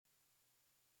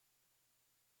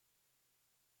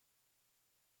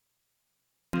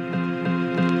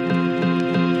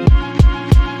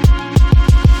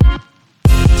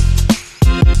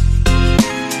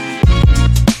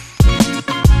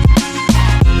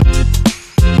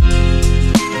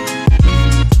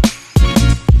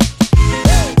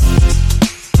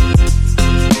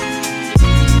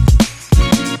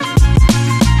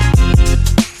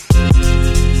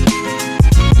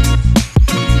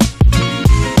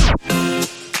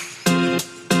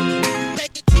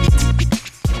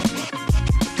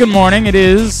Good morning. It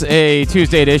is a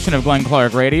Tuesday edition of Glenn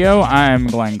Clark Radio. I'm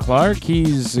Glenn Clark.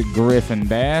 He's Griffin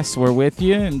Bass. We're with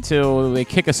you until they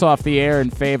kick us off the air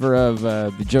in favor of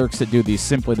the jerks that do the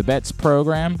Simply the Bets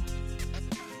program.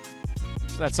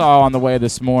 So that's all on the way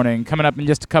this morning. Coming up in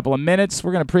just a couple of minutes,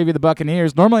 we're going to preview the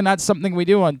Buccaneers. Normally not something we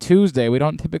do on Tuesday. We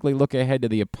don't typically look ahead to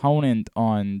the opponent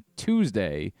on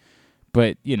Tuesday.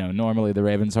 But, you know, normally the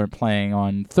Ravens aren't playing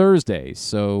on Thursday.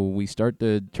 So we start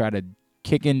to try to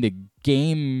kick into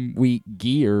game week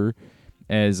gear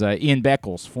as Ian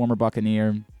Beckles, former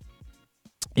Buccaneer.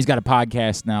 He's got a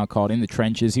podcast now called In the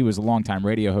Trenches. He was a longtime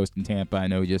radio host in Tampa. I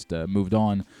know he just moved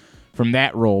on from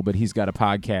that role, but he's got a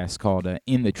podcast called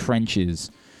In the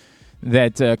Trenches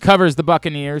that covers the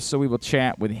Buccaneers, so we will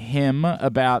chat with him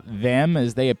about them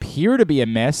as they appear to be a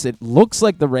mess. It looks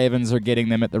like the Ravens are getting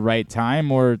them at the right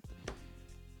time, or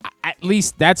at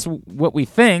least that's what we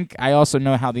think. I also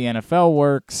know how the NFL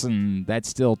works, and that's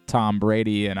still Tom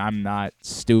Brady, and I'm not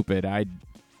stupid. I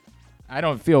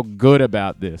don't feel good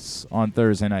about this on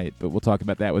Thursday night, but we'll talk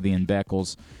about that with Ian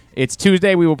Beckles. It's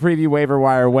Tuesday. We will preview Waiver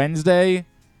Wire Wednesday.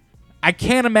 I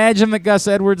can't imagine that Gus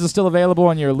Edwards is still available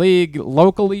in your league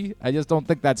locally. I just don't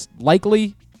think that's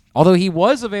likely, although he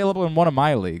was available in one of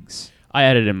my leagues. I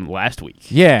added him last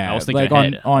week. Yeah, I was thinking like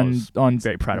ahead. I on was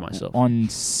very proud of myself. On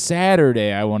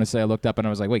Saturday, I want to say I looked up and I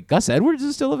was like, "Wait, Gus Edwards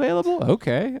is still available?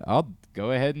 Okay, I'll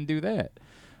go ahead and do that."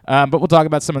 But we'll talk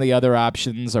about some of the other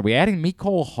options. Are we adding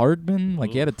Mecole Hardman?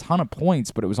 Like, he had a ton of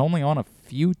points, but it was only on a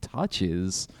few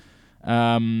touches.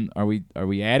 Are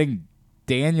we adding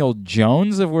Daniel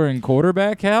Jones if we're in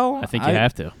quarterback hell? I think you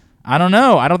have to. I don't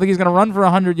know. I don't think he's going to run for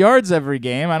 100 yards every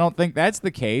game. I don't think that's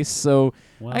the case. So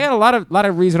I got a lot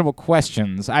of reasonable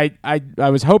questions. I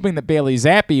was hoping that Bailey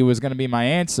Zappi was going to be my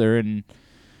answer, and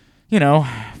you know,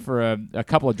 for a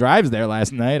couple of drives there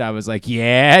last night, I was like,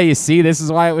 yeah, you see, this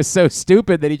is why it was so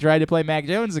stupid that he tried to play Mac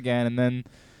Jones again, and then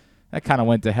that kind of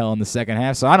went to hell in the second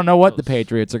half. So I don't know what the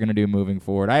Patriots are going to do moving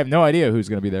forward. I have no idea who's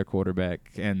going to be their quarterback,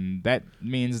 and that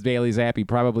means Bailey Zappi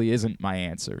probably isn't my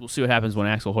answer. We'll see what happens when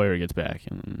Axel Hoyer gets back.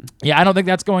 Yeah, I don't think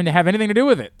that's going to have anything to do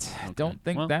with it. Okay. I don't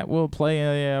think that will play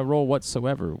a role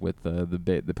whatsoever with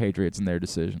the Patriots and their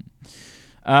decision.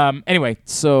 Anyway,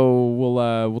 so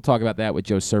we'll talk about that with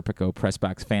Joe Serpico,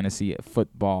 Pressbox Fantasy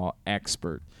Football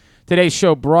expert. Today's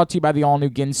show brought to you by the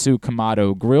all-new Ginsu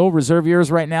Kamado Grill. Reserve yours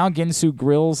right now,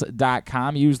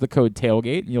 ginsugrills.com. Use the code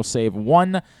TAILGATE, and you'll save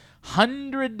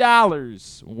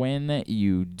 $100 when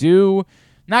you do.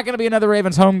 Not going to be another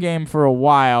Ravens home game for a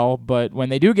while, but when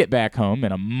they do get back home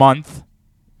in a month,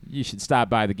 you should stop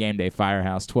by the Game Day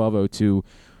Firehouse, 1202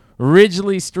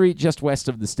 Ridgely Street, just west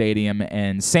of the stadium,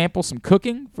 and sample some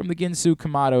cooking from the Ginsu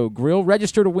Kamado Grill.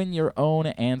 Register to win your own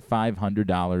and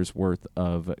 $500 worth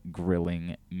of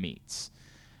grilling meats.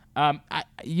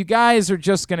 You guys are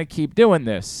just going to keep doing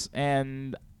this,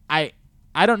 and I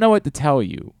don't know what to tell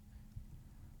you.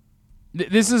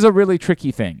 This is a really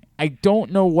tricky thing. I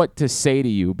don't know what to say to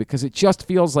you because it just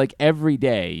feels like every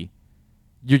day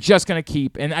you're just going to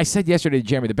keep, and I said yesterday to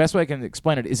Jeremy, the best way I can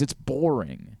explain it is it's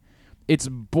boring. It's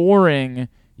boring,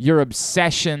 your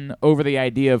obsession over the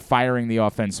idea of firing the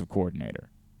offensive coordinator.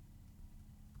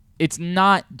 It's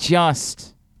not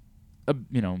just,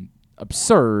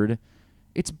 absurd.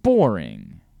 It's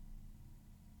boring.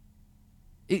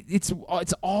 It's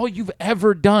all you've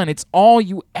ever done. It's all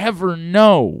you ever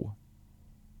know.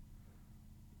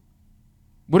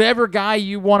 Whatever guy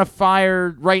you want to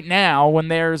fire right now, when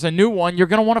there's a new one, you're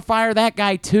going to want to fire that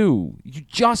guy too. You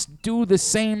just do the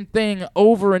same thing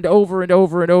over and over and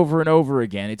over and over and over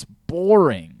again. It's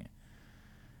boring.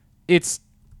 I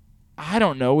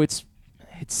don't know, it's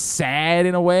sad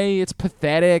in a way. It's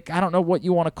pathetic. I don't know what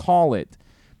you want to call it.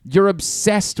 You're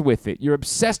obsessed with it. You're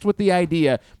obsessed with the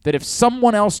idea that if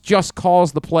someone else just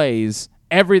calls the plays,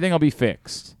 everything will be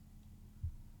fixed.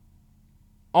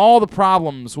 All the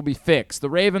problems will be fixed. The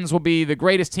Ravens will be the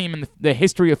greatest team in the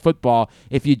history of football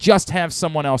if you just have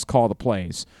someone else call the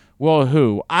plays. Well,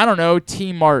 who? I don't know,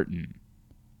 T. Martin,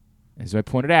 as I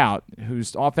pointed out,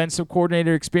 whose offensive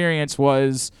coordinator experience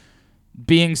was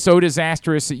being so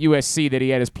disastrous at USC that he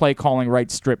had his play calling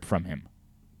rights stripped from him.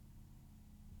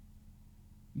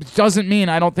 It doesn't mean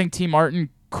I don't think T. Martin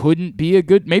couldn't be a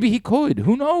good... Maybe he could.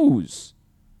 Who knows?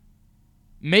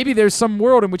 Maybe there's some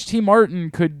world in which T.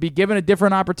 Martin could be given a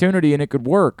different opportunity and it could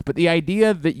work. But the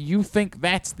idea that you think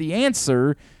that's the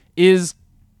answer is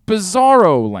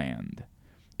bizarro land.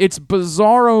 It's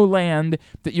bizarro land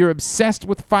that you're obsessed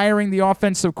with firing the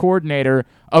offensive coordinator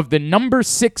of the number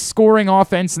 6 scoring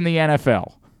offense in the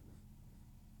NFL.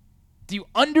 Do you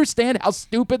understand how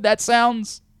stupid that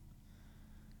sounds?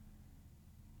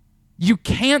 You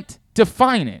can't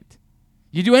define it.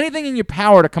 You do anything in your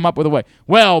power to come up with a way.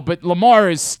 Well, but Lamar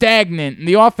is stagnant, and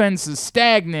the offense is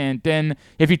stagnant, and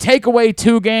if you take away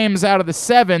 2 games out of the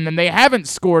 7, then they haven't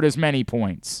scored as many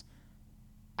points.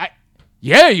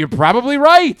 Yeah, you're probably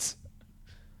right.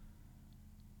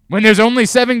 When there's only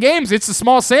 7 games, it's a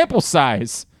small sample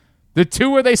size. The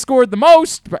 2 where they scored the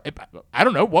most, I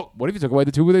don't know, what if you took away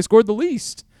the 2 where they scored the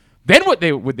least? Then what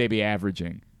would they be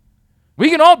averaging? We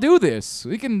can all do this.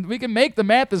 We can make the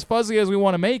math as fuzzy as we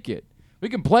want to make it. We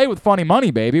can play with funny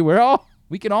money, baby.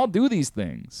 We can all do these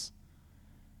things.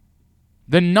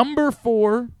 The number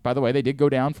 4, by the way, they did go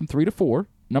down from 3 to 4.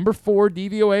 Number 4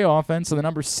 DVOA offense and the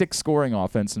number 6 scoring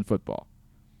offense in football.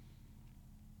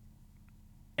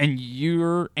 And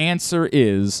your answer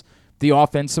is the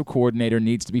offensive coordinator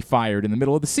needs to be fired in the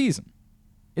middle of the season.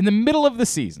 In the middle of the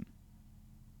season.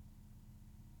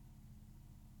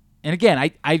 And again,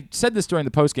 I said this during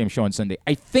the postgame show on Sunday.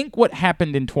 I think what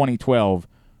happened in 2012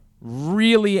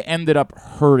 really ended up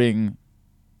hurting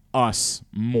us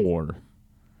more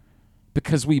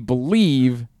because we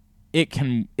believe it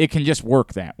can just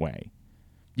work that way.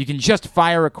 You can just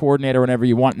fire a coordinator whenever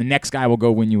you want, and the next guy will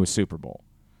go win you a Super Bowl.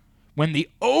 When the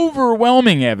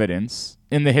overwhelming evidence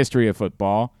in the history of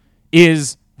football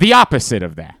is the opposite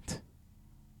of that.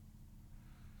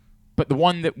 But the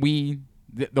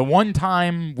one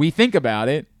time we think about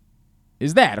it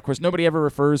is that. Of course, nobody ever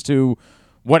refers to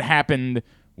what happened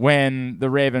when the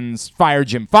Ravens fired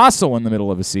Jim Fossil in the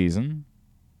middle of a season.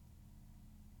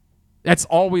 That's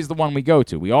always the one we go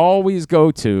to. We always go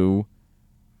to,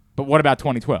 but what about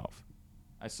 2012?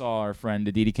 I saw our friend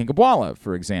Aditi Kinkabwala,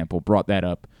 for example, brought that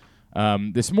up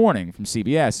this morning from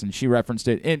CBS, and she referenced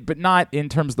it, but not in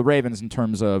terms of the Ravens, in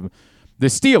terms of the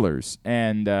Steelers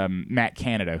and Matt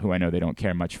Canada, who I know they don't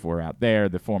care much for out there,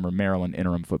 the former Maryland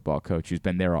interim football coach who's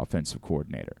been their offensive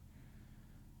coordinator.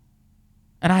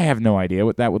 And I have no idea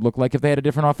what that would look like if they had a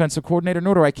different offensive coordinator,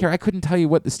 nor do I care. I couldn't tell you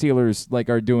what the Steelers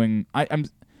are doing.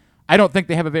 I don't think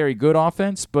they have a very good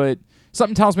offense, but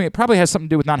something tells me it probably has something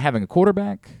to do with not having a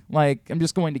quarterback. I'm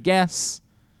just going to guess.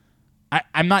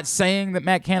 I'm not saying that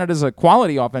Matt Canada is a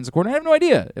quality offensive coordinator. I have no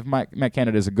idea if Matt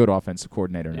Canada is a good offensive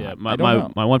coordinator or not. Yeah,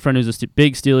 my one friend who's a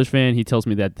big Steelers fan, he tells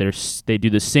me that they do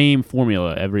the same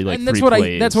formula every and 3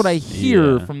 plays. That's what I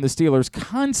hear from the Steelers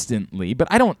constantly, but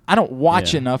I don't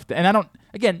watch enough, and I don't.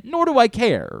 Again, nor do I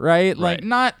care. Right?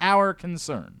 Not our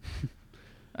concern.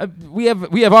 We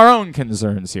have our own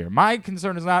concerns here. My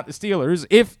concern is not the Steelers.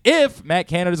 If Matt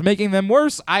Canada is making them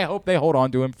worse, I hope they hold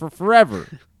on to him for forever.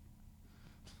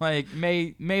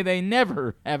 May they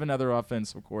never have another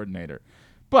offensive coordinator.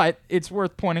 But it's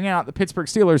worth pointing out the Pittsburgh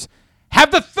Steelers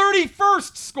have the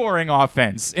 31st scoring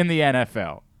offense in the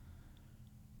NFL.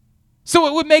 So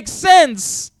it would make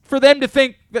sense for them to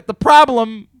think that the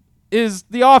problem is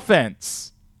the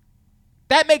offense.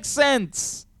 That makes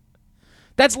sense.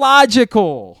 That's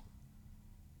logical.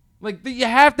 You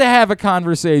have to have a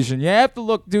conversation. You have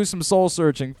to do some soul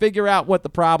searching, figure out what the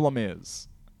problem is.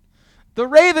 The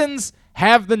Ravens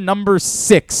have the number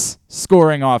 6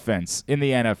 scoring offense in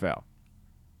the NFL.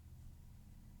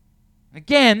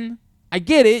 Again, I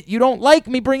get it. You don't like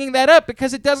me bringing that up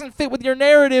because it doesn't fit with your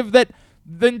narrative that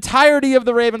the entirety of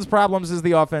the Ravens' problems is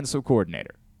the offensive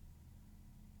coordinator.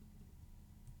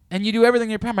 And you do everything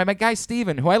in your power. My guy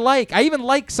Steven, who I like. I even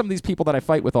like some of these people that I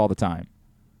fight with all the time.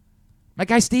 My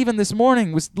guy Steven this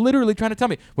morning was literally trying to tell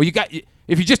me, well,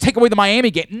 if you just take away the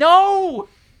Miami game. No!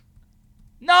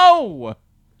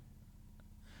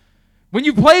 When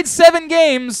you played 7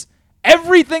 games,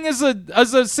 everything is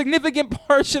a significant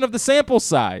portion of the sample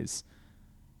size.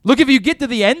 Look, if you get to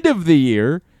the end of the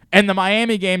year and the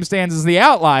Miami game stands as the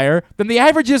outlier, then the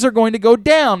averages are going to go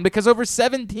down because over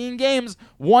 17 games,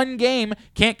 1 game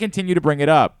can't continue to bring it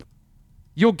up.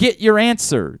 You'll get your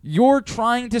answer. You're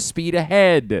trying to speed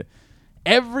ahead.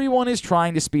 Everyone is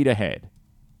trying to speed ahead.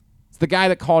 It's the guy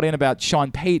that called in about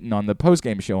Sean Payton on the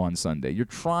postgame show on Sunday. You're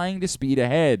trying to speed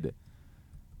ahead.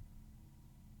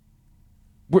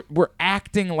 We're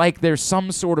acting like there's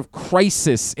some sort of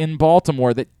crisis in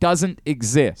Baltimore that doesn't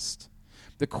exist.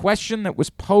 The question that was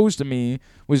posed to me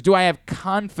was, do I have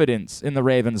confidence in the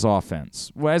Ravens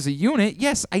offense? Well, as a unit,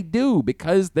 yes, I do,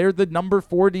 because they're the number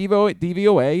 4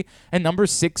 DVOA and number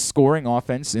 6 scoring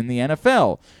offense in the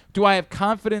NFL. Do I have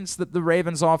confidence that the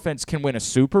Ravens offense can win a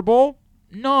Super Bowl?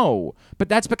 No, but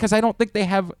that's because I don't think they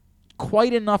have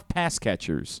quite enough pass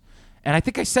catchers. And I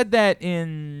think I said that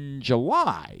in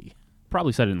July.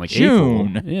 Probably said it in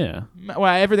June. April. Yeah. Well,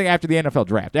 everything after the NFL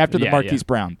draft, after the Marquise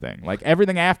Brown thing.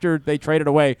 Everything after they traded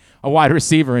away a wide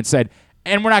receiver and said,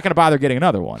 and we're not going to bother getting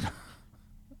another one.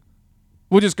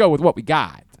 We'll just go with what we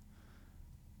got.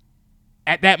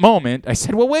 At that moment, I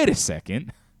said, well, wait a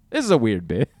second. This is a weird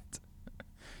bit.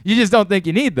 You just don't think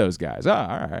you need those guys. Oh,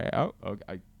 all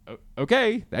right.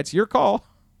 Okay. That's your call.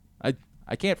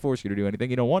 I can't force you to do anything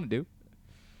you don't want to do.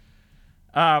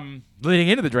 Leading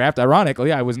into the draft,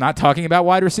 ironically, I was not talking about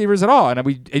wide receivers at all. And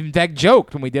we, in fact,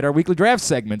 joked when we did our weekly draft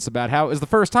segments about how it was the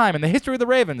first time in the history of the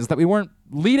Ravens that we weren't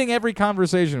leading every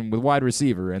conversation with wide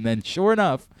receiver. And then, sure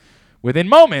enough, within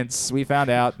moments, we found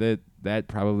out that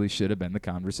probably should have been the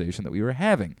conversation that we were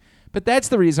having. But that's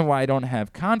the reason why I don't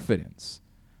have confidence.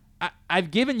 I've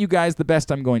given you guys the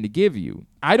best I'm going to give you.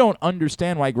 I don't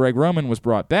understand why Greg Roman was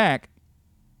brought back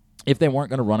if they weren't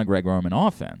going to run a Greg Roman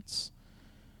offense.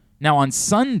 Now, on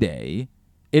Sunday,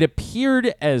 it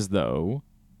appeared as though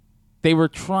they were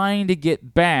trying to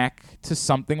get back to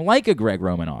something like a Greg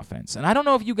Roman offense. And I don't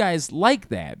know if you guys like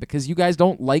that because you guys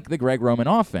don't like the Greg Roman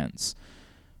offense.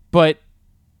 But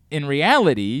in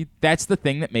reality, that's the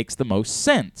thing that makes the most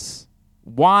sense.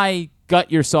 Why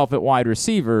gut yourself at wide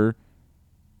receiver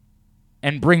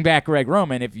and bring back Greg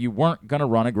Roman if you weren't going to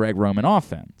run a Greg Roman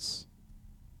offense?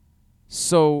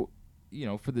 So,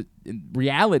 for the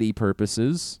reality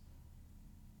purposes,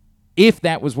 if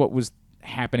that was what was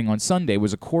happening on Sunday,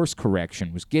 was a course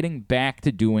correction, was getting back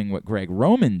to doing what Greg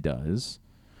Roman does,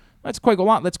 that's quite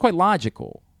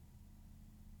logical.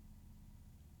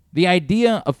 The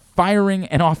idea of firing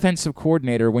an offensive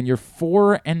coordinator when you're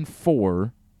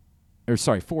 4-3,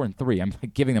 I'm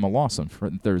giving them a loss on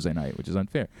Thursday night, which is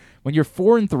unfair. When you're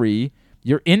 4-3,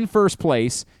 you're in first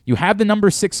place, you have the number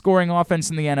 6 scoring offense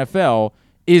in the NFL,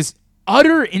 is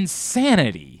utter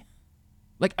insanity.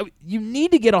 Like, you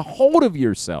need to get a hold of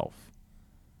yourself.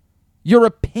 Your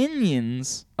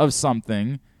opinions of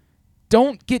something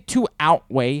don't get to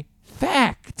outweigh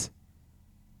fact.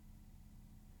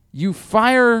 You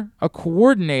fire a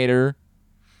coordinator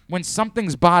when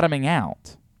something's bottoming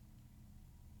out.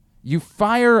 You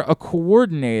fire a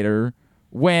coordinator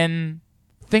when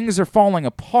things are falling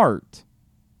apart.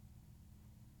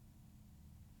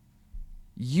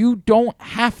 You don't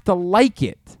have to like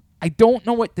it. I don't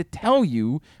know what to tell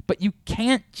you, but you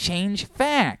can't change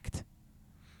fact.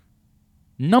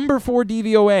 Number 4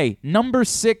 DVOA, number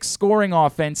 6 scoring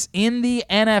offense in the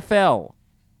NFL.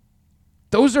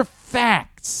 Those are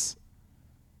facts.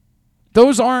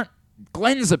 Those aren't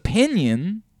Glenn's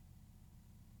opinion.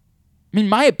 I mean,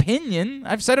 my opinion,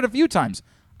 I've said it a few times.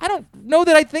 I don't know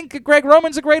that I think Greg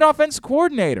Roman's a great offensive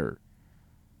coordinator.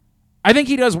 I think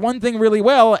he does one thing really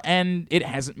well, and it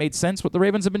hasn't made sense what the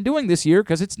Ravens have been doing this year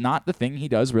because it's not the thing he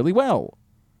does really well.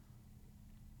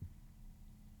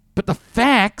 But the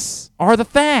facts are the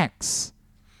facts.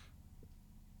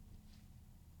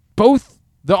 Both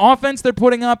the offense they're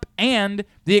putting up and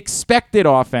the expected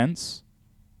offense,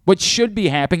 which should be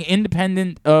happening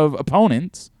independent of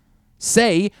opponents,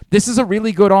 say this is a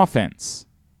really good offense.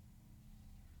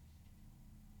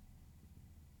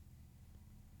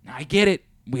 Now, I get it.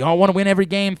 We all want to win every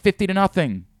game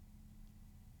 50-0.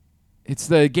 It's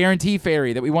the guarantee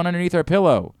fairy that we want underneath our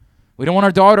pillow. We don't want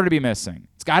our daughter to be missing.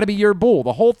 It's got to be your bull,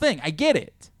 the whole thing. I get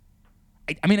it.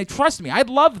 I mean, trust me, I'd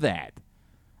love that.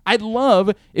 I'd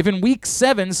love if in week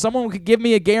 7 someone could give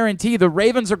me a guarantee the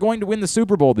Ravens are going to win the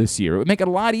Super Bowl this year. It would make it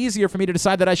a lot easier for me to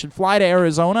decide that I should fly to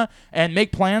Arizona and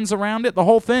make plans around it, the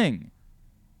whole thing.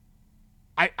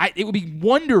 It would be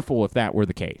wonderful if that were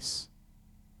the case.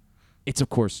 It's, of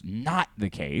course, not the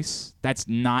case. That's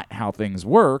not how things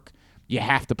work. You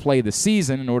have to play the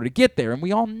season in order to get there, and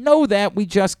we all know that. We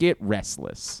just get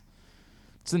restless.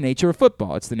 It's the nature of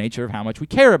football. It's the nature of how much we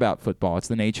care about football. It's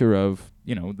the nature of,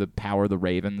 the power the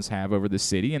Ravens have over the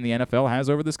city and the NFL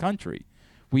has over this country.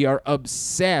 We are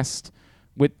obsessed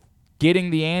with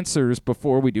getting the answers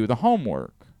before we do the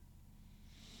homework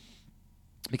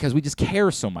because we just care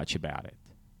so much about it.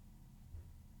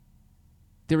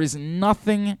 There is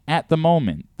nothing at the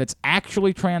moment that's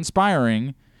actually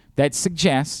transpiring that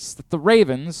suggests that the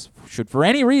Ravens should, for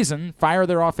any reason, fire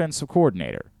their offensive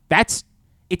coordinator. It's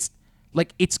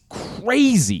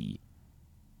crazy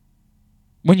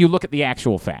when you look at the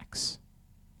actual facts.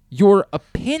 Your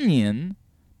opinion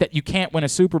that you can't win a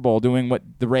Super Bowl doing what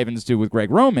the Ravens do with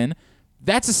Greg Roman,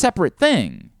 that's a separate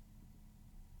thing.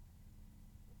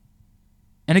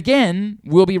 And again,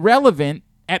 will be relevant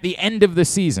at the end of the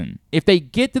season. If they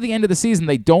get to the end of the season,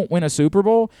 they don't win a Super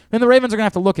Bowl, then the Ravens are going to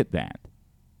have to look at that.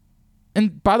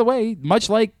 And by the way, much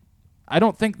like I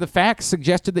don't think the facts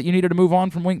suggested that you needed to move on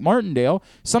from Wink Martindale,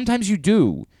 sometimes you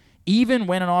do, even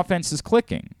when an offense is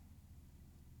clicking.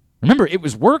 Remember, it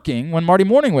was working when Marty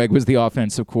Mornhinweg was the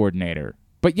offensive coordinator,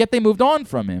 but yet they moved on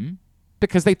from him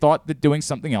because they thought that doing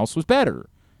something else was better.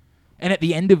 And at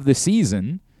the end of the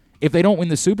season, if they don't win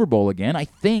the Super Bowl again, I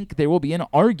think there will be an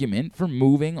argument for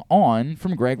moving on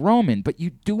from Greg Roman. But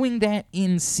you doing that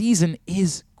in season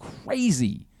is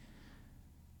crazy.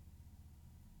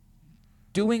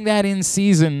 Doing that in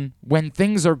season when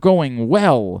things are going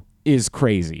well is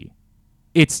crazy.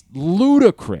 It's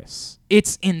ludicrous.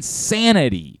 It's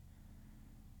insanity.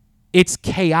 It's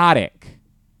chaotic.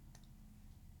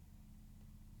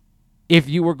 If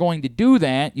you were going to do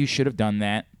that, you should have done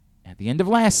that at the end of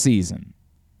last season,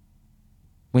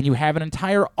 when you have an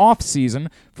entire offseason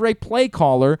for a play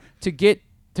caller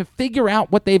to figure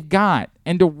out what they've got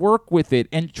and to work with it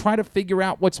and try to figure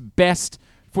out what's best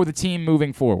for the team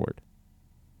moving forward.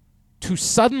 To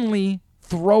suddenly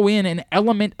throw in an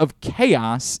element of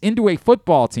chaos into a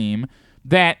football team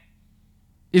that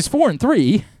is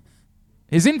 4-3,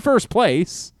 is in first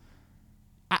place,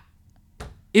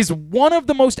 is one of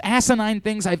the most asinine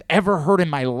things I've ever heard in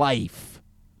my life.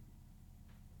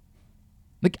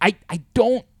 Like, I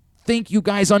don't think you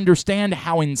guys understand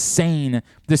how insane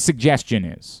the suggestion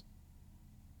is.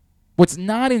 What's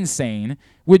not insane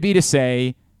would be to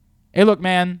say, hey, look,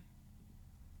 man,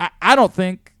 I don't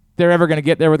think they're ever going to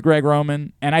get there with Greg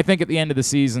Roman, and I think at the end of the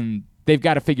season, they've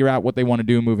got to figure out what they want to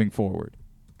do moving forward.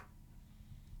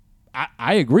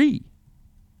 I agree.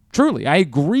 Truly, I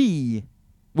agree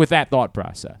with that thought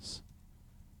process.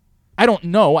 I don't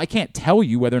know. I can't tell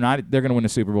you whether or not they're going to win a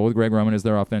Super Bowl with Greg Roman as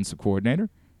their offensive coordinator.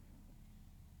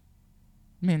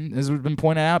 I mean, as has been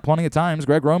pointed out plenty of times,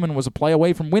 Greg Roman was a play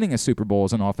away from winning a Super Bowl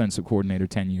as an offensive coordinator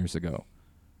 10 years ago.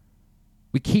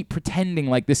 We keep pretending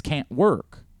like this can't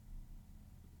work.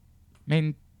 I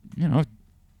mean,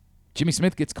 Jimmy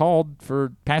Smith gets called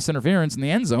for pass interference in the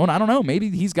end zone. I don't know. Maybe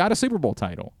he's got a Super Bowl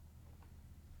title.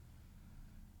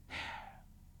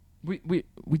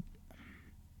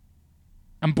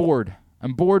 I'm bored.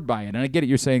 I'm bored by it. And I get it.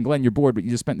 You're saying, Glenn, you're bored, but you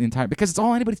just spent the entire... Because it's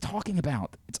all anybody's talking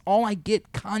about. It's all I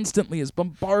get constantly is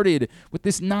bombarded with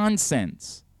this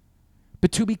nonsense.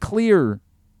 But to be clear,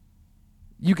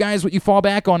 you guys, what you fall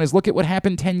back on is look at what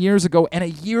happened 10 years ago, and a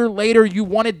year later, you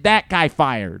wanted that guy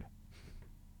fired.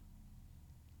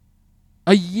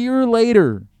 A year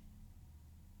later,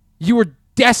 you were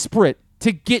desperate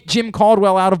to get Jim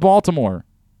Caldwell out of Baltimore.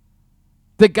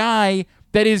 The guy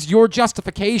that is your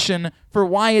justification for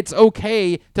why it's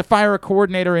okay to fire a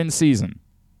coordinator in season.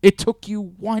 It took you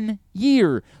 1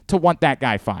 year to want that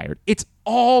guy fired. It's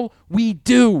all we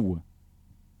do.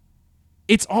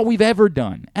 It's all we've ever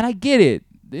done. And I get it.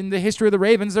 In the history of the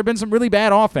Ravens, there have been some really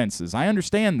bad offenses. I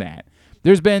understand that.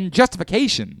 There's been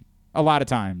justification a lot of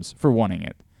times for wanting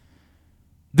it.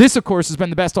 This, of course, has been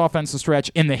the best offensive stretch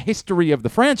in the history of the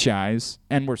franchise,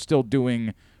 and we're still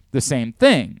doing the same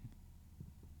thing.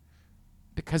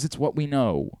 Because it's what we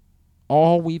know.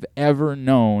 All we've ever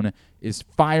known is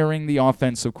firing the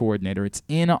offensive coordinator. It's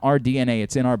in our DNA.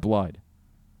 It's in our blood.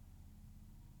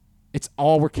 It's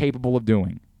all we're capable of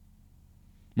doing.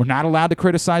 We're not allowed to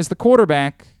criticize the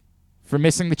quarterback for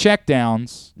missing the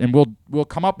checkdowns, and we'll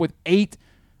come up with 8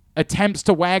 attempts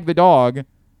to wag the dog.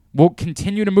 We'll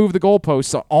continue to move the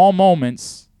goalposts at all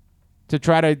moments to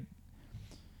try to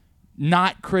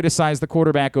not criticize the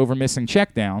quarterback over missing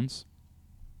checkdowns.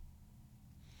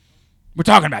 We're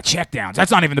talking about checkdowns.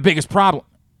 That's not even the biggest problem.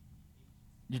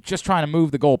 You're just trying to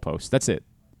move the goalposts. That's it.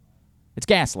 It's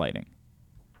gaslighting.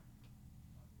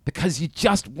 Because you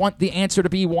just want the answer to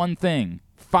be one thing.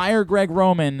 Fire Greg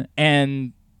Roman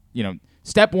and,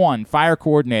 step 1, fire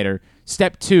coordinator.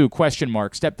 Step 2, question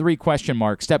mark. Step 3, question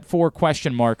mark. Step 4,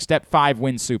 question mark. Step 5,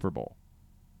 win Super Bowl.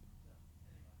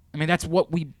 I mean, that's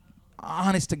what we,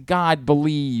 honest to God,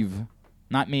 believe.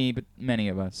 Not me, but many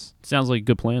of us. Sounds like a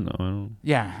good plan, though.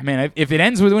 Yeah, I mean, if it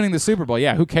ends with winning the Super Bowl,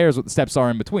 yeah, who cares what the steps are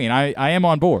in between? I am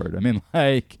on board. I mean,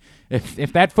 like,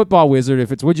 if that football wizard,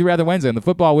 if it's Would You Rather Wednesday, and the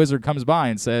football wizard comes by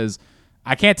and says,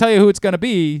 I can't tell you who it's going to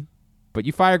be, but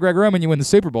you fire Greg Roman, you win the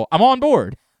Super Bowl, I'm on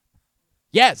board.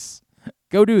 Yes,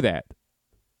 go do that.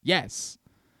 Yes.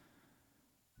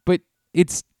 But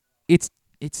it's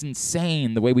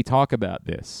insane the way we talk about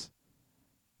this.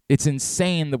 It's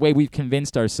insane the way we've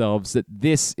convinced ourselves that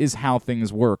this is how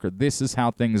things work, or this is how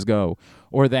things go,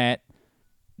 or that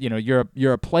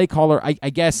you're a play caller. I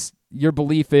guess your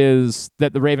belief is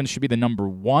that the Ravens should be the number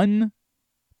 1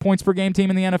 points per game team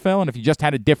in the NFL, and if you just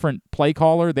had a different play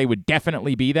caller, they would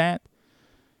definitely be that,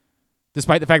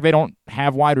 despite the fact they don't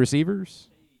have wide receivers.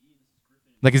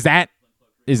 Like, is that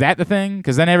the thing?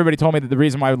 Because then everybody told me that the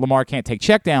reason why Lamar can't take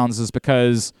checkdowns is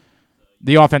because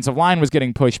the offensive line was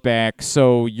getting pushed back.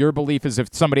 So your belief is if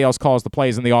somebody else calls the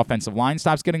plays and the offensive line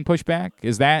stops getting pushed back?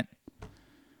 Is that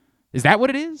what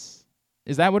it is?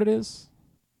 Is that what it is?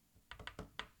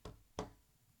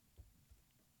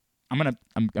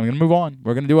 gonna move on.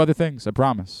 We're gonna do other things. I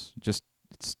promise. Just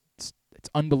it's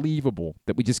unbelievable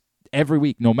that we just every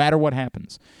week, no matter what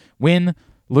happens, win,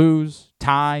 lose,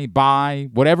 tie, bye,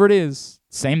 whatever it is,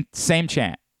 same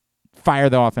chat. Fire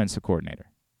the offensive coordinator.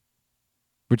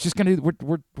 We're just gonna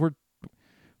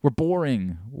we're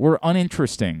boring. We're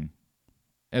uninteresting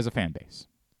as a fan base.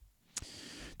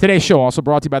 Today's show also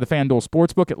brought to you by the FanDuel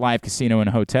Sportsbook at Live Casino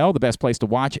and Hotel. The best place to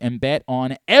watch and bet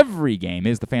on every game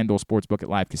is the FanDuel Sportsbook at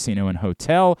Live Casino and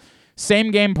Hotel.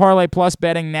 Same game parlay plus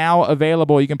betting now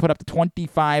available. You can put up to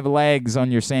 25 legs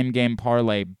on your same game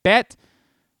parlay bet.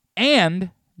 And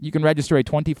you can register a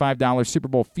 $25 Super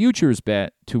Bowl futures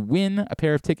bet to win a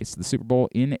pair of tickets to the Super Bowl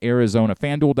in Arizona.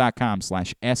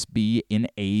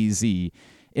 FanDuel.com/SBNAZ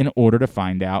in order to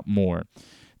find out more.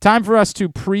 Time for us to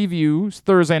preview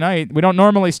Thursday night. We don't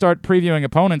normally start previewing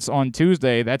opponents on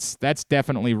Tuesday. That's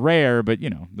definitely rare, but,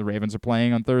 the Ravens are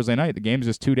playing on Thursday night. The game's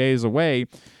just 2 days away.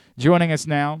 Joining us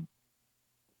now,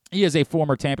 he is a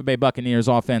former Tampa Bay Buccaneers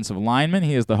offensive lineman.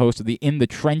 He is the host of the In the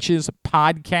Trenches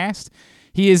podcast.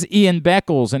 He is Ian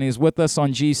Beckles, and he's with us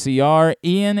on GCR.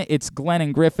 Ian, it's Glenn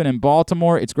and Griffin in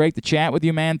Baltimore. It's great to chat with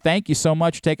you, man. Thank you so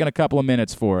much for taking a couple of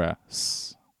minutes for us.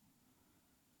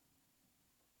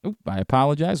 Oop, I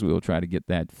apologize. We will try to get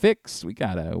that fixed. We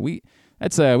gotta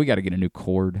get a new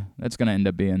cord. That's gonna end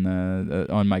up being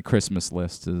on my Christmas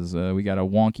list. We got a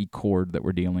wonky cord that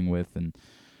we're dealing with, and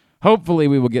hopefully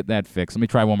we will get that fixed. Let me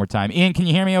try one more time. Ian, can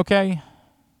you hear me? Okay.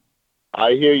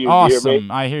 I hear you. Awesome. You hear me?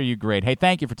 I hear you great. Hey,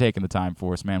 thank you for taking the time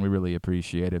for us, man. We really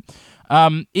appreciate it.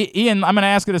 Ian, I'm gonna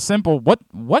ask it as simple.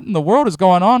 What in the world is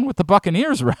going on with the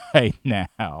Buccaneers right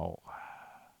now?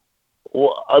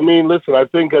 Well, I mean, listen, I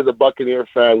think as a Buccaneer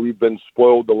fan, we've been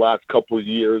spoiled the last couple of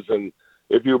years. And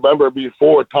if you remember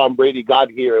before Tom Brady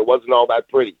got here, it wasn't all that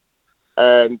pretty.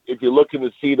 And if you're looking to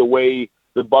see the way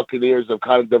the Buccaneers have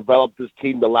kind of developed this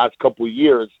team the last couple of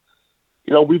years,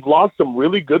 we've lost some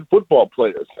really good football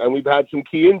players, and we've had some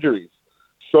key injuries.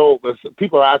 So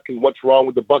people are asking what's wrong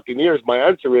with the Buccaneers. My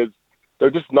answer is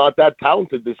they're just not that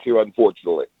talented this year,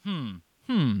 unfortunately.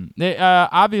 They,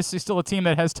 obviously still a team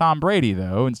that has Tom Brady,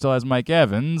 though, and still has Mike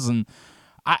Evans. And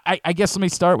I guess let me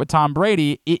start with Tom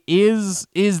Brady. Is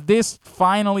this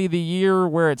finally the year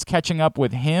where it's catching up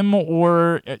with him?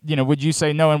 Or, would you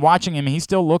say no, and watching him, he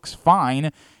still looks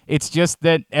fine. It's just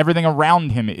that everything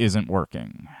around him isn't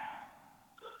working.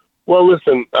 Well,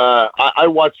 listen, I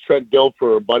watched Trent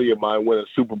Dilfer, a buddy of mine, win a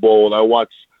Super Bowl, and I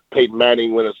watched Peyton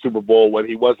Manning win a Super Bowl when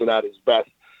he wasn't at his best.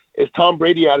 Is Tom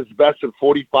Brady at his best at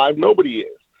 45? Nobody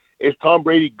is. Is Tom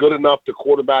Brady good enough to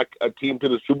quarterback a team to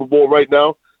the Super Bowl right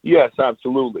now? Yes,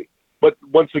 absolutely. But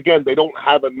once again, they don't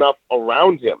have enough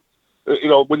around him.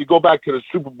 When you go back to the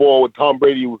Super Bowl when Tom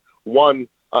Brady won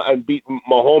and beat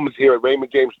Mahomes here at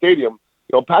Raymond James Stadium,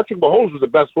 Patrick Mahomes was the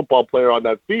best football player on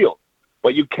that field.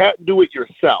 But you can't do it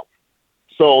yourself.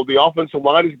 So the offensive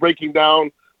line is breaking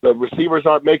down. The receivers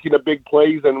aren't making the big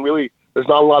plays, and really there's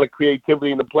not a lot of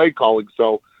creativity in the play calling.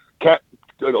 So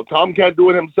Tom can't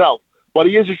do it himself, but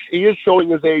he is showing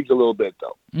his age a little bit,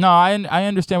 though. No, I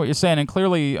understand what you're saying, and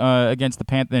clearly against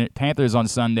the Panthers on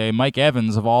Sunday, Mike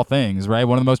Evans, of all things, right,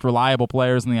 one of the most reliable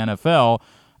players in the NFL,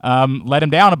 let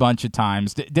him down a bunch of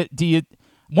times.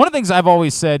 One of the things I've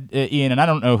always said, Ian, and I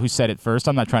don't know who said it first,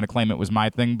 I'm not trying to claim it was my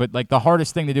thing, but like the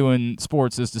hardest thing to do in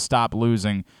sports is to stop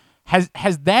losing. Has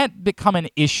that become an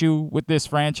issue with this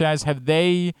franchise? Have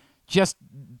they just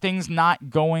things not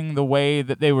going the way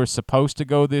that they were supposed to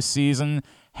go this season?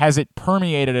 Has it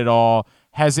permeated at all?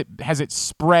 Has it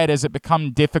spread? Has it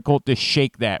become difficult to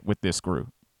shake that with this group?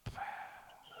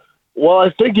 Well,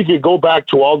 I think if you go back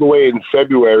to all the way in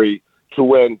February to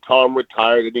when Tom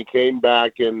retired and he came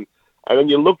back, and then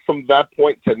you look from that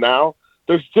point to now,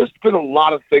 there's just been a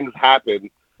lot of things happen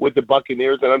with the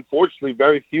Buccaneers, and unfortunately,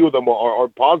 very few of them are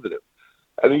positive.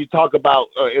 And then you talk about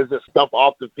is this stuff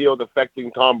off the field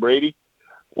affecting Tom Brady?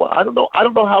 Well, I don't know. I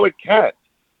don't know how it can.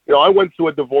 I went through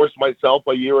a divorce myself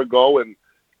a year ago, and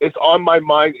it's on my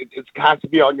mind. It has to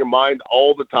be on your mind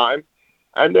all the time.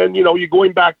 And then, you're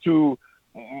going back to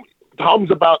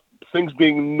Tom's about things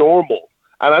being normal.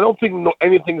 And I don't think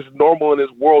anything's normal in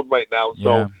his world right now.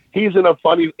 So yeah. He's in a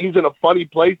funny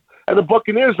place. And the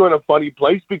Buccaneers are in a funny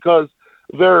place because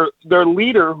their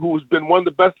leader, who's been one of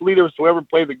the best leaders to ever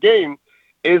play the game,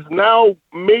 is now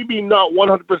maybe not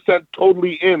 100%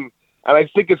 totally in. And I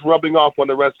think it's rubbing off on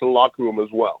the rest of the locker room as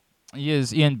well. He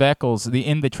is Ian Beckles, the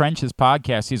In the Trenches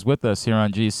podcast. He's with us here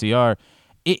on GCR.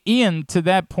 Ian, to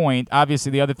that point,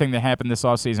 obviously the other thing that happened this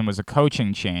offseason was a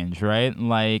coaching change, right?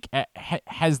 Like,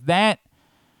 has that...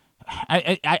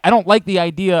 I don't like the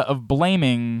idea of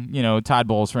blaming, Todd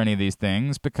Bowles for any of these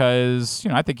things because,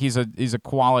 I think he's a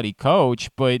quality coach,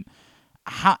 but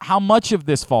how much of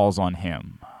this falls on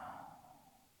him?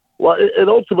 Well, it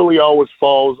ultimately always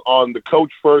falls on the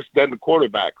coach first, then the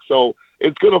quarterback. So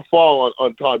it's going to fall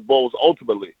on Todd Bowles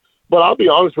ultimately. But I'll be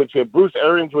honest with you, if Bruce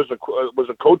Arians was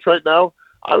a coach right now,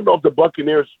 I don't know if the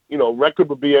Buccaneers, record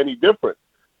would be any different.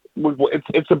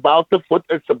 It's about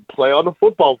it's a play on the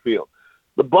football field.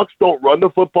 The Bucs don't run the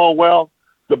football well.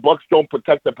 The Bucs don't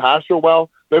protect the passer well.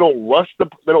 They don't rush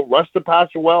the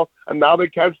passer well, and now they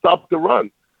can't stop the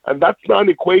run. And that's not an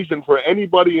equation for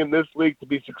anybody in this league to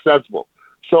be successful.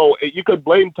 So you could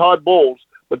blame Todd Bowles,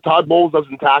 but Todd Bowles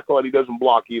doesn't tackle and he doesn't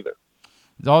block either.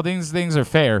 All these things are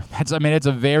fair. It's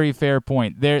a very fair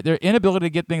point. Their inability to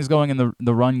get things going in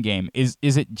the run game, is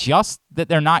it just that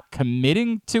they're not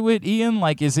committing to it, Ian?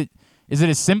 Like, is it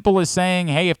as simple as saying,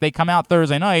 hey, if they come out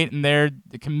Thursday night and they're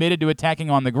committed to attacking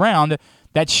on the ground,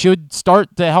 that should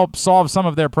start to help solve some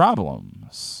of their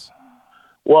problems?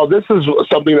 Well, this is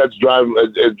something that's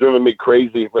driven me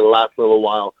crazy for the last little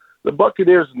while. The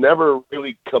Buccaneers never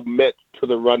really commit to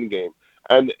the run game.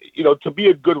 And, to be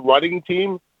a good running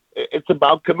team, it's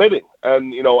about committing.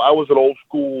 And, I was an old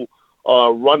school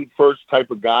run first type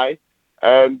of guy.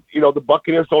 And, the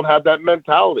Buccaneers don't have that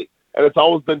mentality. And it's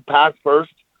always been pass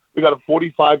first. We got a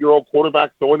 45-year-old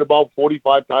quarterback throwing the ball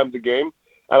 45 times a game.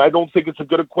 And I don't think it's a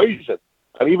good equation.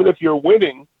 And even if you're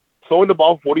winning, throwing the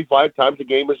ball 45 times a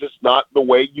game is just not the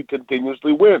way you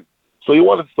continuously win. So you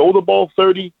want to throw the ball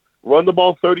 30, run the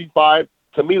ball 35.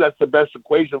 To me, that's the best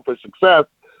equation for success,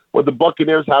 but the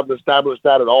Buccaneers haven't established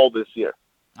that at all this year.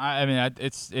 I mean,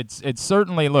 it's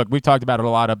certainly, look, we've talked about it a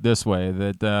lot up this way,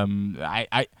 that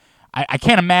I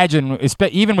can't imagine,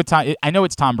 even with Tom, I know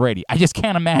it's Tom Brady, I just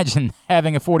can't imagine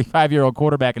having a 45-year-old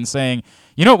quarterback and saying,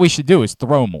 what we should do is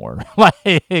throw more.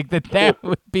 Like, that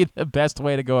would be the best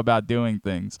way to go about doing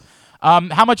things.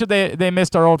 How much have they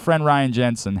missed our old friend Ryan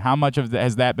Jensen? How much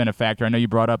has that been a factor? I know you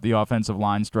brought up the offensive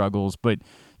line struggles, but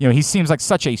he seems like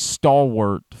such a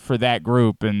stalwart for that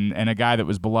group and a guy that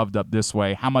was beloved up this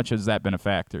way. How much has that been a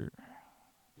factor?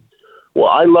 Well,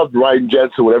 I loved Ryan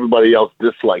Jensen when everybody else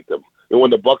disliked him. And when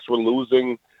the Bucs were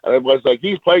losing, and everybody's like,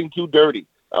 he's playing too dirty.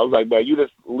 I was like, man, you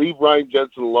just leave Ryan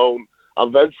Jensen alone.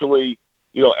 Eventually,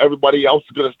 everybody else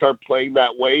is going to start playing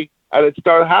that way, and it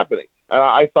started happening. And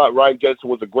I thought Ryan Jensen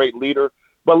was a great leader.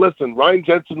 But listen, Ryan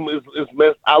Jensen is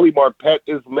missed. Ali Marpet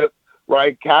is missed.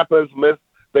 Ryan Kappa is missed.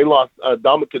 They lost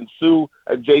Dominican Sue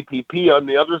and JPP on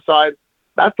the other side.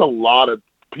 That's a lot of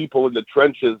people in the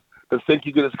trenches to think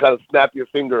you can just kind of snap your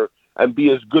finger and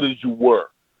be as good as you were.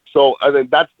 So, I mean,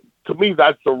 to me,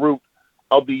 that's the root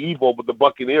of the evil with the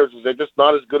Buccaneers, is they're just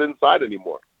not as good inside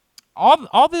anymore.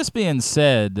 All this being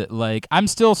said, like, I'm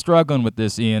still struggling with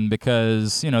this, Ian,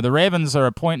 because, the Ravens are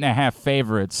 1.5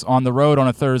 favorites on the road on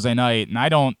a Thursday night,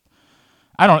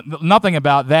 and nothing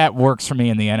about that works for me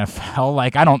in the NFL.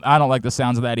 Like, I don't like the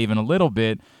sounds of that even a little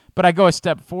bit, but I go a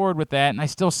step forward with that, and I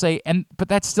still say, but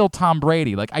that's still Tom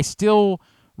Brady. Like, I still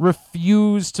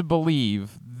refuse to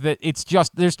believe that it's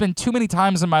just, there's been too many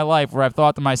times in my life where I've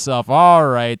thought to myself, all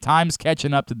right, time's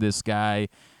catching up to this guy.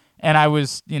 And I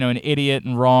was, an idiot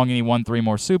and wrong, and he won 3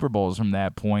 more Super Bowls from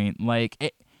that point.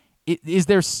 Like, is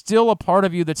there still a part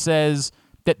of you that says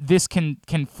that this can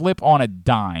flip on a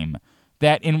dime,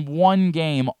 that in one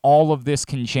game all of this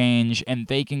can change and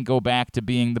they can go back to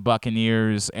being the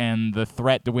Buccaneers and the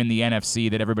threat to win the NFC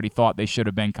that everybody thought they should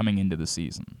have been coming into the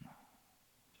season?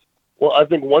 Well, I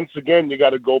think once again you got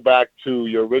to go back to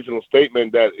your original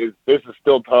statement that this is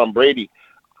still Tom Brady.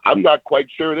 I'm not quite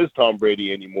sure it is Tom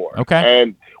Brady anymore. Okay.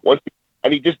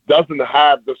 And he just doesn't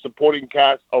have the supporting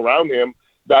cast around him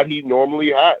that he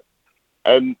normally has.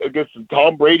 And I guess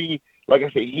Tom Brady, like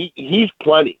I say, he's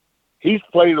plenty. He's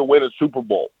plenty to win a Super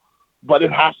Bowl, but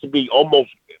it has to be almost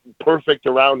perfect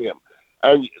around him.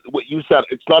 And what you said,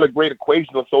 it's not a great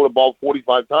equation to throw the ball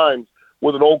 45 times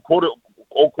with an old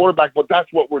quarterback, but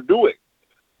that's what we're doing.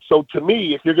 So to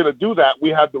me, if you're going to do that, we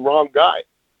have the wrong guy.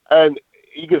 And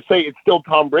you can say it's still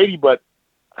Tom Brady, but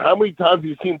how many times have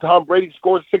you seen Tom Brady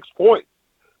score 6 points?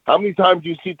 How many times do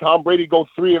you see Tom Brady go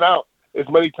 3 and out? As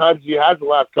many times as he has the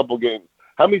last couple of games.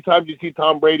 How many times do you see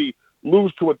Tom Brady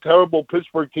lose to a terrible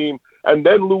Pittsburgh team and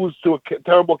then lose to a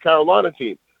terrible Carolina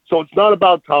team? So it's not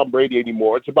about Tom Brady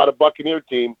anymore. It's about a Buccaneer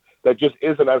team that just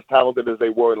isn't as talented as they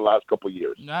were in the last couple of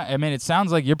years. I mean, it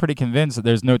sounds like you're pretty convinced that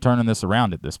there's no turning this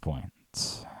around at this point.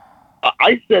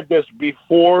 I said this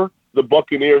before the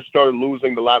Buccaneers started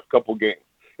losing the last couple of games.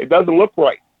 It doesn't look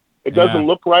right. It doesn't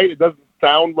look right. It doesn't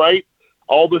sound right.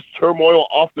 All this turmoil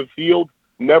off the field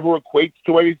never equates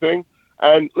to anything.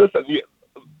 And listen,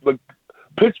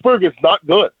 Pittsburgh is not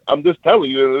good. I'm just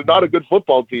telling you, they're not a good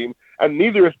football team, and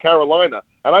neither is Carolina.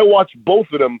 And I watched both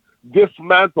of them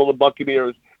dismantle the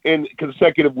Buccaneers in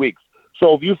consecutive weeks.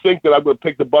 So if you think that I'm going to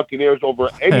pick the Buccaneers over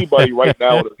anybody right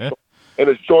now in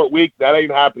a short week, that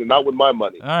ain't happening. Not with my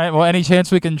money. All right. Well, any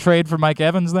chance we can trade for Mike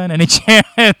Evans then? Any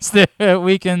chance that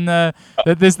we can that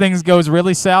this thing goes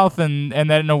really south and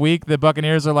that in a week the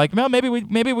Buccaneers are like, well, maybe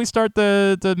we start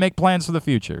to make plans for the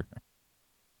future.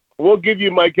 We'll give you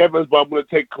Mike Evans, but I'm going to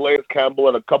take Calais Campbell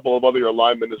and a couple of other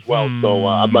linemen as well. So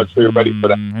I'm not sure you're ready for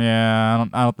that. Yeah,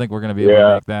 I don't think we're going to be able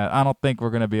to make that. I don't think we're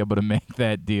going to be able to make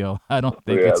that deal. I don't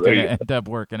think it's going to end up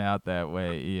working out that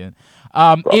way, Ian.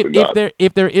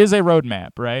 If there is a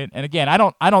roadmap, right? And again,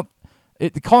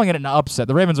 calling it an upset.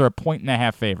 The Ravens are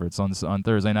 1.5 favorites on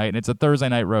Thursday night, and it's a Thursday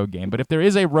night road game. But if there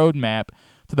is a roadmap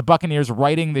to the Buccaneers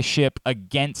righting the ship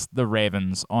against the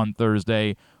Ravens on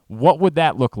Thursday, what would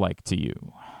that look like to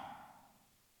you?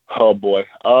 Oh, boy.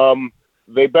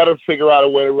 They better figure out a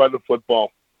way to run the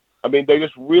football. I mean, they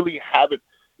just really haven't.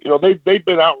 They've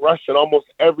been out rushing almost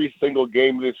every single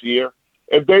game this year.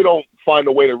 If they don't find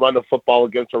a way to run the football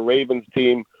against a Ravens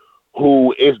team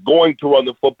who is going to run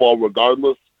the football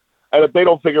regardless, and if they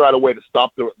don't figure out a way to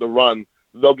stop the run,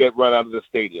 they'll get run out of the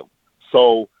stadium.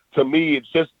 So, to me,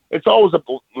 it's always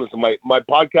listen, my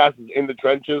podcast is In the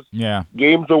Trenches. Yeah.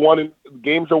 Games are won in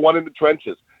the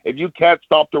trenches. If you can't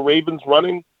stop the Ravens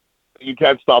running, you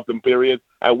can't stop them, period.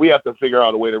 And we have to figure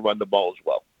out a way to run the ball as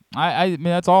well. I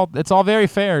mean, it's all very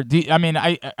fair.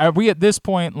 Are we at this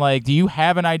point, like, do you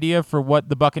have an idea for what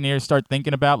the Buccaneers start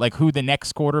thinking about, like who the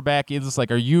next quarterback is?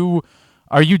 Like, are you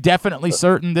definitely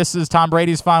certain this is Tom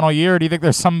Brady's final year? Or do you think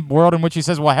there's some world in which he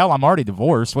says, well, hell, I'm already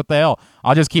divorced. What the hell?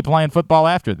 I'll just keep playing football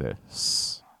after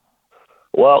this.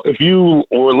 Well, if you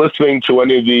were listening to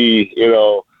any of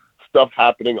the, stuff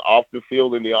happening off the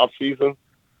field in the off season,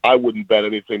 I wouldn't bet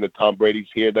anything that Tom Brady's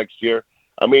here next year.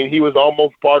 I mean, he was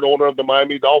almost part owner of the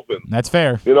Miami Dolphins. That's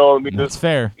fair. That's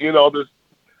fair. He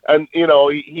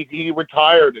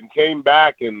retired and came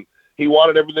back, and he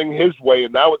wanted everything his way,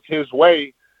 and now it's his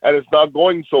way, and it's not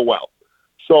going so well.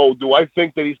 So do I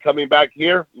think that he's coming back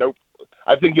here? Nope.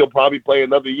 I think he'll probably play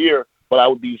another year, but I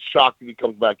would be shocked if he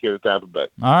comes back here to Tampa Bay.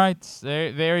 All right.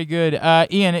 Very good.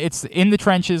 Ian, it's In the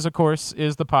Trenches, of course,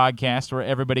 is the podcast where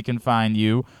everybody can find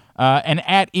you. And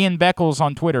at Ian Beckles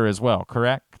on Twitter as well,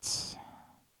 correct?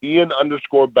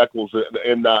 Ian_Beckles,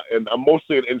 and I'm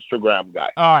mostly an Instagram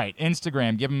guy. All right,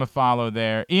 Instagram. Give him a follow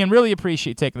there. Ian, really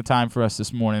appreciate taking the time for us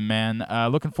this morning, man.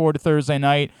 Looking forward to Thursday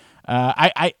night.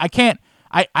 I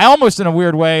almost, in a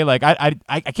weird way, like I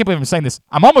can't believe I'm saying this.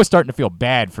 I'm almost starting to feel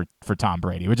bad for Tom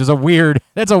Brady, which is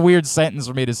that's a weird sentence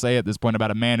for me to say at this point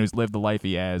about a man who's lived the life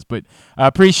he has. But I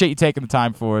appreciate you taking the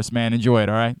time for us, man. Enjoy it,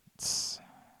 all right?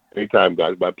 Anytime,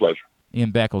 guys. My pleasure.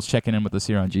 Ian Beckles checking in with us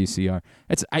here on GCR.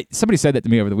 Somebody said that to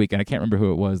me over the weekend. I can't remember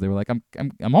who it was. They were like, I'm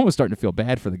almost starting to feel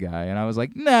bad for the guy. And I was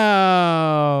like,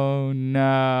 no.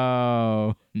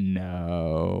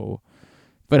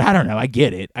 But I don't know. I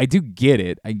get it. I do get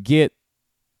it. I get,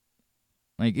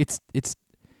 like, it's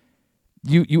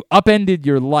you upended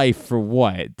your life for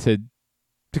what?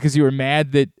 Because you were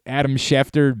mad that Adam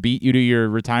Schefter beat you to your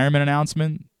retirement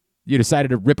announcement? You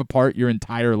decided to rip apart your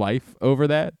entire life over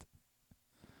that?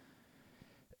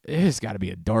 It's got to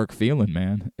be a dark feeling,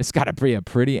 man. It's got to be a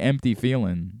pretty empty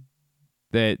feeling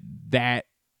that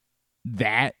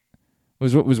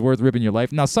was what was worth ripping your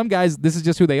life. Now, some guys, this is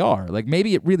just who they are. Like,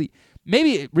 maybe it really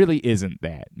isn't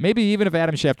that. Maybe even if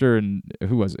Adam Schefter and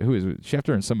who is it?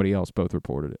 Schefter and somebody else both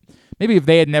reported it. Maybe if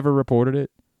they had never reported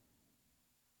it,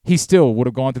 he still would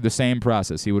have gone through the same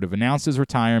process. He would have announced his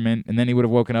retirement, and then he would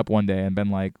have woken up one day and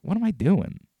been like, what am I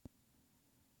doing?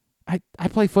 I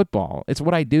play football. It's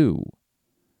what I do.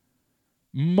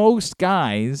 Most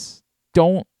guys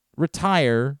don't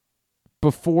retire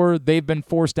before they've been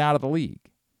forced out of the league.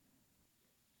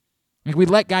 Like, we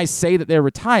let guys say that they're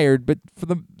retired, but for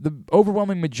the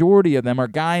overwhelming majority of them are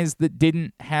guys that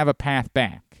didn't have a path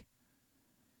back.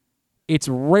 It's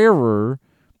rarer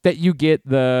that you get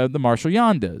the Marshall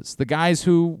Yondas, the guys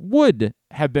who would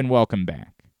have been welcomed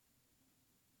back.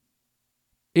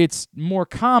 It's more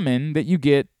common that you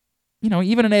get,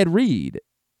 even an Ed Reed.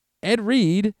 Ed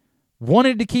Reed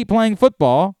wanted to keep playing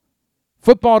football.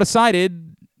 Football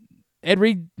decided Ed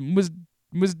Reed was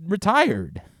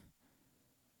retired.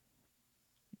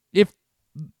 If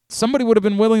somebody would have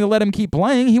been willing to let him keep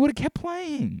playing, he would have kept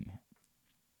playing.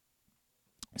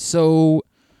 So,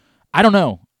 I don't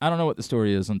know. I don't know what the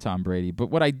story is on Tom Brady, but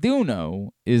what I do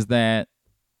know is that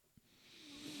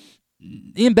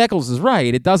Ian Beckles is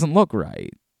right. It doesn't look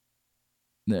right.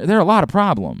 There are a lot of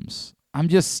problems. I'm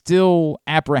just still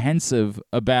apprehensive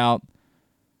about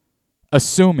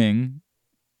assuming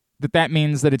that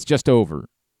means that it's just over,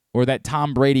 or that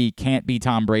Tom Brady can't be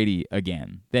Tom Brady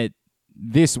again. That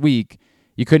this week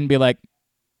You couldn't be like,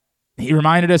 he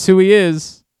reminded us who he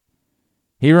is.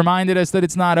 He reminded us that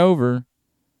it's not over.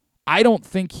 I don't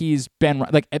think he's Ben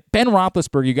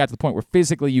Roethlisberger. You got to the point where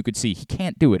physically you could see he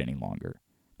can't do it any longer.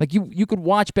 Like you could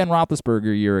watch Ben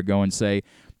Roethlisberger a year ago and say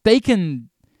they can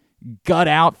gut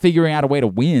out figuring out a way to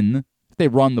win if they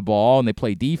run the ball and they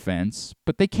play defense,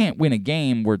 but they can't win a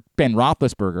game where Ben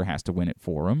Roethlisberger has to win it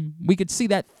for them. We could see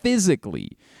that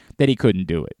physically that he couldn't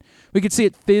do it. We could see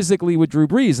it physically with Drew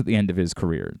Brees at the end of his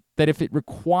career, that if it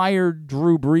required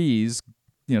Drew Brees,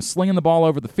 slinging the ball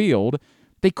over the field,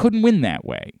 they couldn't win that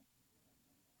way.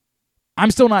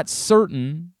 I'm still not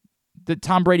certain that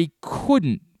Tom Brady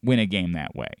couldn't win a game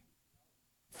that way.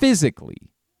 Physically,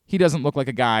 he doesn't look like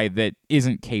a guy that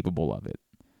isn't capable of it.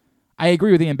 I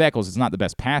agree with Ian Beckles. It's not the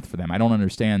best path for them. I don't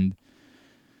understand,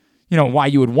 why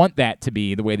you would want that to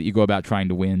be the way that you go about trying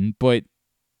to win, but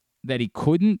that he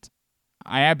couldn't,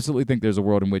 I absolutely think there's a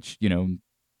world in which,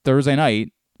 Thursday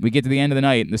night, we get to the end of the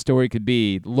night, and the story could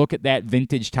be, look at that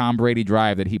vintage Tom Brady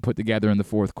drive that he put together in the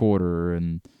fourth quarter,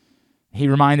 and he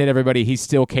reminded everybody he's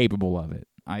still capable of it.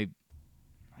 I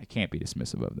can't be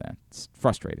dismissive of that. It's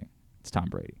frustrating. It's Tom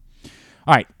Brady.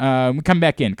 All right, we come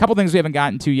back in. A couple things we haven't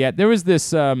gotten to yet. There was this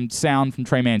sound from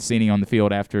Trey Mancini on the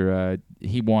field after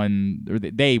they won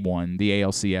the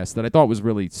ALCS that I thought was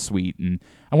really sweet, and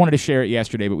I wanted to share it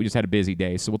yesterday, but we just had a busy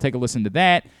day, so we'll take a listen to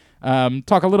that.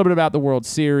 Talk a little bit about the World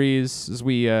Series as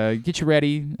we get you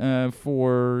ready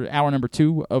for hour number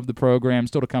 2 of the program.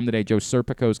 Still to come today, Joe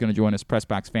Serpico is going to join us,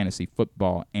 Pressbox Fantasy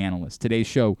Football Analyst. Today's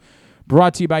show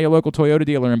brought to you by your local Toyota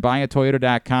dealer and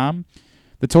buyatoyota.com.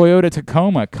 The Toyota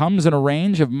Tacoma comes in a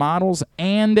range of models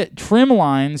and trim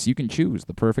lines. You can choose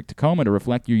the perfect Tacoma to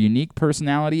reflect your unique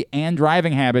personality and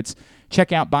driving habits.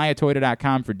 Check out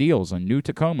buyatoyota.com for deals on new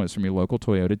Tacomas from your local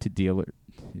Toyota dealer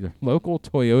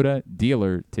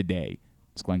today.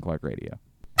 It's Glenn Clark Radio.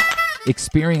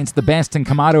 Experience the best in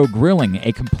Kamado Grilling,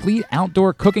 a complete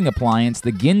outdoor cooking appliance.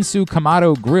 The Ginsu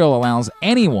Kamado Grill allows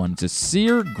anyone to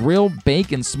sear, grill,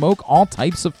 bake, and smoke all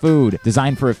types of food.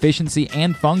 Designed for efficiency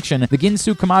and function, the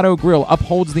Ginsu Kamado Grill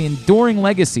upholds the enduring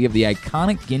legacy of the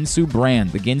iconic Ginsu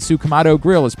brand. The Ginsu Kamado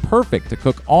Grill is perfect to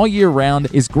cook all year round,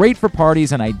 is great for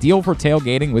parties, and ideal for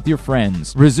tailgating with your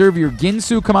friends. Reserve your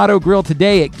Ginsu Kamado Grill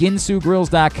today at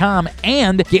ginsugrills.com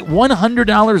and get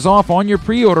 $100 off on your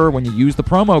pre-order when you use the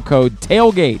promo code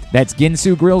TAILGATE. That's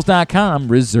ginsugrills.com.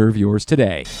 Reserve yours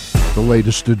today. The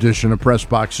latest edition of Press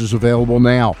Box is available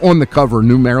now. On the cover,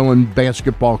 New Maryland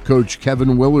basketball coach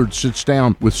Kevin Willard sits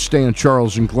down with Stan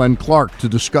Charles and Glenn Clark to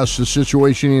discuss the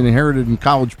situation he inherited in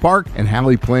College Park and how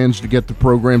he plans to get the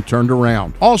program turned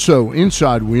around. Also,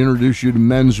 inside, we introduce you to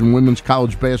men's and women's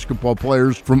college basketball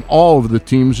players from all of the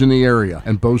teams in the area.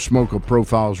 And Bo Smolka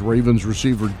profiles Ravens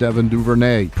receiver Devin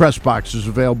Duvernay. Press Box is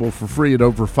available for free at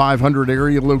over 500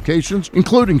 area locations,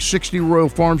 including 60 Royal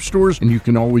Farm stores, and you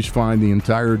can always find the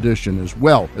entire edition as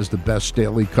well as the best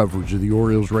daily coverage of the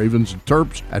Orioles, Ravens, and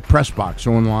Terps at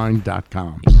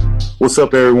PressBoxOnline.com. What's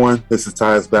up, everyone? This is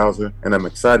Tyus Bowser, and I'm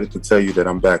excited to tell you that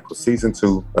I'm back for Season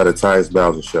 2 of the Tyus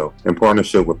Bowser Show in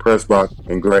partnership with PressBox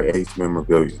and Great H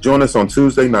Memorabilia. Join us on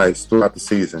Tuesday nights throughout the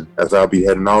season as I'll be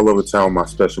heading all over town with my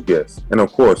special guests, and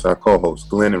of course, our co-hosts,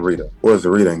 Glenn and Rita. Or is it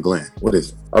Rita and Glenn? What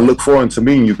is it? I look forward to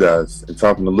meeting you guys and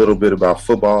talking a little bit about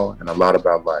football and a lot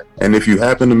about life. And if you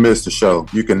happen to miss the show,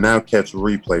 you can now catch a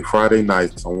replay Friday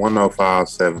nights on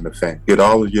 105.7 The Fan. Get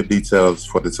all of your details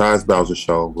for the Tyus Bowser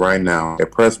Show right now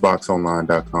at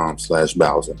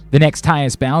PressBoxOnline.com/Bowser. The next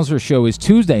Tyus Bowser Show is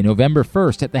Tuesday, November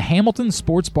 1st at the Hamilton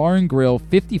Sports Bar and Grill,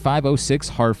 5506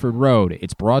 Hartford Road.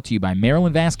 It's brought to you by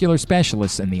Maryland Vascular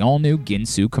Specialists and the all-new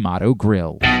Ginsu Kamado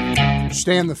Grill.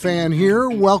 Stan the Fan here,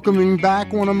 welcoming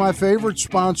back one of my favorite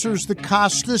sponsors, the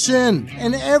Costas Inn.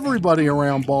 And everybody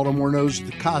around Baltimore knows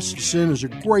that the Costas Inn is a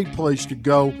great place to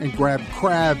go and grab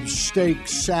crabs,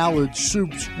 steaks, salads,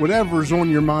 soups, whatever's on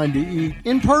your mind to eat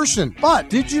in person. But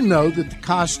did you know that the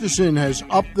Costas Inn has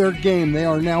upped their game? They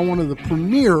are now one of the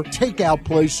premier takeout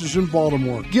places in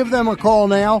Baltimore. Give them a call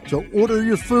now to order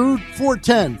your food,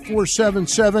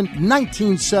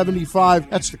 410-477-1975.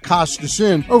 That's the Costas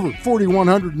Inn over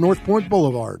 4100 North Point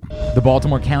Boulevard. The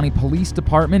Baltimore County Police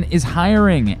Department is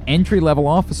hiring. Entry-level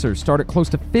officers start at close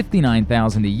to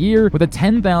 $59,000 a year with a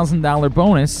 $10,000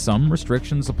 bonus. Some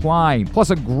restrictions apply.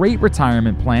 Plus a great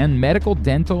retirement plan, medical,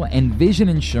 dental, and vision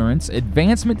insurance,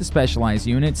 advancement to specialized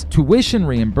units, tuition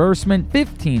reimbursement,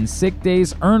 15 sick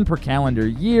days earned per calendar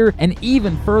year, and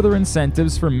even further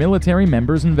incentives for military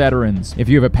members and veterans. If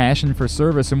you have a passion for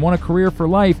service and want a career for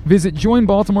life, visit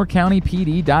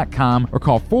joinbaltimorecountypd.com or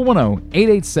call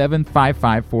 410-887-5542.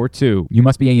 You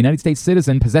must be a United States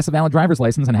citizen, possess a valid driver's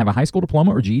license and have a high school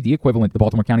diploma or GED equivalent. The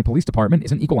Baltimore County Police Department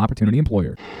is an equal opportunity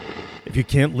employer. If you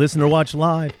can't listen or watch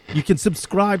live, you can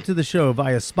subscribe to the show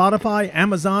via Spotify,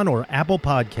 Amazon, or Apple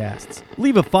Podcasts.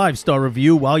 Leave a 5-star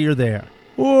review while you're there.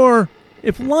 Or,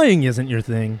 if lying isn't your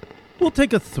thing, we'll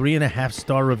take a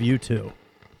 3.5-star review too.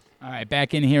 All right,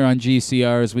 back in here on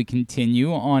GCR as we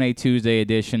continue on a Tuesday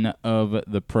edition of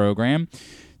the program.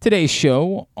 Today's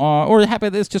show, or happy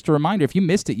this, just a reminder, if you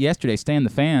missed it yesterday, Stan the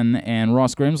Fan and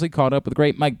Ross Grimsley caught up with the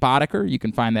great Mike Boddicker. You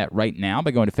can find that right now by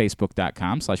going to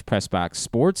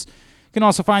facebook.com/PressBoxSports. You can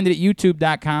also find it at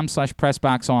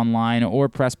youtube.com/PressBoxOnline or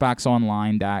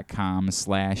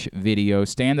PressBoxOnline.com/video.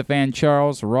 Stan the Fan,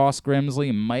 Charles, Ross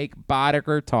Grimsley, Mike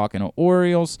Boddicker talking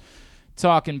Orioles,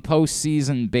 talking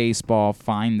postseason baseball.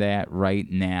 Find that right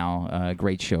now.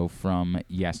 Great show from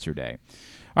yesterday.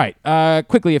 All right,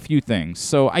 quickly a few things.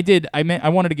 So I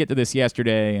wanted to get to this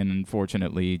yesterday, and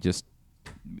unfortunately just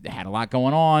had a lot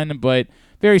going on, but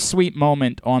very sweet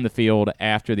moment on the field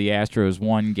after the Astros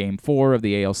won Game 4 of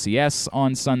the ALCS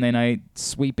on Sunday night,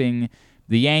 sweeping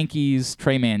the Yankees.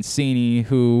 Trey Mancini,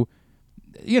 who,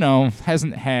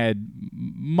 hasn't had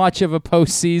much of a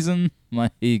postseason,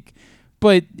 but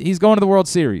he's going to the World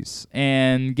Series,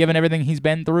 and given everything he's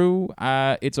been through,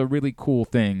 it's a really cool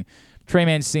thing. Trey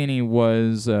Mancini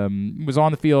was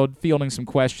on the field fielding some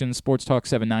questions. Sports Talk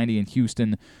 790 in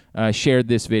Houston shared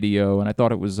this video, and I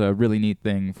thought it was a really neat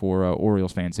thing for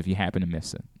Orioles fans if you happen to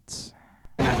miss it.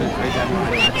 You're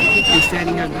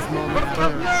standing here in this moment.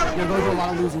 You're going through a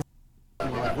lot of losing.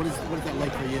 What is that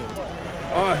like for you?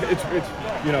 It's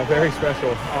very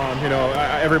special.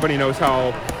 Everybody knows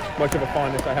how much of a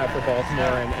fondness I have for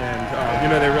Baltimore,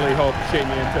 and they really helped shape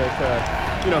me into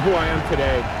who I am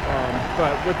today.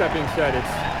 But with that being said,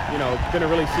 it's been a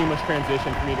really seamless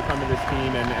transition for me to come to this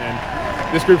team, and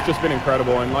this group's just been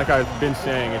incredible. And like I've been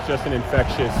saying, it's just an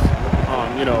infectious,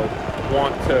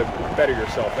 want to better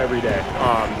yourself every day.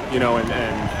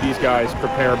 And these guys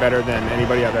prepare better than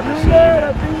anybody I've ever seen. And,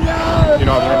 I've learned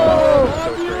a lot,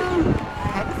 so it's great.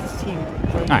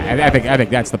 I think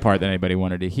that's the part that anybody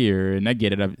wanted to hear, and I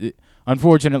get it.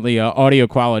 Unfortunately, audio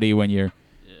quality when you're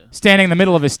standing in the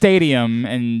middle of a stadium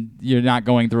and you're not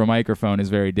going through a microphone is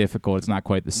very difficult. It's not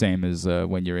quite the same as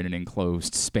when you're in an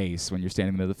enclosed space when you're standing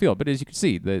in the middle of the field. But as you can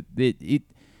see,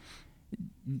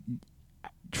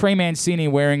 Trey Mancini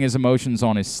wearing his emotions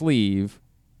on his sleeve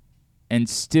and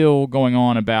still going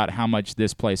on about how much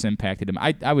this place impacted him.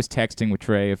 I was texting with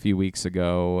Trey a few weeks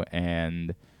ago,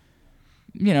 and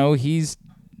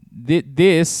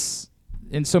this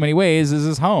in so many ways is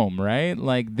his home, right?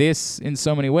 Like, this in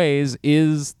so many ways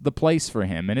is the place for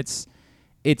him, and it's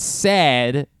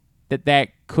sad that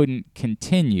couldn't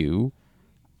continue.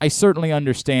 I certainly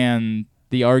understand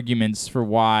the arguments for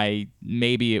why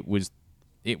maybe it was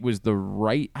the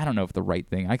right, I don't know if the right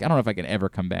thing. I don't know if I can ever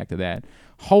come back to that.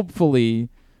 Hopefully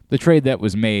the trade that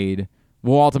was made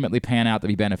will ultimately pan out to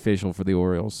be beneficial for the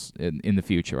Orioles in the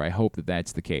future. I hope that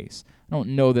that's the case. I don't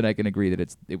know that I can agree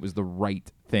that it was the right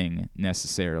thing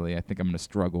necessarily. I think I'm going to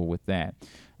struggle with that.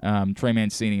 Trey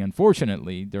Mancini,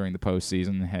 unfortunately, during the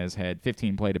postseason has had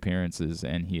 15 plate appearances,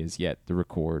 and he has yet to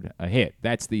record a hit.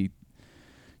 It's the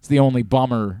only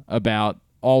bummer about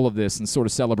all of this, and sort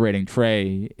of celebrating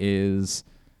Trey is,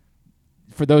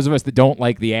 for those of us that don't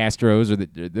like the Astros, or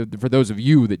for those of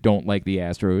you that don't like the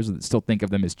Astros, or that still think of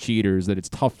them as cheaters, that it's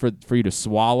tough for you to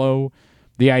swallow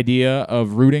the idea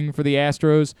of rooting for the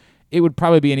Astros. It would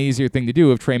probably be an easier thing to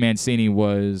do if Trey Mancini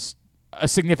was a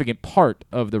significant part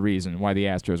of the reason why the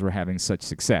Astros were having such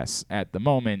success. At the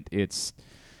moment, it's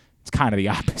kind of the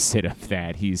opposite of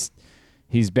that. He's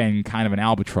been kind of an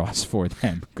albatross for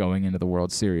them going into the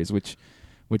World Series, which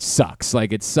sucks.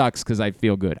 Like, it sucks because I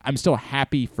feel good. I'm still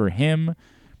happy for him,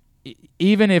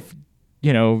 even if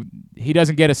he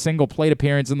doesn't get a single plate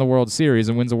appearance in the World Series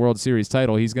and wins a World Series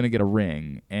title. He's going to get a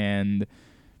ring, and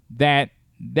that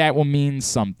will mean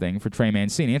something for Trey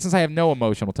Mancini. And since I have no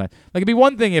emotional tie, it'd be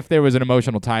one thing if there was an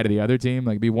emotional tie to the other team.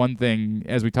 It'd be one thing,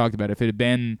 as we talked about, if it had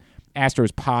been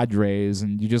Astros Padres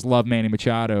and you just love Manny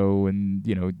Machado and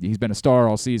he's been a star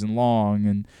all season long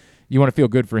and you want to feel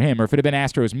good for him, or if it had been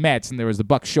Astros Mets and there was the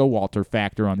Buck Showalter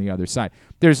factor on the other side.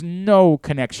 There's no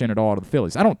connection at all to the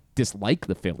Phillies. I don't dislike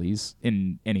the Phillies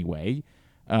in any way.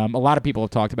 A lot of people have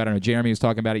talked about it. I know Jeremy was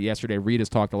talking about it yesterday. Reed has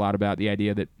talked a lot about the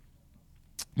idea that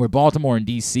where Baltimore and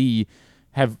D.C.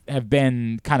 have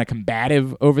been kind of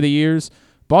combative over the years,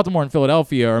 Baltimore and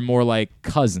Philadelphia are more like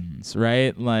cousins,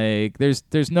 right? Like,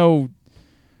 there's no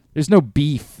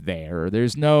beef there.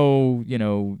 There's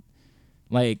no,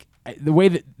 like, the way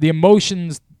that the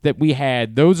emotions that we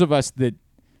had, those of us that,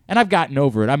 and I've gotten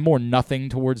over it. I'm more nothing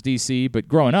towards DC, but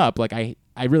growing up, like, I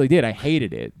I really did. I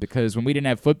hated it because when we didn't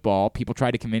have football, people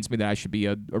tried to convince me that I should be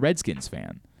a Redskins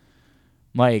fan.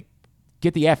 Like,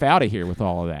 get the F out of here with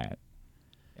all of that.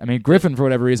 I mean, Griffin, for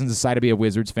whatever reason, decided to be a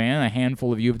Wizards fan. A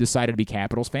handful of you have decided to be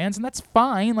Capitals fans, and that's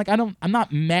fine. Like, I'm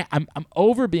not mad. I'm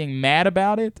over being mad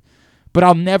about it, but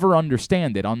I'll never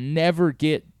understand it. I'll never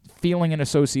get feeling an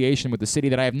association with the city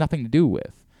that I have nothing to do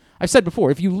with. I've said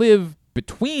before, if you live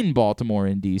between Baltimore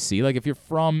and D.C., like if you're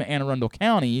from Anne Arundel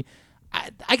County,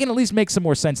 I can at least make some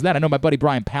more sense of that. I know my buddy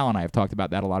Brian Powell and I have talked about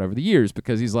that a lot over the years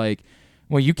because he's like,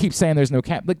 well, you keep saying there's no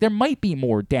cap. Like, there might be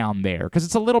more down there because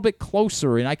it's a little bit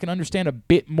closer, and I can understand a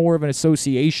bit more of an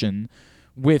association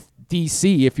with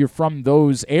D.C. if you're from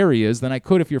those areas than I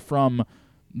could if you're from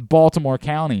Baltimore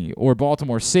County or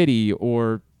Baltimore City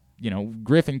or,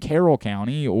 Griffin Carroll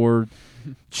County or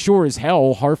sure as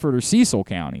hell Hartford or Cecil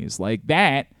counties. Like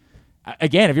that.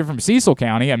 Again, if you're from Cecil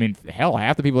County, I mean, hell,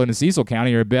 half the people in Cecil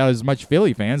County are about as much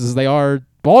Philly fans as they are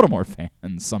Baltimore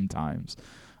fans sometimes.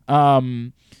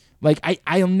 Like,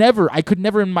 I could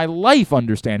never in my life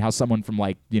understand how someone from,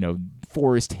 like,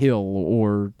 Forest Hill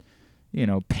or,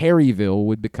 Perryville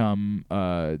would become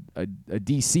a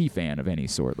D.C. fan of any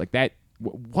sort. Like, that,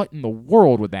 what in the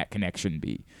world would that connection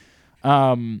be?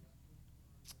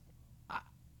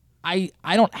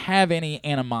 I don't have any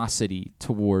animosity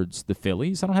towards the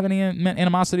Phillies. I don't have any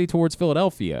animosity towards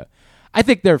Philadelphia. I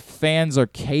think their fans are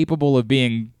capable of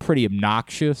being pretty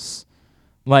obnoxious.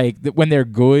 Like, when they're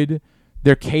good,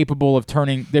 they're capable of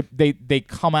turning. They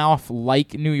come off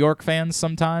like New York fans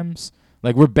sometimes.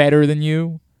 Like, we're better than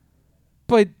you.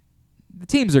 But the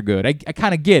teams are good. I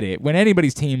kind of get it. When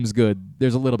anybody's team's good,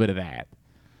 there's a little bit of that.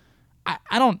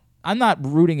 I'm not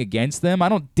rooting against them. I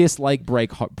don't dislike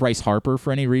Bryce Harper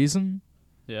for any reason.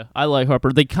 Yeah, I like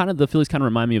Harper. The Phillies kind of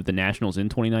remind me of the Nationals in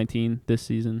 2019 this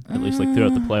season, at least like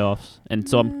throughout the playoffs. And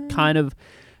so I'm kind of,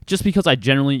 just because I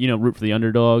generally, root for the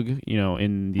underdog,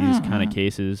 in these kind of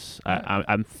cases,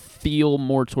 I feel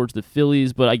more towards the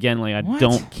Phillies, but again, like I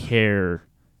don't care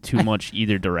too much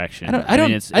either direction. I don't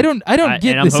get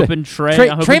and this. I'm hoping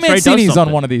Trey Mancini's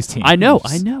on one of these teams. I know.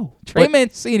 Trey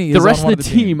Mancini is the rest on one of the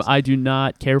team. I do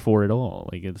not care for at all.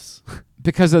 Like it's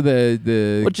because of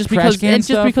the just trash because can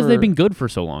stuff, because or? they've been good for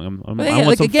so long. I want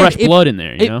like, some again, fresh blood in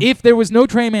there. If there was no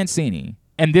Trey Mancini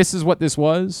and this is what this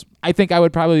was, I think I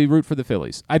would probably root for the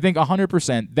Phillies. I think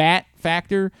 100% that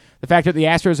factor, the fact that the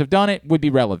Astros have done it, would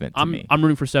be relevant to me. I'm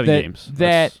rooting for 7 games.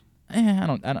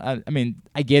 I mean,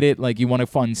 I get it. Like, you want a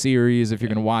fun series if you're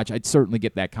going to watch. I'd certainly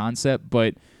get that concept.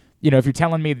 But, if you're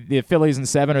telling me the Phillies in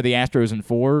 7 or the Astros in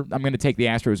 4, I'm going to take the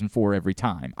Astros in 4 every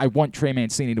time. I want Trey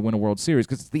Mancini to win a World Series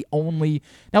because it's the only.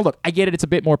 Now, look, I get it. It's a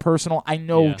bit more personal. I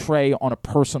know Trey on a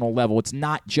personal level. It's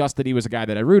not just that he was a guy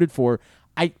that I rooted for.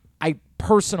 I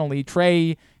personally,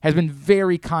 Trey has been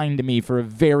very kind to me for a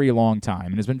very long time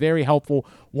and has been very helpful.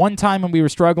 One time when we were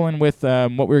struggling with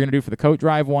what we were going to do for the coat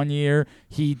drive one year,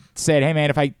 he said, hey,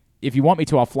 man, if you want me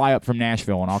to, I'll fly up from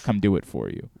Nashville and I'll come do it for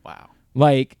you. Wow.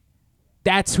 Like,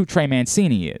 that's who Trey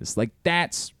Mancini is. Like,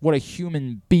 that's what a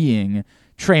human being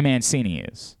Trey Mancini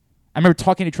is. I remember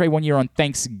talking to Trey one year on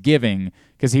Thanksgiving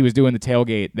because he was doing the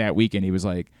tailgate that weekend. He was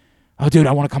like, oh, dude,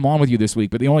 I want to come on with you this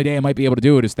week, but the only day I might be able to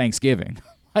do it is Thanksgiving.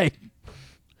 Like,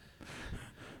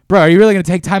 bro, are you really going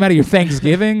to take time out of your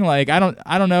Thanksgiving? Like, I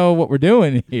don't know what we're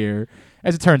doing here.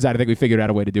 As it turns out, I think we figured out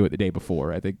a way to do it the day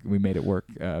before. I think we made it work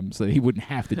so that he wouldn't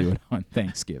have to do it on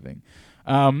Thanksgiving.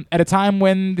 At a time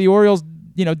when the Orioles,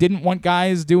 didn't want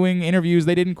guys doing interviews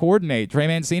they didn't coordinate. Trey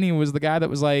Mancini was the guy that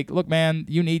was like, look, man,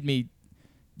 you need me.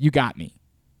 You got me.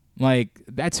 Like,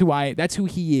 that's who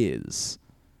he is.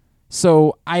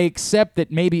 So I accept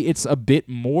that maybe it's a bit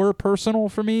more personal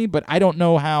for me, but I don't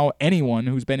know how anyone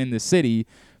who's been in this city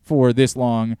for this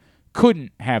long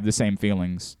couldn't have the same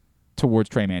feelings towards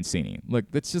Trey Mancini. Look,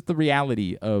 that's just the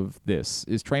reality of this,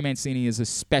 is Trey Mancini is a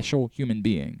special human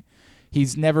being.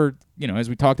 He's never, as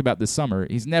we talked about this summer,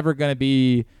 he's never going to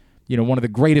be, one of the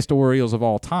greatest Orioles of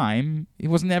all time. He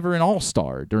was never an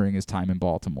all-star during his time in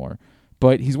Baltimore,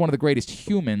 but he's one of the greatest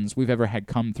humans we've ever had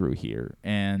come through here.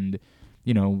 And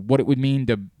what it would mean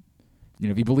to,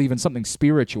 if you believe in something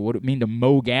spiritual, what it would mean to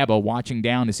Mo Gabba watching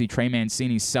down to see Trey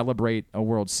Mancini celebrate a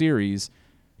World Series.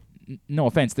 No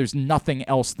offense, there's nothing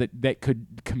else that could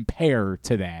compare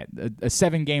to that. A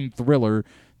 7-game thriller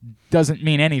doesn't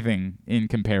mean anything in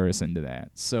comparison to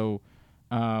that. So,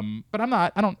 but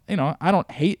I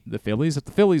don't hate the Phillies. If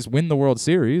the Phillies win the World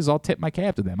Series, I'll tip my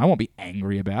cap to them. I won't be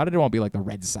angry about it. It won't be like the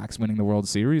Red Sox winning the World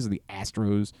Series or the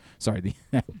Astros,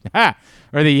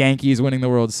 or the Yankees winning the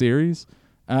World Series.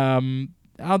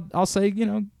 I'll say,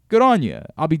 Good on you.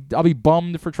 I'll be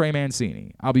bummed for Trey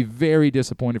Mancini. I'll be very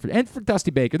disappointed and for Dusty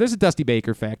Baker. There's a Dusty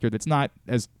Baker factor that's not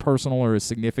as personal or as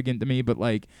significant to me, but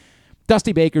like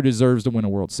Dusty Baker deserves to win a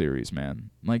World Series, man.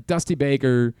 Like Dusty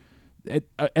Baker,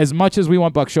 as much as we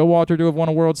want Buck Showalter to have won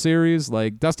a World Series,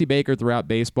 like Dusty Baker throughout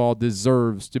baseball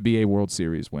deserves to be a World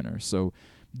Series winner. So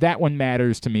that one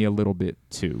matters to me a little bit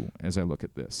too as I look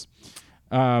at this.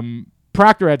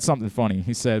 Proctor had something funny.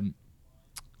 He said,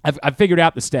 I've figured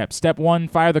out the steps. Step 1,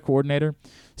 fire the coordinator.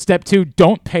 Step 2,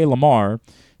 don't pay Lamar.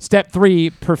 Step 3,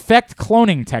 perfect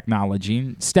cloning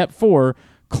technology. Step 4,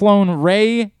 clone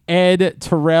Ray, Ed,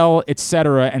 Terrell,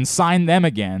 etc., and sign them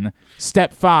again.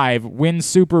 Step 5, win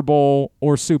Super Bowl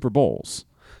or Super Bowls.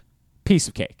 Piece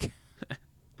of cake.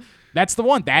 That's the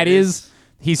one. That is,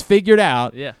 he's figured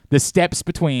out the steps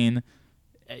between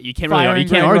you can't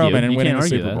argue and winning the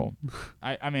Super that. Bowl.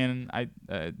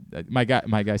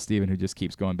 My guy Steven, who just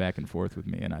keeps going back and forth with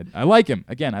me, and I like him.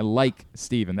 Again, I like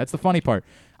Steven. That's the funny part.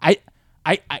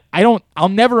 I'll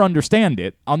never understand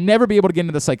it. I'll never be able to get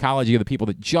into the psychology of the people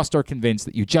that just are convinced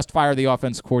that you just fire the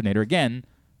offensive coordinator again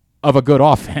of a good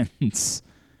offense,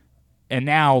 and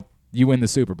now you win the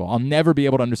Super Bowl. I'll never be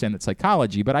able to understand that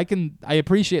psychology, but I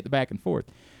appreciate the back and forth.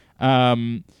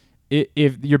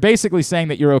 If you're basically saying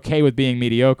that you're okay with being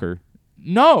mediocre,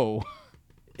 no.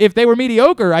 If they were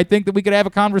mediocre, I think that we could have a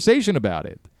conversation about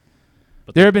it.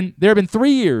 But there have been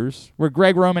 3 years where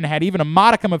Greg Roman had even a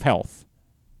modicum of health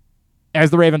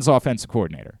as the Ravens offensive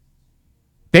coordinator.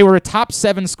 They were a top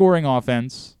 7 scoring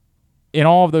offense in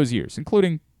all of those years,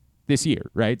 including this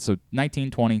year, right? So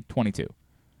 19, 20, 22.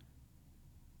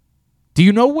 Do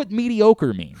you know what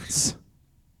mediocre means?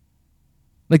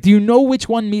 Like, do you know which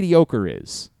one mediocre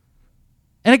is?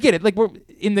 And I get it. Like, we're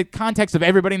in the context of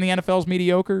everybody in the NFL is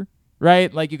mediocre,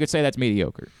 right? Like, you could say that's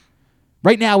mediocre.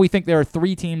 Right now, we think there are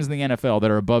 3 teams in the NFL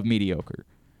that are above mediocre.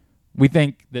 We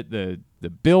think that the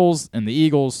Bills and the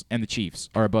Eagles and the Chiefs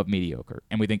are above mediocre,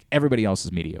 and we think everybody else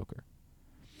is mediocre.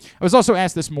 I was also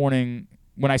asked this morning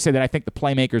when I said that I think the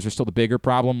playmakers are still the bigger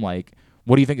problem. Like,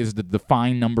 what do you think is the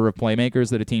defined number of playmakers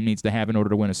that a team needs to have in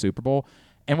order to win a Super Bowl?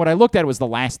 And what I looked at was the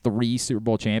last 3 Super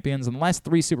Bowl champions. And the last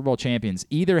 3 Super Bowl champions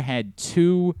either had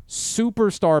 2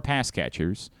 superstar pass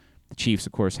catchers, the Chiefs,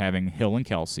 of course, having Hill and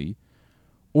Kelsey,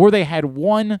 or they had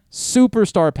 1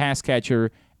 superstar pass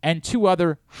catcher and 2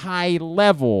 other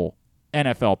high-level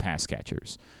NFL pass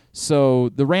catchers. So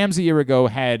the Rams a year ago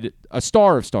had a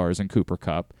star of stars in Cooper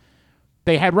Kupp.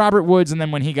 They had Robert Woods, and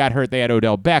then when he got hurt, they had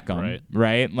Odell Beckham,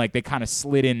 right? Like, they kind of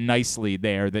slid in nicely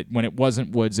there that when it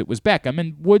wasn't Woods, it was Beckham.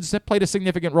 And Woods played a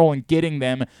significant role in getting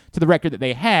them to the record that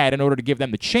they had in order to give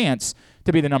them the chance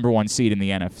to be the number 1 seed in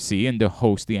the NFC and to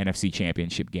host the NFC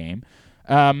Championship game.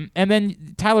 And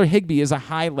then Tyler Higbee is a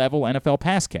high-level NFL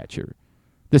pass catcher.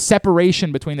 The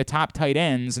separation between the top tight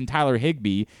ends and Tyler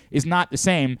Higbee is not the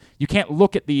same. You can't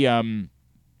look at the, I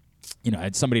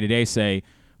had somebody today say,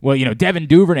 well, Devin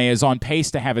Duvernay is on pace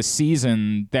to have a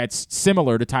season that's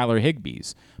similar to Tyler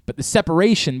Higbee's. But the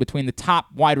separation between the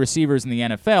top wide receivers in the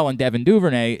NFL and Devin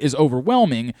Duvernay is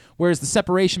overwhelming, whereas the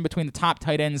separation between the top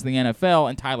tight ends in the NFL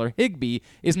and Tyler Higbee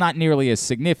is not nearly as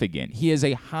significant. He is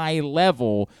a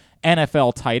high-level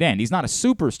NFL tight end. He's not a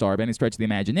superstar by any stretch of the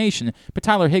imagination, but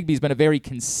Tyler Higbee's been a very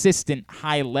consistent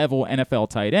high-level NFL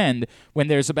tight end when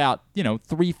there's about,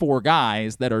 3-4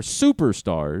 guys that are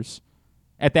superstars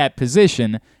at that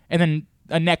position, and then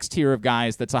a next tier of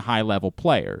guys that's a high-level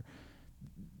player.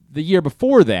 The year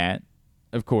before that,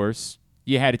 of course,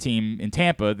 you had a team in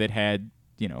Tampa that had,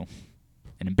 an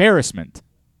embarrassment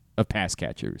of pass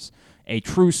catchers. A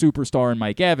true superstar in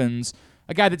Mike Evans,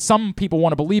 a guy that some people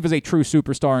want to believe is a true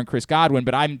superstar in Chris Godwin,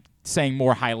 but I'm saying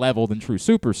more high-level than true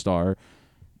superstar.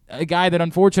 A guy that,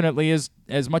 unfortunately, is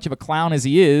as much of a clown as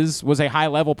he is, was a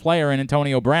high-level player in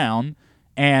Antonio Brown,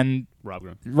 and Rob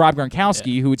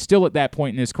Gronkowski, who was still at that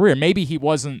point in his career. Maybe he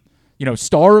wasn't,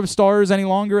 star of stars any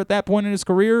longer at that point in his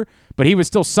career, but he was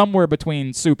still somewhere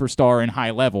between superstar and high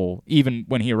level, even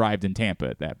when he arrived in Tampa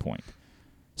at that point.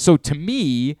 So to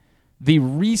me, the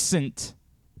recent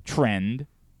trend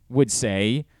would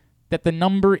say that the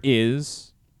number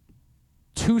is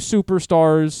 2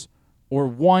 superstars or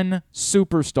 1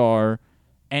 superstar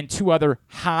and 2 other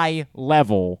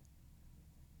high-level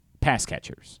pass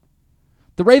catchers.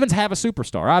 The Ravens have a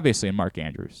superstar, obviously, in Mark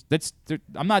Andrews.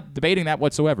 I'm not debating that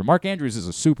whatsoever. Mark Andrews is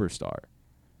a superstar.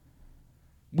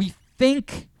 We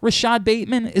think Rashad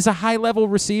Bateman is a high-level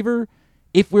receiver.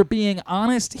 If we're being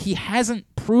honest, he hasn't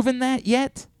proven that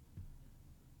yet.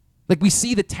 Like, we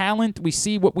see the talent, we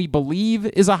see what we believe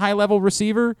is a high-level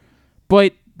receiver,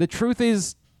 but the truth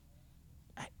is,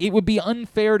 it would be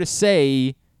unfair to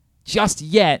say just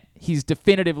yet he's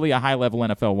definitively a high-level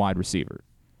NFL wide receiver.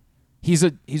 He's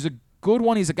a good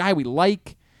one. He's a guy we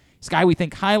like. He's a guy we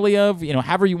think highly of,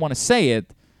 however you want to say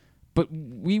it. But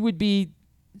we would be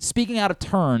speaking out of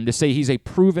turn to say he's a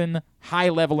proven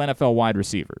high-level NFL wide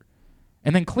receiver.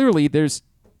 And then clearly there's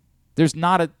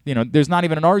not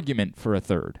even an argument for a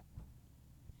third.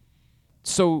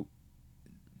 So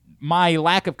my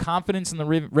lack of confidence in the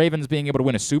Ravens being able to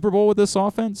win a Super Bowl with this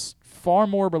offense, far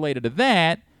more related to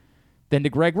that than to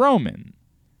Greg Roman.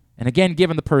 And again,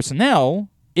 given the personnel,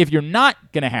 if you're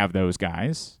not going to have those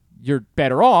guys, you're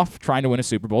better off trying to win a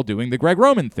Super Bowl doing the Greg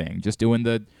Roman thing, just doing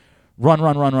the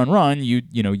run,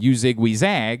 you zig, we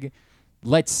zag.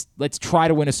 Let's try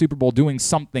to win a Super Bowl doing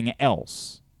something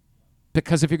else.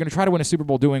 Because if you're going to try to win a Super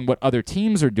Bowl doing what other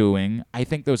teams are doing, I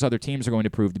think those other teams are going to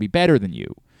prove to be better than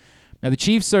you. Now, the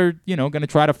Chiefs are, going to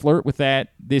try to flirt with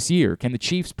that this year. Can the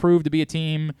Chiefs prove to be a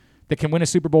team that can win a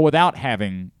Super Bowl without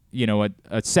having,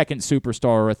 a second superstar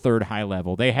or a third high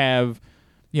level? They have,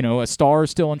 a star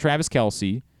still in Travis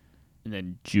Kelce. And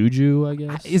then Juju, I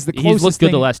guess, is the closest he's looked good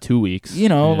thing, the last 2 weeks.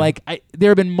 There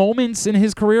have been moments in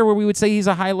his career where we would say he's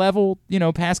a high level,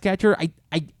 pass catcher.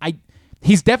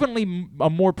 He's definitely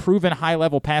a more proven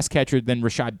high-level pass catcher than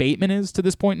Rashad Bateman is to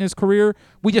this point in his career.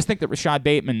 We just think that Rashad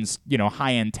Bateman's,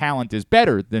 high-end talent is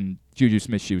better than Juju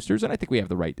Smith-Schuster's, and I think we have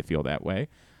the right to feel that way.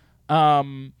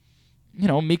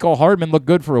 Mecole Hardman looked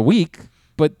good for a week,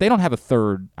 but they don't have a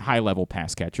third high-level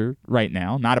pass catcher right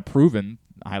now, not a proven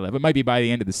high level. It might be by the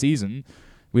end of the season.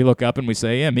 We look up and we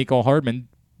say, yeah, Mecole Hardman,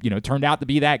 turned out to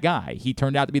be that guy. He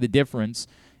turned out to be the difference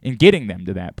in getting them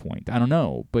to that point. I don't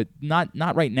know, but not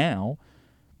right now.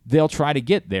 They'll try to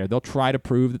get there. They'll try to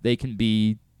prove that they can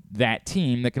be that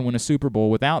team that can win a Super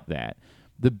Bowl without that.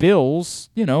 The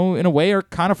Bills, in a way, are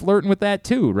kind of flirting with that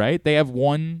too, right? They have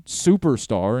one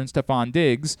superstar in Stephon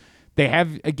Diggs. They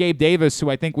have a Gabe Davis, who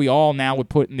I think we all now would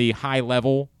put in the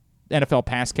high-level NFL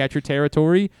pass catcher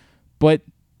territory. But,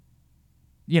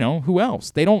 who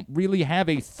else? They don't really have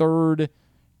a third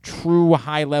true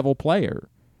high-level player.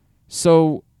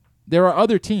 So there are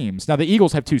other teams. Now, the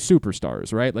Eagles have two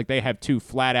superstars, right? Like, they have two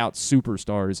flat-out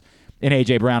superstars in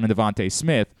A.J. Brown and Devontae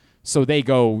Smith, so they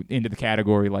go into the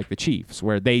category like the Chiefs,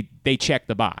 where they check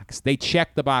the box. They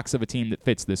check the box of a team that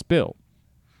fits this bill.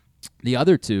 The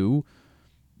other two,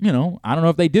 I don't know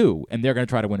if they do, and they're going to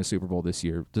try to win a Super Bowl this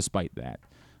year despite that.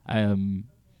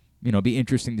 It'd be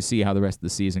interesting to see how the rest of the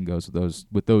season goes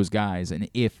with those guys and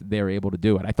if they're able to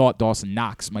do it. I thought Dawson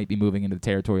Knox might be moving into the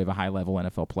territory of a high-level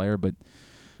NFL player, but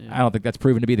I don't think that's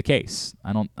proven to be the case.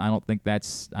 I don't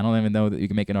even know that you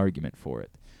can make an argument for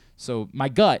it. So my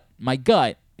gut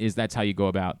is that's how you go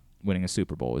about winning a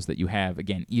Super Bowl, is that you have,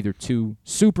 again, either two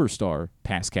superstar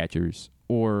pass catchers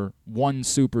or one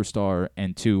superstar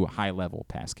and two high-level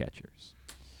pass catchers.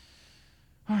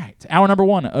 All right, hour number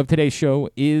 1 of today's show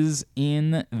is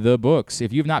in the books.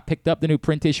 If you've not picked up the new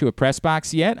print issue of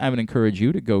PressBox yet, I would encourage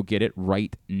you to go get it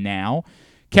right now.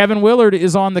 Kevin Willard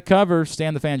is on the cover.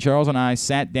 Stan the Fan Charles and I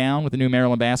sat down with the new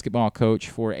Maryland basketball coach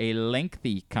for a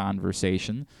lengthy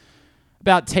conversation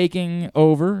about taking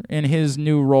over in his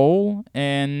new role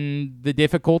and the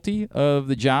difficulty of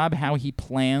the job, how he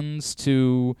plans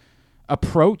to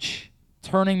approach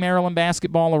turning Maryland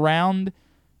basketball around.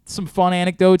 Some fun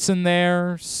anecdotes in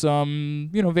there, some,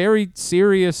 very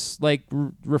serious,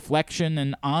 reflection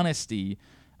and honesty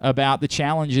about the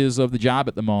challenges of the job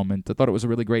at the moment. I thought it was a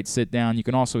really great sit-down. You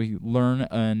can also learn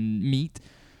and meet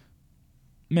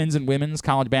men's and women's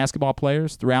college basketball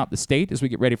players throughout the state as we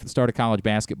get ready for the start of college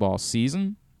basketball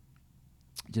season,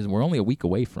 which is we're only a week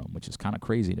away from, which is kind of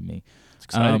crazy to me. It's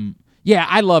exciting. Yeah,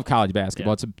 I love college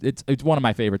basketball. Yeah. It's one of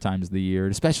my favorite times of the year,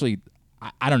 especially –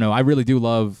 I don't know. I really do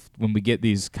love when we get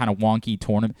these kind of wonky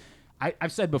tournaments.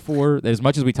 I've said before that as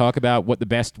much as we talk about what the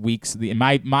best weeks,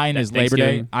 mine is Labor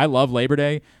Day. I love Labor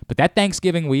Day, but that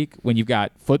Thanksgiving week when you've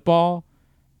got football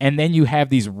and then you have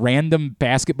these random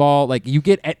basketball, like you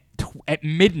get at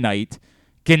midnight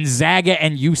Gonzaga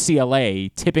and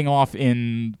UCLA tipping off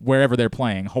in wherever they're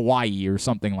playing, Hawaii or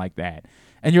something like that,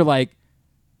 and you're like,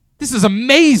 this is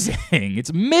amazing.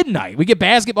 It's midnight. We get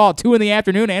basketball at 2 in the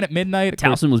afternoon and at midnight.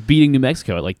 Towson was beating New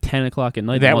Mexico at 10 o'clock at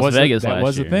night in Las Vegas last year. That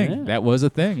was a thing. Yeah. That was a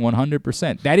thing,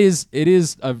 100%. It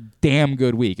is a damn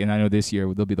good week. And I know this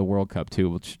year there'll be the World Cup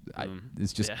too, which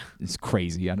it's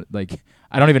crazy. I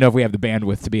don't even know if we have the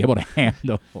bandwidth to be able to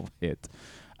handle it.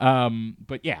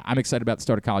 But yeah, I'm excited about the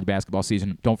start of college basketball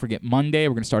season. Don't forget Monday,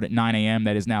 we're going to start at 9 a.m.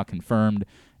 That is now confirmed,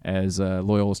 as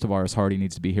Loyalist Tavares Hardy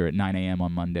needs to be here at 9 a.m.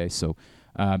 on Monday. So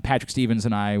Patrick Stevens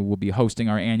and I will be hosting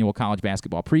our annual college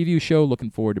basketball preview show.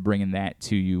 Looking forward to bringing that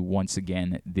to you once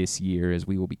again this year, as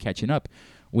we will be catching up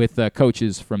with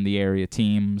coaches from the area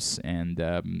teams and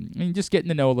just getting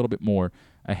to know a little bit more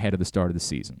ahead of the start of the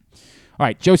season. All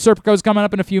right, Joe Serpico's coming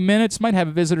up in a few minutes. Might have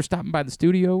a visitor stopping by the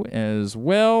studio as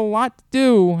well. A lot to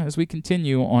do as we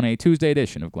continue on a Tuesday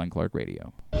edition of Glenn Clark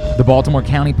Radio. The Baltimore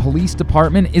County Police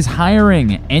Department is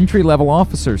hiring. Entry-level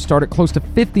officers start at close to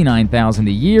 $59,000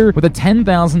 a year with a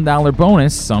 $10,000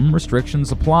 bonus. Some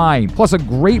restrictions apply. Plus a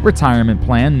great retirement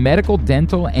plan, medical,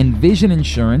 dental, and vision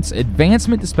insurance,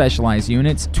 advancement to specialized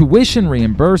units, tuition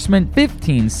reimbursement,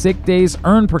 15 sick days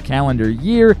earned per calendar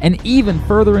year, and even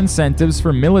further incentives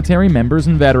for military members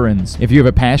and veterans. If you have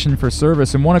a passion for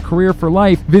service and want a career for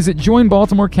life, visit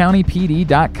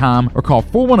joinbaltimorecountypd.com or call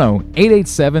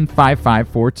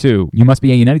 410-887-5542. You must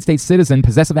be a United States citizen,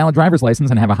 possess a valid driver's license,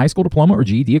 and have a high school diploma or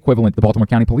GED equivalent. The Baltimore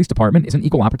County Police Department is an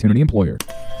equal opportunity employer.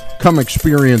 Come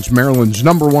experience Maryland's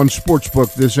 #1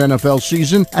 sportsbook this NFL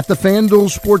season at the FanDuel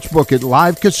Sportsbook at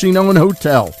Live Casino and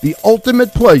Hotel, the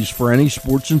ultimate place for any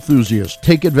sports enthusiast.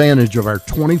 Take advantage of our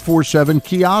 24/7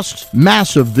 kiosks,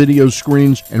 massive video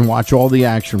screens, and watch all the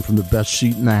action from the best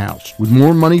seat in the house. With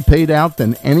more money paid out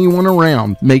than anyone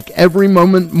around, make every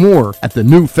moment more at the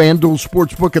new FanDuel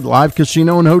Sportsbook at Live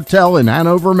Casino and Hotel in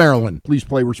Hanover, Maryland. Please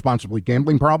play responsibly.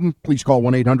 Gambling problem? Please call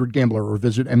 1-800-GAMBLER or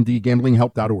visit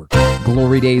mdgamblinghelp.org.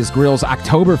 Glory Days Grill's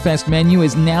Oktoberfest menu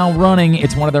is now running.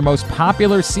 It's one of their most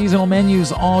popular seasonal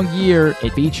menus all year.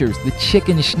 It features the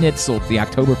chicken schnitzel, the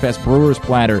Oktoberfest brewer's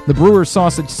platter, the brewer's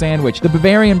sausage sandwich, the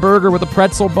Bavarian burger with a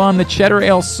pretzel bun, the cheddar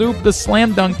ale soup, the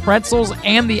slam dunk pretzels,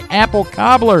 and the apple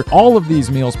cobbler. All of these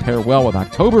meals pair well with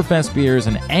Oktoberfest beers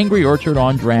and Angry Orchard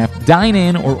on draft. Dine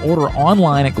in or order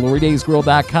online at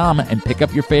glorydaysgrill.com and pick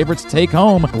up your favorites to take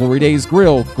home. Glory Days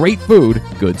Grill, great food,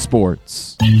 good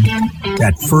sports.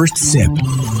 That first sip.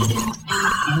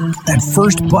 That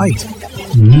first bite.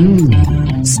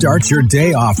 Start your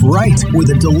day off right with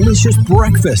a delicious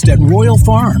breakfast at Royal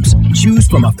Farms. Choose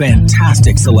from a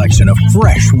fantastic selection of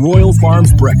fresh Royal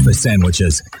Farms breakfast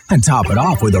sandwiches and top it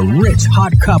off with a rich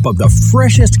hot cup of the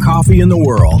freshest coffee in the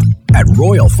world. At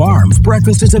Royal Farms,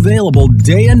 breakfast is available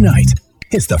day and night.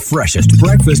 It's the freshest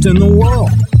breakfast in the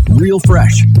world. Real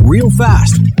fresh, real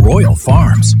fast. Royal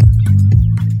Farms.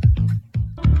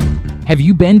 Have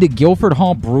you been to Guilford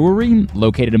Hall Brewery?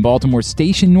 Located in Baltimore's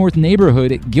Station North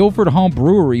neighborhood, Guilford Hall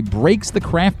Brewery breaks the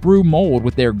craft brew mold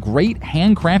with their great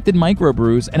handcrafted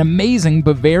microbrews and amazing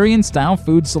Bavarian-style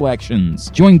food selections.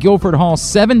 Join Guilford Hall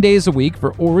 7 days a week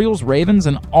for Orioles, Ravens,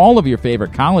 and all of your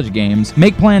favorite college games.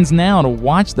 Make plans now to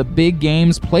watch the big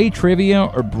games, play trivia,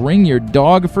 or bring your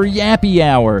dog for Yappy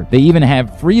Hour. They even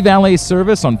have free valet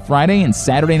service on Friday and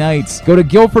Saturday nights. Go to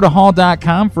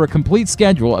guilfordhall.com for a complete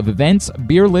schedule of events,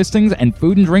 beer listings, and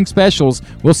food and drink specials.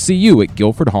 We'll see you at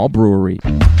Guilford Hall Brewery.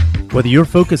 Whether your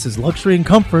focus is luxury and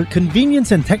comfort,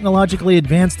 convenience and technologically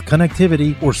advanced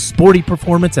connectivity, or sporty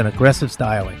performance and aggressive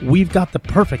styling, we've got the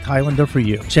perfect Highlander for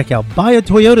you. Check out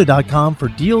buyatoyota.com for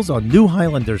deals on new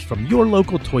Highlanders from your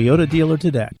local Toyota dealer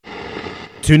today.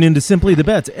 Tune in to Simply the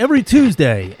Bets every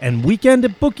Tuesday and Weekend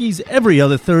at Bookies every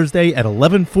other Thursday at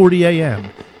 11:40 a.m.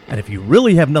 And if you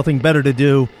really have nothing better to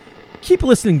do, keep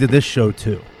listening to this show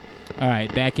too. All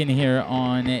right, back in here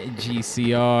on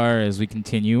GCR as we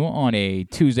continue on a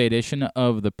Tuesday edition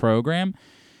of the program.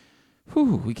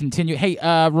 We continue. Hey,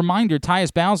 reminder,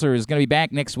 Tyus Bowser is going to be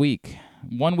back next week.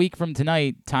 1 week from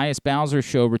tonight, Tyus Bowser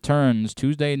Show returns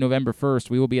Tuesday, November 1st.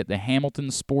 We will be at the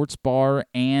Hamilton Sports Bar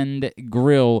and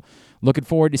Grill. Looking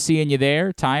forward to seeing you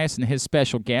there. Tyus and his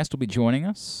special guest will be joining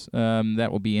us. That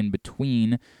will be in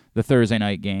between the Thursday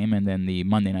night game and then the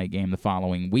Monday night game the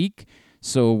following week.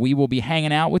 So we will be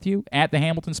hanging out with you at the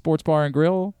Hamilton Sports Bar and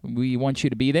Grill. We want you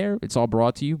to be there. It's all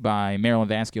brought to you by Maryland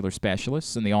Vascular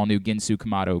Specialists and the all-new Ginsu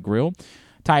Kamado Grill.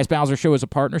 Tyus Bowser Show is a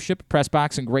partnership,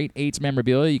 PressBox and Great 8's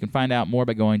memorabilia. You can find out more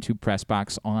by going to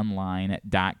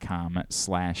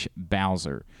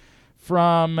PressBoxOnline.com/Bowser.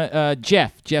 From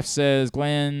Jeff. Jeff says,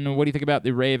 Glenn, what do you think about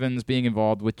the Ravens being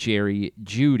involved with Jerry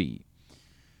Jeudy?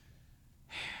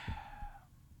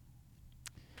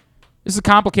 This is a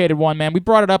complicated one, man. We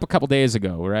brought it up a couple days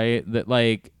ago, right? That,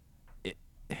 like,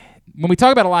 when we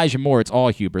talk about Elijah Moore, it's all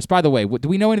hubris. By the way, do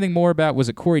we know anything more about, was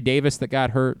it Corey Davis that got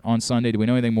hurt on Sunday? Do we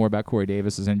know anything more about Corey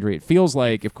Davis's injury? It feels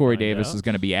like if Corey Davis is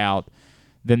going to be out,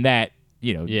 then that,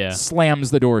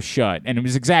 slams the door shut. And it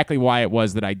was exactly why it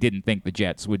was that I didn't think the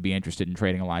Jets would be interested in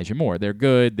trading Elijah Moore. They're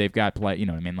good. They've got play. You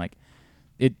know what I mean? Like,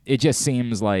 it just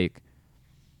seems like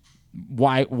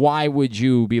why would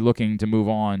you be looking to move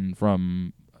on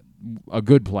from a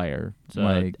good player? It's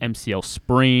like MCL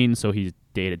sprain, so he's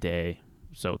day to day.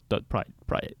 So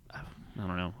probably, I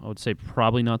don't know. I would say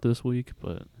probably not this week,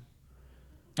 but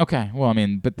okay. Well, I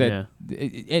mean, but that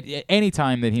any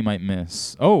time that he might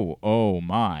miss. Oh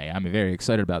my! I'm very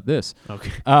excited about this.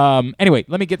 Okay. Anyway,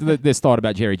 let me get to this thought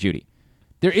about Jerry Jeudy.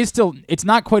 there is still, it's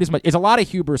not quite as much. It's a lot of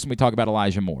hubris when we talk about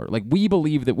Elijah Moore. Like, we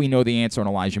believe that we know the answer on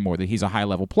Elijah Moore, that he's a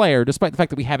high-level player, despite the fact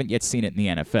that we haven't yet seen it in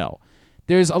the NFL.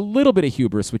 There's a little bit of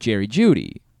hubris with Jerry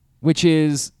Jeudy, which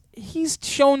is he's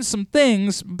shown some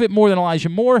things, a bit more than Elijah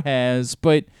Moore has,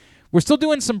 but we're still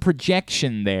doing some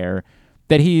projection there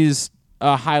that he's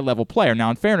a high-level player. Now,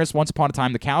 in fairness, once upon a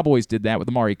time, the Cowboys did that with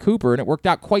Amari Cooper, and it worked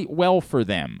out quite well for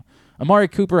them. Amari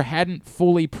Cooper hadn't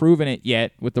fully proven it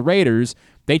yet with the Raiders.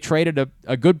 They traded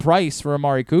a good price for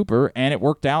Amari Cooper, and it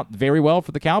worked out very well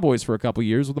for the Cowboys for a couple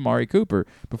years with Amari Cooper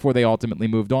before they ultimately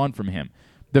moved on from him.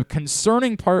 The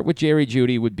concerning part with Jerry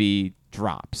Jeudy would be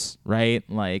drops, right?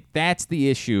 Like, that's the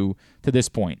issue to this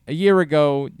point. A year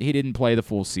ago, he didn't play the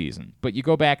full season. But you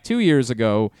go back 2 years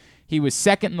ago, he was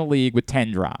second in the league with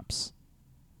 10 drops.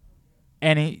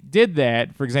 And he did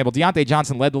that, for example, Deontay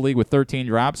Johnson led the league with 13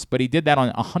 drops, but he did that on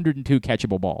 102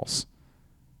 catchable balls.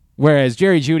 Whereas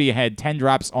Jerry Jeudy had 10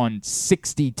 drops on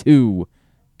 62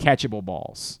 catchable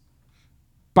balls.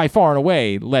 By far and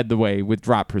away, led the way with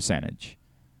drop percentage.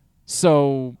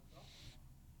 So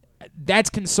that's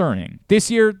concerning.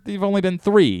 This year, they've only been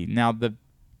 3. Now, the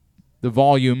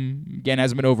volume, again,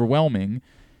 hasn't been overwhelming.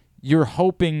 You're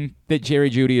hoping that Jerry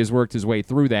Jeudy has worked his way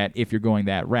through that if you're going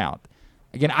that route.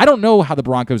 Again, I don't know how the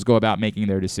Broncos go about making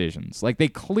their decisions. Like, they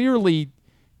clearly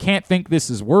can't think this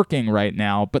is working right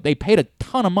now, but they paid a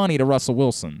ton of money to Russell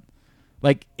Wilson.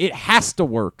 Like, it has to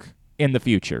work in the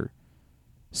future.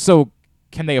 So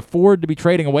can they afford to be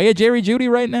trading away a Jerry Jeudy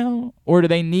right now? Or do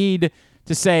they need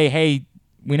to say, hey,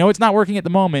 we know it's not working at the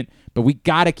moment, but we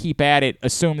got to keep at it,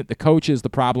 assume that the coach is the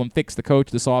problem, fix the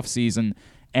coach this offseason,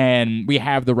 and we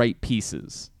have the right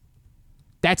pieces?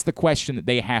 That's the question that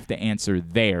they have to answer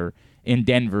there in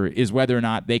Denver, is whether or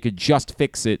not they could just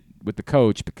fix it with the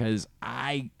coach, because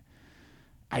I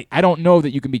don't know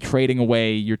that you can be trading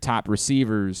away your top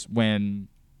receivers when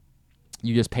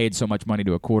you just paid so much money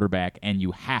to a quarterback and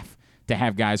you have to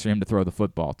have guys for him to throw the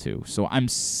football to. So I'm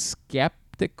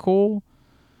skeptical.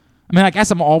 I mean, I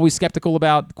guess I'm always skeptical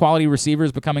about quality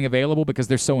receivers becoming available because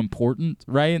they're so important,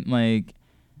 right? Like,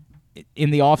 in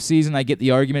the offseason, I get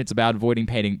the argument it's about avoiding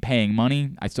paying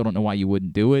money. I still don't know why you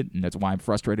wouldn't do it, and that's why I'm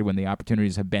frustrated when the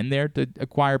opportunities have been there to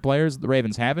acquire players. The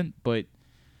Ravens haven't, but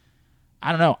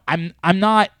I don't know.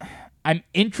 I'm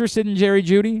interested in Jerry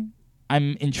Jeudy.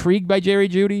 I'm intrigued by Jerry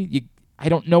Jeudy. I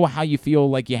don't know how you feel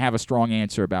like you have a strong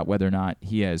answer about whether or not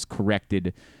he has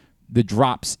corrected the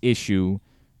drops issue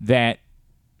that,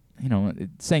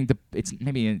 saying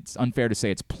maybe it's unfair to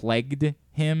say it's plagued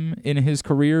him in his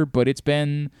career, but it's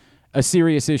been a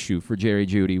serious issue for Jerry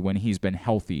Jeudy when he's been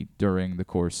healthy during the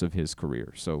course of his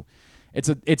career. So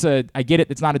I get it.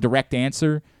 It's not a direct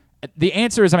answer. The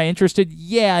answer is, am I interested?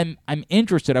 Yeah, I'm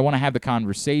interested. I want to have the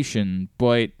conversation,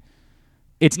 but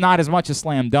it's not as much a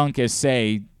slam dunk as,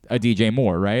 say, a DJ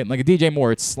Moore, right? Like a DJ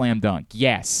Moore, it's slam dunk.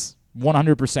 Yes,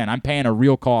 100%. I'm paying a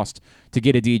real cost to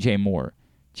get a DJ Moore.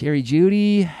 Jerry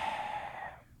Jeudy,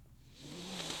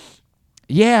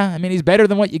 yeah, I mean, he's better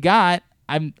than what you got.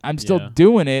 I'm still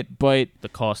doing it, but the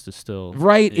cost is still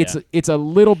right. Yeah. It's a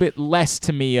little bit less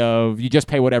to me of you just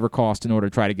pay whatever cost in order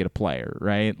to try to get a player,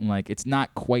 right? Like, it's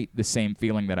not quite the same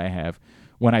feeling that I have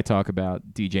when I talk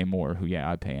about DJ Moore, who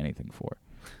I'd pay anything for.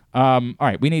 All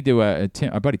right, we need to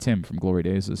our buddy Tim from Glory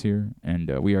Days is here,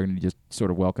 and we are going to just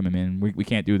sort of welcome him in. We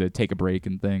can't do the take a break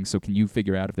and things, so can you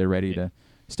figure out if they're ready to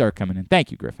start coming in?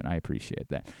 Thank you, Griffin. I appreciate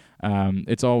that.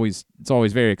 It's always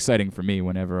very exciting for me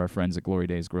whenever our friends at Glory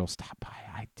Days Grill stop by.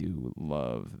 I do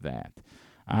love that.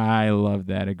 I love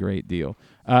that a great deal.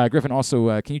 Griffin,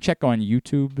 also, can you check on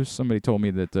YouTube? Somebody told me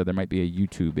that there might be a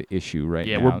YouTube issue right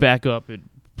now. Yeah, we're back up.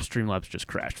 Streamlabs just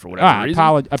crashed for whatever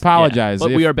reason. Apologize. Yeah,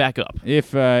 but we are back up.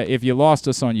 If you lost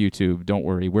us on YouTube, don't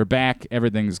worry. We're back.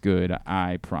 Everything's good.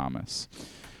 I promise.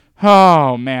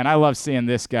 Oh, man, I love seeing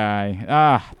this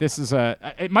guy. This is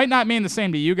it might not mean the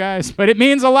same to you guys, but it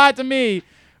means a lot to me.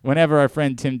 Whenever our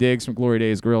friend Tim Diggs from Glory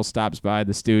Days Grill stops by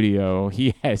the studio,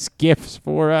 he has gifts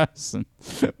for us. And,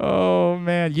 oh,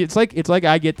 man, it's like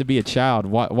I get to be a child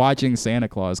watching Santa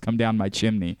Claus come down my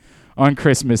chimney on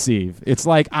Christmas Eve. It's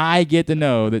like I get to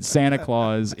know that Santa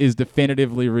Claus is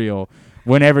definitively real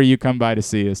whenever you come by to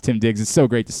see us. Tim Diggs, it's so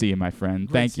great to see you, my friend.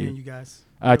 Thank you. Seeing you guys.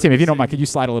 Tim, if you don't mind, could you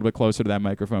slide a little bit closer to that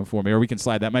microphone for me? Or we can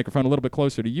slide that microphone a little bit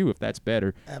closer to you if that's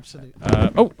better. Absolutely.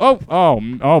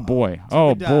 Oh boy.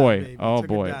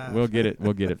 We'll get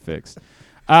it fixed.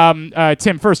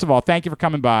 Tim, first of all, thank you for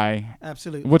coming by.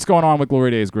 Absolutely. What's going on with Glory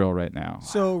Days Grill right now?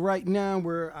 So right now,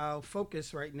 our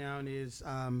focus right now is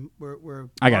we're.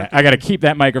 I got to keep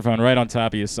that microphone right on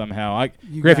top of you somehow.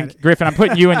 Griffin, I'm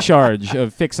putting you in charge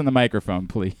of fixing the microphone,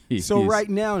 please. So right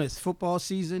now it's football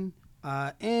season.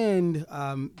 And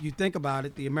you think about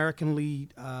it, the American League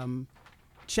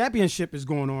Championship is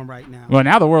going on right now. Well,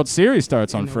 now the World Series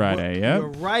starts on And Friday. You're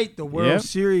right. The World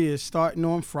Series is starting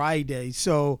on Friday.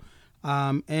 So,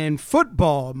 and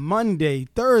football Monday,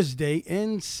 Thursday,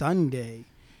 and Sunday.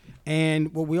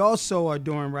 And what we also are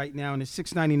doing right now in the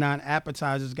 $6.99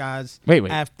 appetizers, guys. Wait.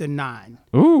 After 9.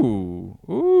 Ooh.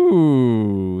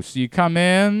 So you come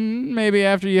in maybe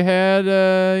after you had,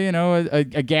 a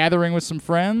gathering with some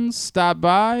friends, stop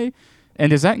by. And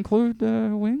does that include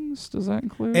wings? Does that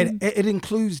include? It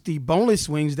includes the boneless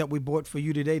wings that we bought for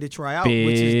you today to try out, Big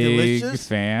which is delicious.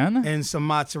 Fan. And some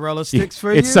mozzarella sticks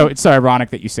for you. It's so ironic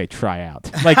that you say try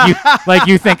out. Like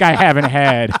you think I haven't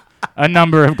had a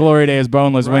number of Glory Days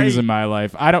boneless wings in my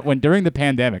life. During the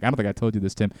pandemic, I don't think I told you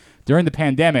this, Tim. During the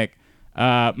pandemic,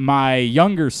 my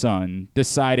younger son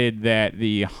decided that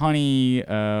the Honey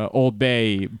Old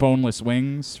Bay boneless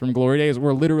wings from Glory Days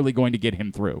were literally going to get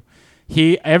him through.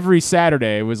 He every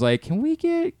Saturday was like, "Can we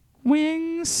get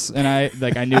wings?" And I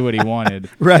knew what he wanted.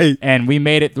 Right. And we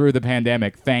made it through the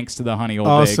pandemic thanks to the Honey Old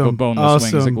Bay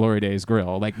boneless wings at Glory Days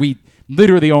Grill. Like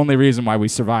literally the only reason why we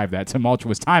survived that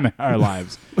tumultuous time in our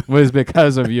lives was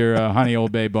because of your Honey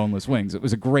Old Bay boneless wings. It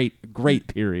was a great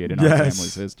period in our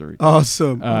family's history.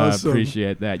 Awesome.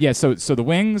 Appreciate that. Yeah. So the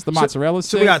wings, the mozzarella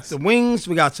sticks. So we got the wings.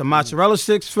 We got some mozzarella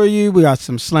sticks for you. We got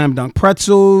some slam dunk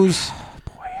pretzels.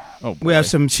 Oh, boy. We have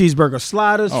some cheeseburger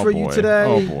sliders for you today.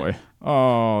 Oh, boy.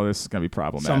 Oh, this is going to be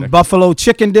problematic. Some buffalo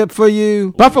chicken dip for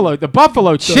you. The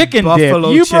buffalo chicken dip.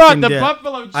 You brought the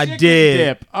buffalo chicken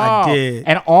dip. Oh. I did.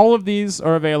 And all of these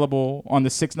are available on the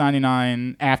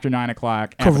 $6.99 after 9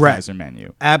 o'clock appetizer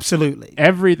menu. Absolutely.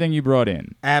 Everything you brought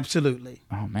in. Absolutely.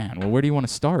 Oh man. Well, where do you want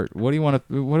to start? What do you want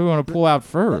to pull out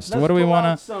first? Let's what do we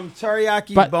want to? Some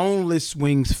teriyaki boneless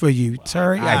wings for you.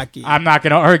 Teriyaki. I'm not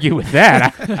going to argue with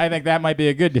that. I think that might be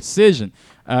a good decision.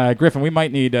 Griffin, we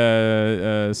might need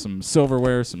some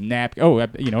silverware, some napkins. Oh,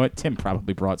 you know what? Tim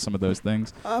probably brought some of those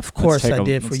things. Of course I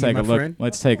did for you, my friend.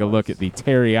 Let's take a look at the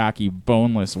teriyaki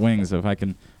boneless wings. I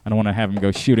don't want to have them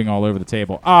go shooting all over the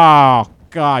table. Oh,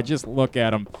 God, just look at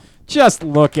them. Just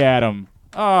look at them.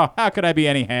 Oh, how could I be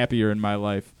any happier in my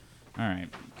life? All right,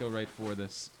 go right for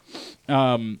this.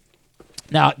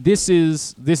 Now, this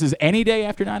is any day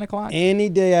after 9 o'clock? Any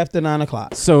day after 9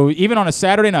 o'clock. So even on a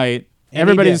Saturday night,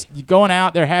 everybody's going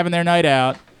out. They're having their night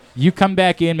out. You come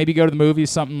back in, maybe go to the movies,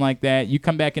 something like that. You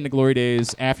come back into Glory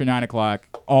Days after 9 o'clock.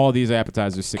 All of these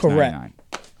appetizers $6.99.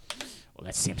 Well,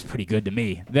 that seems pretty good to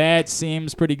me.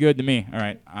 All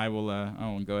right, I will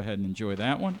go ahead and enjoy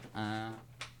that one.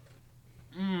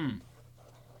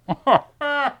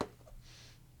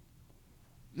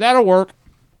 That'll work.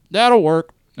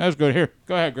 That's good. Here,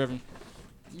 go ahead, Griffin.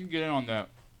 You get in on that.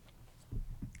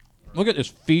 Look at this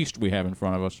feast we have in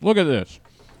front of us. Look at this.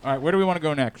 All right, where do we want to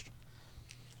go next?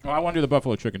 Oh, I want to do the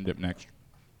buffalo chicken dip next.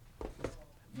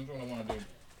 That's what I want to do.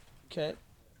 Okay.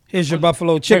 Here's your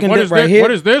buffalo chicken dip right here.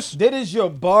 What is this? This is your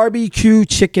barbecue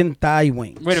chicken thigh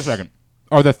wings. Wait a second.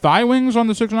 Are the thigh wings on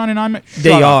the $6.99?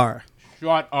 They are.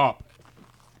 Shut up.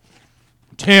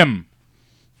 Tim.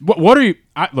 What are you...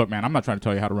 Look, man, I'm not trying to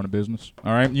tell you how to run a business.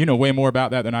 All right? You know way more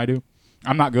about that than I do.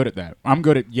 I'm not good at that. I'm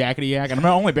good at yakety yak, and I'm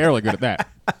only barely good at that.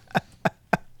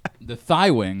 The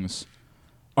thigh wings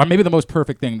are maybe the most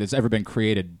perfect thing that's ever been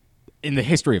created in the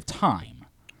history of time.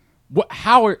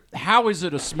 How is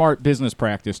it a smart business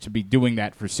practice to be doing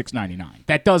that for $6.99?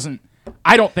 That doesn't.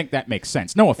 I don't think that makes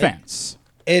sense. No offense.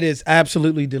 It is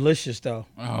absolutely delicious, though.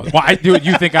 Oh, well,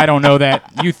 you think I don't know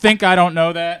that? You think I don't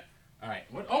know that? All right.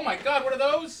 Oh my God! What are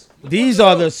those? These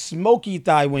are the smoky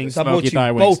thigh wings. I bought you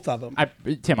both of them.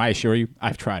 Tim, I assure you,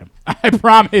 I've tried them. I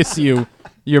promise you,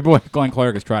 your boy Glenn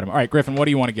Clark has tried them. All right, Griffin, what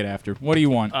do you want to get after? What do you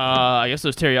want? I guess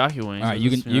those teriyaki wings. All right,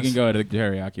 you can go to the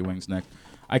teriyaki wings next.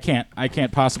 I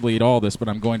can't possibly eat all this, but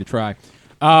I'm going to try.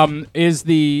 Hang on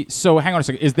a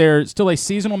second. Is there still a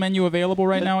seasonal menu available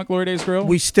right now at Glory Days Grill?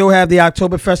 We still have the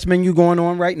Oktoberfest menu going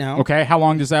on right now. Okay, how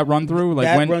long does that run through?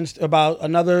 That runs about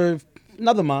another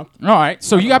month. All right,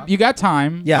 so you got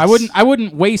time. Yes. I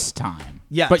wouldn't waste time.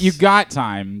 Yes. But you got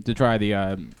time to try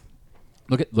the.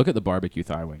 Look at the barbecue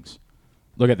thigh wings.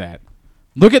 Look at that.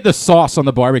 Look at the sauce on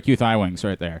the barbecue thigh wings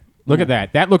right there. Look at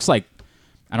that. That looks like.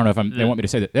 I don't know if they want me to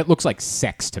say that. That looks like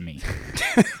sex to me.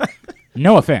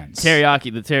 No offense. The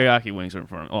teriyaki wings are in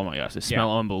front of me. Oh my gosh, they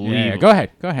smell unbelievable. Yeah, go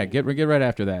ahead. Get right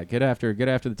after that. Get after the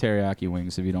teriyaki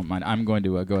wings if you don't mind. I'm going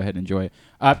to go ahead and enjoy it.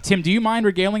 Tim, do you mind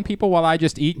regaling people while I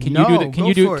just eat? Can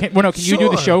you do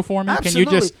the show for me? Absolutely.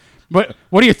 Can you just what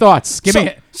are your thoughts? What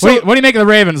do you make of the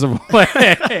Ravens?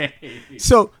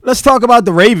 So let's talk about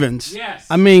the Ravens. Yes.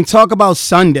 I mean, talk about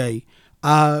Sunday.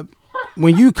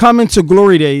 when you come into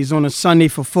Glory Days on a Sunday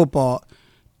for football,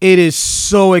 it is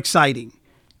so exciting.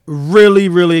 Really,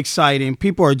 really exciting.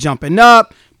 People are jumping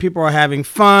up. People are having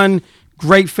fun.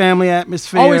 Great family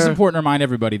atmosphere. Always important to remind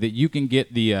everybody that you can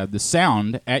get the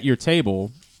sound at your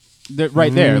table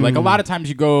right there. Like a lot of times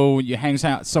you hang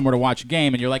out somewhere to watch a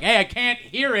game, and you're like, hey, I can't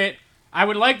hear it. I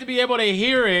would like to be able to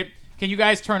hear it. Can you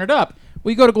guys turn it up?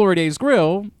 Well, you go to Glory Days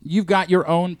Grill, you've got your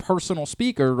own personal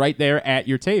speaker right there at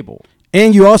your table.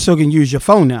 And you also can use your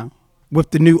phone now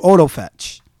with the new Auto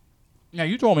Fetch. Yeah,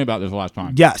 you told me about this last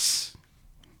time. Yes.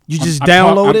 You just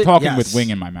download it. I'm talking with wing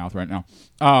in my mouth right now.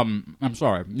 I'm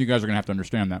sorry. You guys are going to have to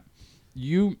understand that.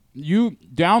 You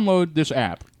download this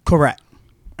app. Correct.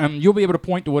 And you'll be able to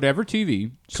point to whatever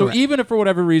TV. So Correct. even if for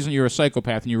whatever reason you're a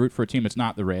psychopath and you root for a team that's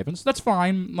not the Ravens, that's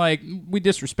fine. Like, we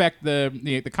disrespect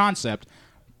the concept.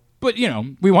 But, you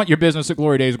know, we want your business at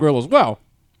Glory Days Grill as well.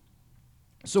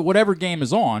 So whatever game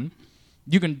is on,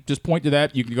 you can just point to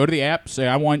that. You can go to the app, say,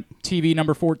 I want TV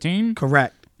number 14.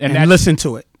 Correct. And listen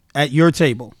to it at your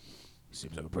table.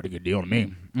 Seems like a pretty good deal to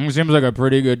me. It seems like a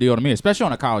pretty good deal to me, especially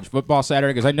on a college football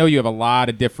Saturday, because I know you have a lot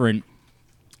of different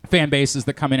fan bases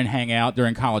that come in and hang out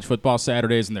during college football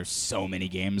Saturdays, and there's so many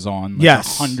games on. Like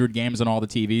yes. 100 games on all the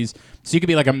TVs. So you could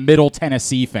be like a Middle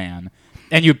Tennessee fan,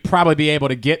 and you'd probably be able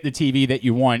to get the TV that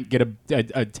you want, get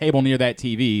a table near that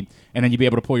TV, and then you'd be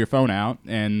able to pull your phone out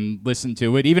and listen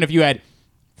to it. Even if you had,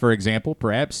 for example,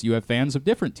 perhaps you have fans of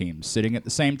different teams sitting at the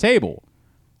same table,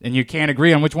 and you can't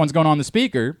agree on which one's going on the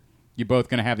speaker, you're both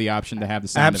going to have the option to have the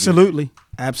sound. Absolutely.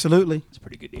 Absolutely. It's a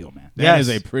pretty good deal, man. That is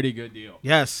a pretty good deal.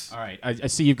 Yes. All right. I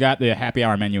see you've got the happy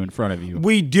hour menu in front of you.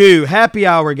 We do. Happy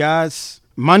hour, guys.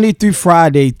 Monday through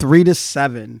Friday, 3 to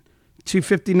 7.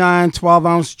 $2.59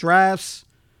 12-ounce drafts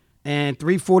and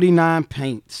 $3.49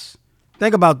 paints.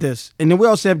 Think about this. And then we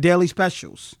also have daily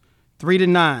specials. 3 to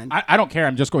 9. I don't care.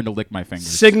 I'm just going to lick my fingers.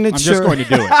 Signature. I'm just going to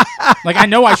do it. Like, I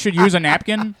know I should use a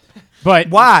napkin.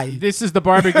 But why? This is the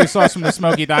barbecue sauce from the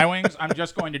Smoky Thigh Wings. I'm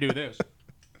just going to do this.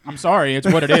 I'm sorry.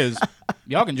 It's what it is.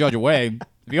 Y'all can judge away.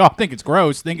 If y'all think it's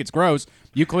gross,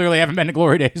 you clearly haven't been to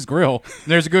Glory Days Grill.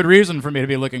 There's a good reason for me to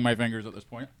be licking my fingers at this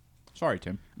point. Sorry,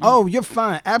 Tim. Oh, you're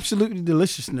fine. Absolutely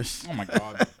deliciousness. Oh, my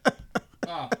God.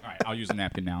 All right. I'll use a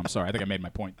napkin now. I'm sorry. I think I made my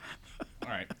point. All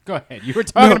right. Go ahead. You were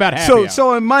talking about happy hour.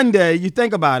 So on Monday, you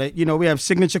think about it. You know, we have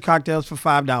signature cocktails for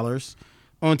 $5.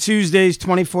 On Tuesdays,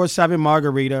 24/7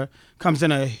 margarita comes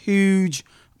in a huge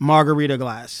margarita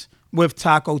glass with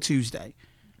Taco Tuesday.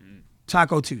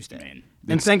 Taco Tuesday. Man,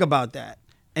 and think about that.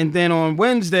 And then on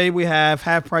Wednesday, we have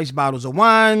half-price bottles of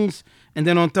wines. And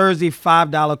then on Thursday,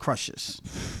 $5 crushes.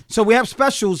 So we have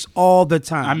specials all the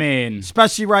time. I mean,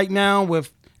 especially right now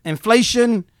with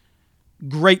inflation,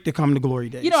 great to come to Glory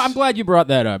Days. You know, I'm glad you brought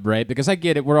that up, right? Because I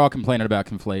get it. We're all complaining about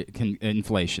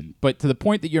inflation. But to the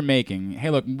point that you're making, hey,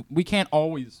 look, we can't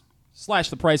always slash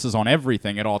the prices on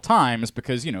everything at all times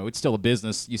because, you know, it's still a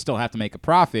business. You still have to make a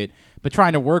profit. But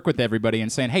trying to work with everybody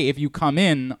and saying, hey, if you come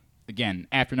in, again,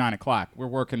 after 9 o'clock, we're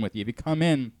working with you. If you come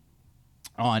in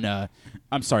on,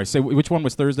 I'm sorry, say which one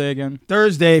was Thursday again?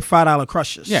 Thursday, $5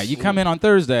 crushes. Yeah, you come in on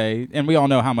Thursday, and we all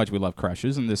know how much we love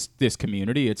crushes in this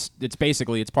community. It's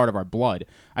basically, it's part of our blood.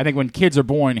 I think when kids are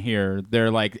born here,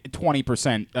 they're like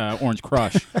 20% Orange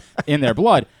Crush in their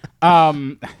blood.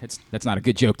 That's not a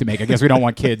good joke to make. I guess we don't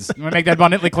want kids. I'm going to make that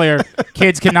abundantly clear.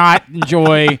 Kids cannot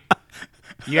enjoy.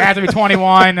 You have to be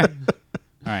 21.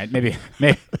 All right, maybe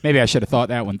I should have thought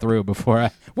that one through before I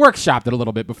workshopped it a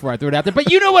little bit before I threw it out there. But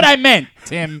you know what I meant,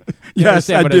 Tim. Yes,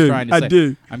 I do. I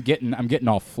do. I'm getting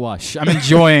all flush. I'm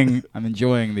enjoying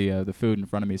the food in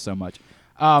front of me so much.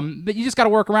 But you just got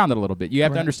to work around it a little bit. You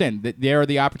have to understand that there are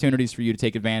the opportunities for you to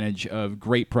take advantage of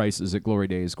great prices at Glory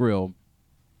Days Grill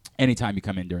anytime you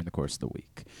come in during the course of the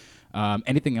week.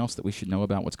 Anything else that we should know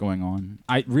about what's going on?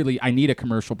 I need a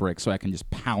commercial break so I can just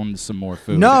pound some more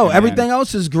food. No, everything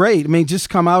else is great. I mean, just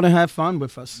come out and have fun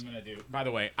with us. I'm gonna do. By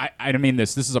the way, I mean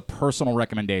this. This is a personal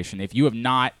recommendation. If you have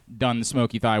not done the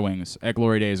Smoky Thigh Wings at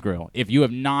Glory Days Grill, if you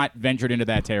have not ventured into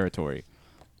that territory,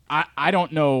 I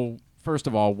don't know, first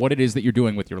of all, what it is that you're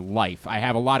doing with your life. I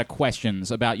have a lot of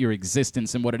questions about your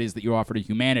existence and what it is that you offer to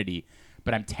humanity.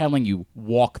 But I'm telling you,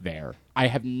 walk there. I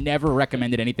have never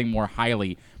recommended anything more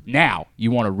highly. Now,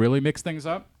 you want to really mix things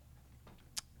up?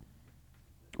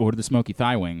 Order the Smoky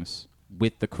Thigh Wings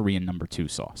with the Korean No. 2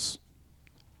 sauce.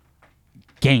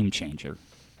 Game changer.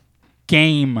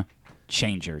 Game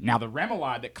changer. Now, the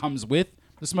remoulade that comes with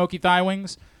the Smoky Thigh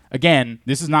Wings, again,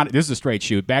 this is a straight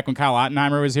shoot. Back when Kyle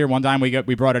Ottenheimer was here, one time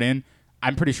we brought it in,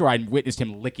 I'm pretty sure I witnessed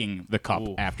him licking the cup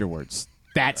afterwards.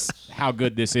 That's how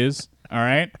good this is, all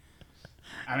right?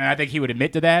 I mean, I think he would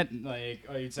admit to that. Like,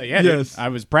 he'd say, yeah, yes. I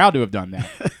was proud to have done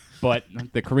that. But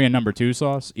the Korean number 2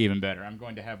 sauce, even better. I'm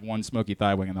going to have one smoky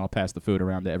thigh wing, and I'll pass the food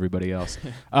around to everybody else.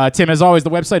 Tim, as always, the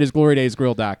website is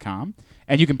glorydaysgrill.com,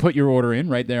 and you can put your order in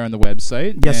right there on the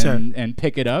website. Yes, sir. And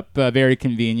pick it up very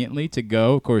conveniently to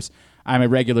go. Of course, I'm a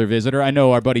regular visitor. I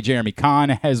know our buddy Jeremy Kahn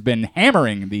has been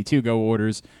hammering the to-go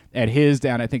orders at his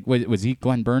down. I think was he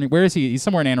Glen Burnie? Where is he? He's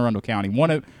somewhere in Anne Arundel County.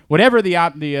 Whatever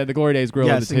the Glory Days Grill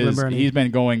is his. He's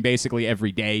been going basically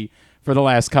every day for the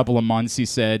last couple of months. He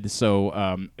said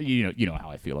so. You know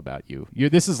how I feel about you.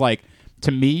 This is like,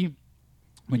 to me,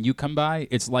 when you come by,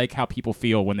 it's like how people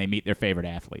feel when they meet their favorite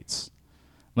athletes.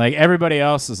 Like everybody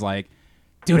else is like,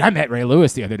 dude, I met Ray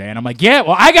Lewis the other day, and I'm like, yeah,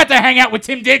 well, I got to hang out with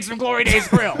Tim Diggs from Glory Days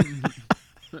Grill.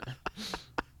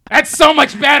 That's so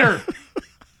much better.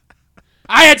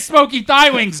 I had smoky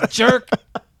thigh wings, jerk.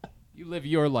 You live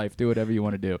your life. Do whatever you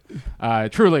want to do.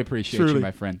 Truly appreciate you, my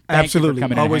friend. Thank you for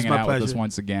coming Always and hanging my out pleasure. with us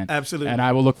once again. Absolutely. And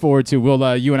I will look forward to,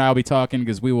 you and I will be talking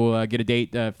because we will get a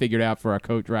date figured out for our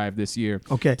coat drive this year.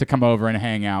 Okay. To come over and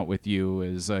hang out with you,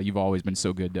 as you've always been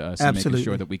so good to us. And making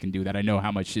sure that we can do that. I know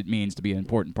how much it means to be an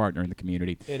important partner in the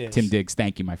community. It is. Tim Diggs,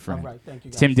 thank you, my friend. All right, thank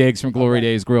you, guys. Tim Diggs from Glory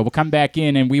Days Grill. We'll come back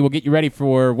in and we will get you ready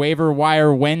for Waiver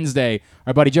Wire Wednesday.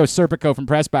 Our buddy Joe Serpico from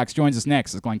Pressbox joins us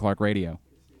next. It's Glenn Clark Radio.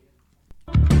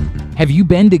 Have you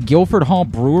been to Guilford Hall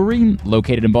Brewery?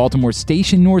 Located in Baltimore's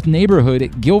Station North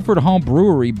neighborhood, Guilford Hall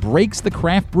Brewery breaks the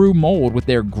craft brew mold with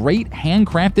their great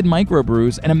handcrafted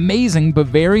microbrews and amazing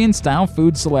Bavarian-style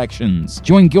food selections.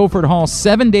 Join Guilford Hall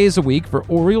 7 days a week for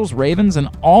Orioles, Ravens, and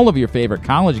all of your favorite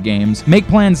college games. Make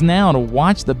plans now to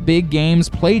watch the big games,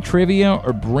 play trivia,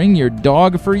 or bring your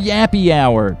dog for Yappy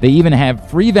Hour. They even have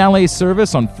free valet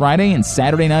service on Friday and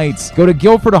Saturday nights. Go to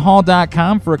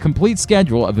guilfordhall.com for a complete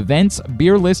schedule of events,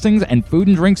 beer listings, and food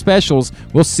and drink specials.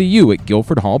 We'll see you at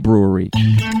Guilford Hall Brewery.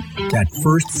 That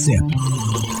first sip.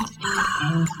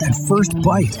 That first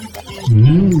bite.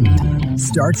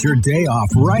 Start your day off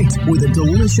right with a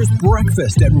delicious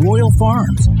breakfast at Royal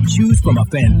Farms. Choose from a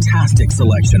fantastic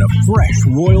selection of fresh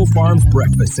Royal Farms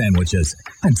breakfast sandwiches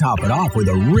and top it off with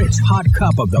a rich hot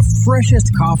cup of the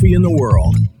freshest coffee in the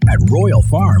world. At Royal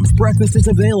Farms, breakfast is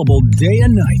available day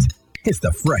and night. It's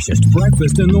the freshest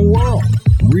breakfast in the world.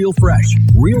 Real fresh,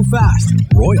 real fast.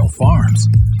 Royal Farms.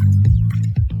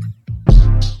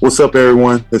 What's up,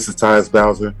 everyone? This is Tyus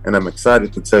Bowser, and I'm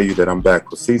excited to tell you that I'm back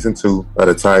for Season 2 of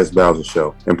The Tyus Bowser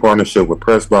Show in partnership with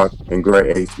Pressbox and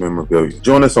Great H Memorabilia.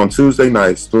 Join us on Tuesday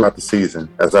nights throughout the season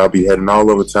as I'll be heading all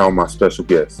over town with my special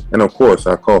guests. And of course,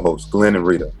 our co-hosts, Glenn and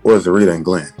Rita. Or is it Rita and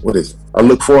Glenn? What is it? I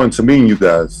look forward to meeting you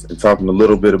guys and talking a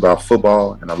little bit about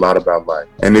football and a lot about life.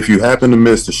 And if you happen to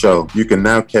miss the show, you can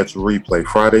now catch a replay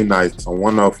Friday nights on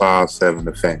 105.7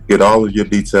 The Fan. Get all of your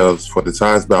details for The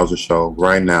Tyus Bowser Show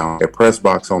right now at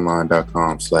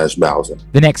PressBoxOnline.com/Bowser.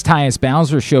 The next Tyus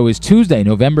Bowser Show is Tuesday,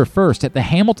 November 1st at the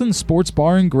Hamilton Sports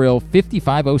Bar and Grill,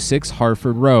 5506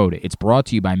 Hartford Road. It's brought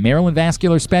to you by Maryland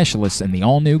Vascular Specialists and the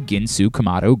all-new Ginsu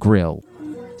Kamado Grill.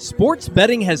 Sports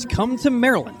betting has come to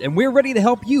Maryland, and we're ready to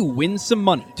help you win some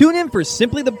money. Tune in for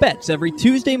Simply the Bets every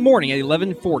Tuesday morning at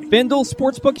 11:40. FanDuel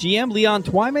Sportsbook GM Leon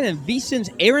Twyman and VSiN's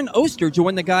Aaron Oster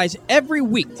join the guys every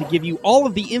week to give you all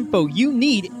of the info you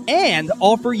need and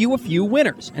offer you a few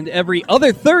winners. And every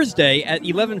other Thursday at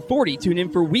 11:40, tune in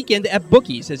for Weekend at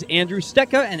Bookies as Andrew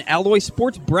Stecca and Alloy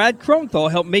Sports' Brad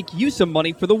Kronthal help make you some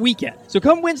money for the weekend. So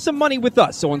come win some money with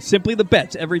us on Simply the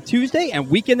Bets every Tuesday and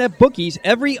Weekend at Bookies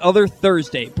every other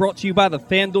Thursday. Brought to you by the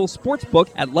FanDuel Sportsbook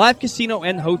at Live Casino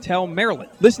and Hotel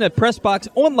Maryland. Listen at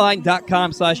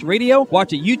PressBoxOnline.com/radio.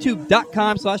 Watch at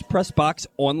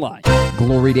YouTube.com/PressBoxOnline.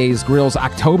 Glory Days Grill's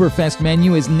Oktoberfest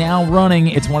menu is now running.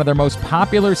 It's one of their most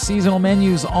popular seasonal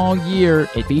menus all year.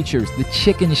 It features the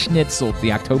chicken schnitzel,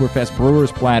 the Oktoberfest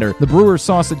brewer's platter, the brewer's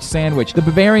sausage sandwich, the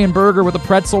Bavarian burger with a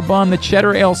pretzel bun, the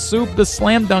cheddar ale soup, the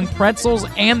slam dunk pretzels,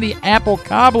 and the apple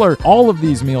cobbler. All of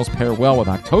these meals pair well with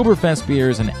Oktoberfest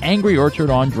beers and Angry Orchard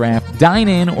on draft. Dine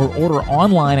in or order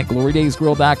online at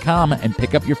glorydaysgrill.com and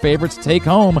pick up your favorites to take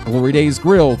home. Glory Days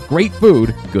Grill, great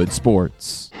food, good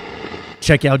sports.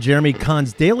 Check out Jeremy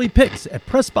Kahn's daily picks at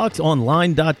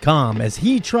PressBoxOnline.com as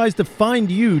he tries to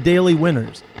find you daily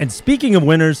winners. And speaking of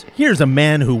winners, here's a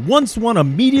man who once won a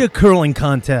media curling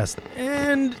contest,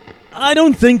 and I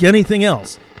don't think anything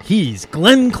else. He's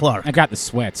Glenn Clark. I got the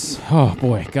sweats. Oh,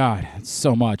 boy, God, it's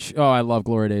so much. Oh, I love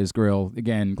Glory Days Grill.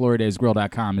 Again,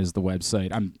 glorydaysgrill.com is the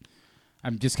website. I'm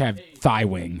just kind of thigh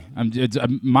wing.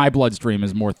 My bloodstream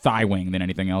is more thigh wing than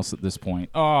anything else at this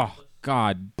point. Oh,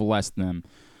 God bless them.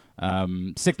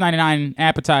 $6.99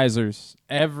 appetizers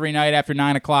every night after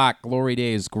 9 o'clock.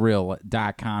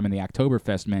 glorydaysgrill.com, and the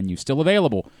Oktoberfest menu still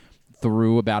available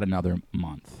through about another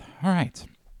month. All right.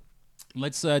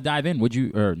 Let's dive in. Would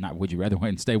you rather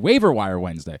Wednesday? Waiver Wire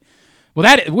Wednesday. Well,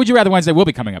 that Would You Rather Wednesday will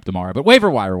be coming up tomorrow, but Waiver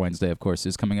Wire Wednesday, of course,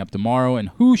 is coming up tomorrow. And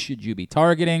who should you be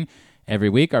targeting? Every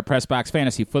week, our PressBox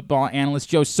fantasy football analyst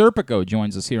Joe Serpico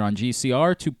joins us here on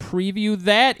GCR to preview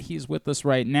that. He's with us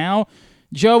right now.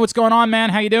 Joe, what's going on,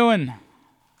 man? How you doing?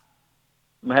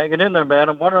 I'm hanging in there, man.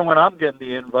 I'm wondering when I'm getting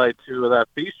the invite to that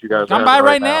feast you guys are Come by having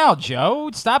right now, Joe.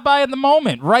 Stop by in the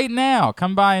moment, right now.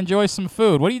 Come by, enjoy some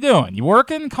food. What are you doing? You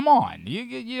working? Come on.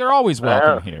 You're always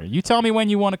welcome here. You tell me when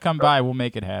you want to come by. We'll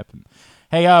make it happen.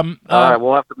 Hey, all right,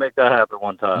 we'll have to make that happen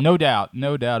one time. No doubt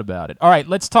about it. All right,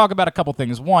 let's talk about a couple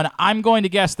things. One, I'm going to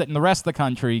guess that in the rest of the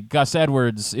country, Gus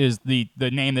Edwards is the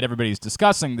name that everybody's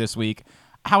discussing this week.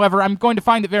 However, I'm going to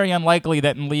find it very unlikely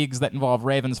that in leagues that involve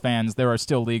Ravens fans, there are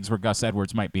still leagues where Gus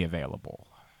Edwards might be available.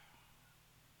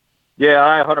 Yeah,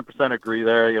 I 100% agree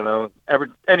there. You know,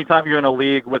 anytime you're in a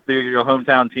league with your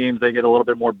hometown teams, they get a little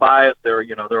bit more biased. They're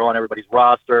on everybody's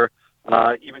roster.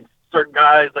 Even certain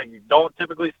guys that you don't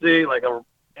typically see, like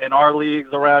in our leagues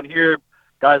around here,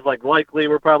 guys like Likely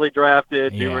were probably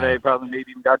drafted. Duvernay probably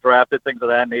maybe even got drafted, things of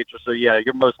that nature. So, yeah,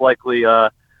 you're most likely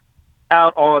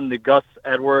out on the Gus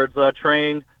Edwards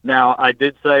train. Now, I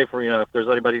did say if there's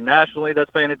anybody nationally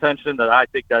that's paying attention, that I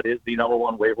think that is the number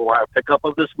one waiver wire pickup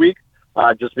of this week,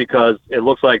 just because it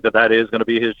looks like that is going to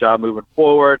be his job moving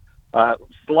forward.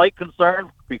 Slight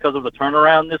concern because of the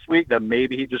turnaround this week that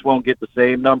maybe he just won't get the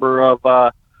same number of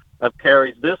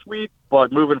carries this week,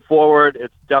 but moving forward,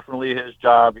 it's definitely his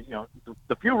job. You know,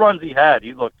 the few runs he had,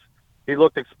 he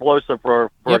looked explosive for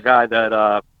a guy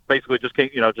that basically just came,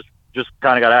 just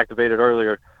kind of got activated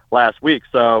earlier last week.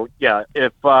 So yeah,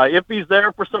 if he's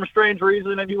there for some strange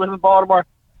reason and you live in Baltimore,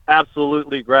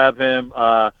 absolutely grab him.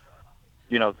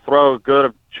 Throw a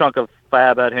good chunk of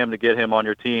fab at him to get him on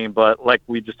your team. But like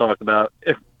we just talked about,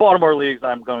 if Baltimore leagues,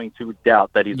 I'm going to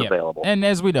doubt that he's available. And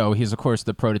as we know, he's of course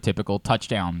the prototypical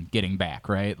touchdown getting back,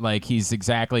 right? Like he's the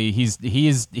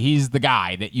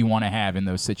guy that you want to have in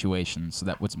those situations. So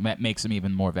that makes him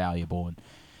even more valuable. And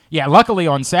yeah, luckily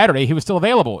on Saturday he was still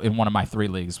available in one of my 3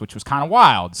 leagues, which was kind of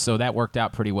wild. So that worked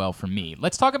out pretty well for me.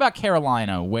 Let's talk about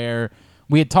Carolina, where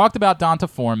we had talked about Donta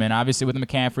Foreman, obviously with the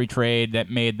McCaffrey trade that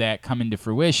made that come into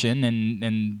fruition,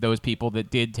 and those people that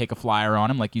did take a flyer on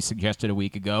him, like you suggested a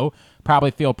week ago,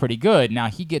 probably feel pretty good. Now,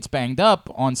 he gets banged up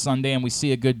on Sunday, and we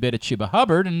see a good bit of Chuba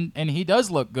Hubbard, and he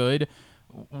does look good.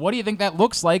 What do you think that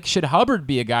looks like? Should Hubbard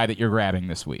be a guy that you're grabbing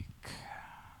this week?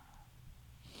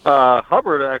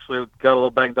 Hubbard actually got a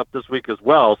little banged up this week as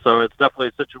well, so it's definitely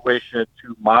a situation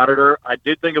to monitor. I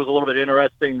did think it was a little bit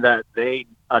interesting that they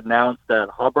announced that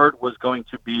Hubbard was going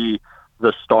to be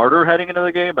the starter heading into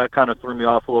the game. That kind of threw me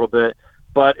off a little bit.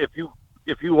 But if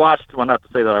you watched, well, not to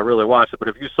say that I really watched it, but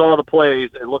if you saw the plays,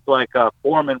 it looked like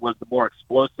Foreman was the more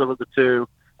explosive of the two.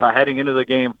 Heading into the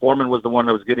game, Foreman was the one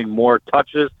that was getting more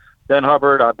touches than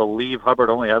Hubbard. I believe Hubbard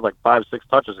only had like 5-6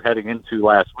 touches heading into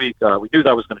last week. We knew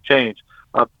that was going to change.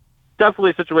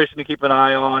 Definitely a situation to keep an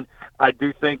eye on. I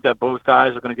do think that both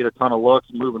guys are going to get a ton of looks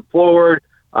moving forward.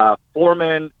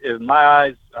 Foreman, in my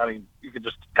eyes, I mean, you can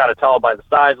just kind of tell by the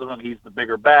size of him, he's the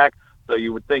bigger back, so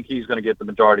you would think he's going to get the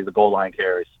majority of the goal line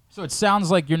carries. So it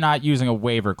sounds like you're not using a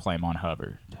waiver claim on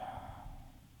Hubbard.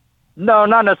 No,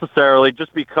 not necessarily,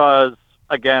 just because,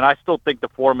 again, I still think the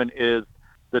Foreman is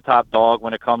the top dog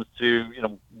when it comes to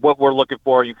what we're looking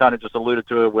for. You kind of just alluded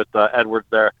to it with Edwards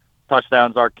there.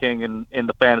 Touchdowns are king in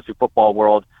the fantasy football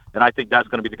world, and I think that's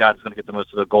going to be the guy that's going to get the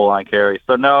most of the goal line carries.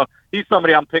 So, no, he's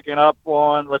somebody I'm picking up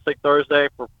on, let's say, Thursday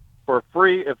for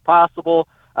free if possible.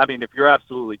 I mean, if you're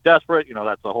absolutely desperate,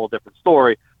 that's a whole different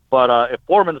story. But if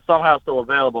Foreman is somehow still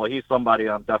available, he's somebody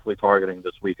I'm definitely targeting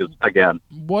this week again.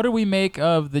 What do we make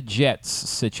of the Jets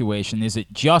situation? Is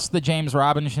it just the James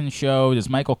Robinson show? Does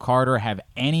Michael Carter have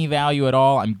any value at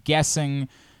all? I'm guessing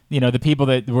the people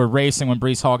that were racing when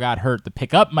Breece Hall got hurt to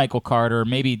pick up Michael Carter,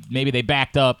 maybe they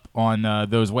backed up on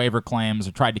those waiver claims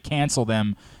or tried to cancel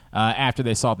them after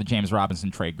they saw the James Robinson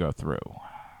trade go through.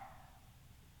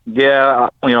 Yeah,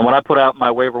 when I put out my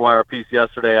waiver wire piece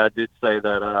yesterday, I did say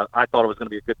that I thought it was going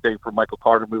to be a good thing for Michael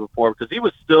Carter moving forward because he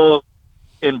was still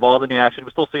involved in the action. He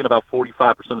was still seeing about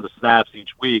 45% of the snaps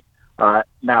each week.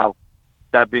 Now,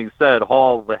 that being said,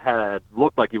 Hall had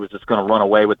looked like he was just going to run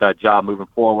away with that job moving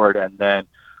forward, and then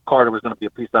Carter was going to be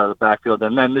a piece out of the backfield.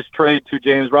 And then this trade to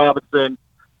James Robinson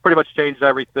pretty much changed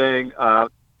everything.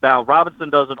 Now,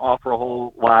 Robinson doesn't offer a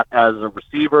whole lot as a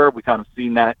receiver. We kind of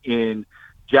seen that in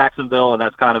Jacksonville, and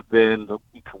that's kind of been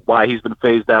why he's been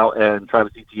phased out, and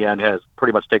Travis Etienne has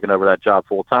pretty much taken over that job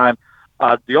full time.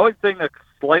 The only thing that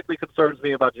slightly concerns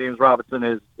me about James Robinson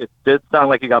is it did sound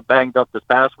like he got banged up this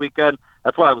past weekend.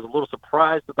 That's why I was a little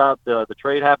surprised about the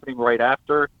trade happening right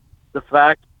after the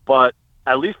fact, but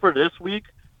at least for this week,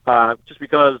 just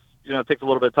because, it takes a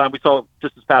little bit of time. We saw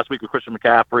just this past week with Christian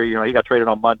McCaffrey, he got traded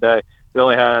on Monday. We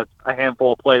only had a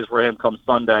handful of plays for him come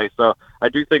Sunday. So I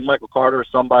do think Michael Carter is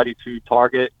somebody to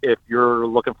target if you're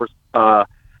looking for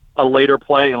a later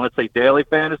play in, let's say, daily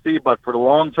fantasy. But for the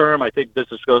long term, I think this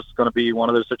is just going to be one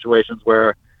of those situations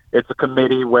where it's a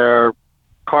committee where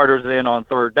Carter's in on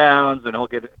third downs and he'll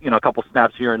get, a couple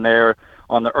snaps here and there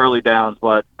on the early downs.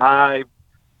 But I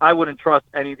wouldn't trust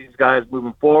any of these guys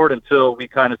moving forward until we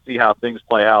kind of see how things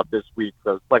play out this week.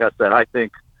 Because, like I said, I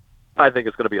think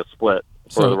it's going to be a split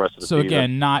for the rest of the season. So,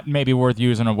 again, not maybe worth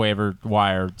using a waiver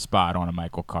wire spot on a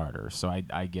Michael Carter. So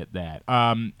I get that.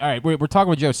 All right, we're talking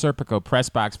with Joe Serpico,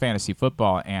 PressBox fantasy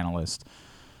football analyst.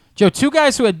 Joe, two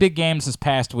guys who had big games this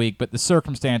past week, but the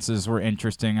circumstances were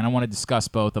interesting, and I want to discuss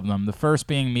both of them. The first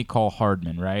being Mecole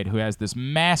Hardman, right, who has this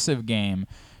massive game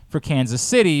for Kansas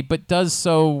City, but does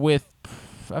so with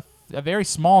a very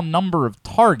small number of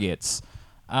targets.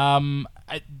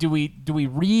 Do we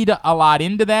read a lot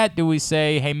into that? Do we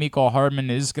say, hey, Mecole Hardman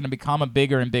is going to become a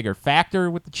bigger and bigger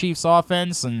factor with the Chiefs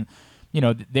offense, and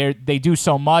they do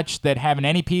so much that having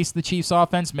any piece of the Chiefs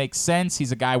offense makes sense?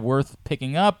 He's a guy worth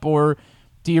picking up, or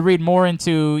do you read more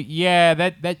into,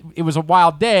 that it was a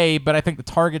wild day, but I think the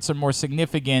targets are more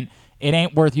significant. It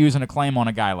ain't worth using a claim on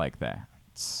a guy like that.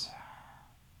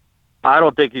 I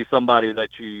don't think he's somebody that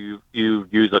you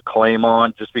use a claim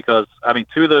on, just because,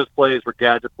 two of those plays were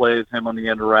gadget plays, him on the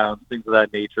end around, things of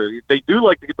that nature. They do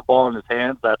like to get the ball in his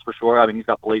hands, that's for sure. He's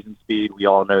got blazing speed. We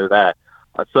all know that.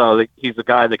 So he's a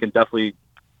guy that can definitely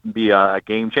be a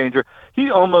game changer.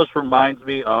 He almost reminds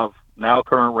me of now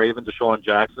current Ravens Deshaun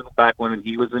Jackson back when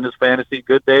he was in his fantasy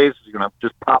good days.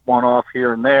 Just pop one off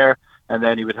here and there, and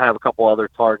then he would have a couple other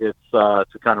targets to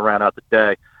kind of round out the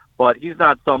day. But he's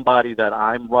not somebody that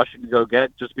I'm rushing to go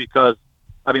get, just because,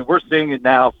 we're seeing it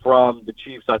now from the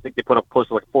Chiefs. I think they put up close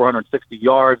to 460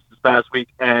 yards this past week,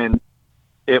 and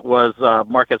it was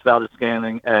Marquez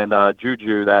Valdes-Scantling and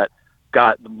Juju that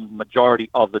got the majority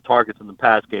of the targets in the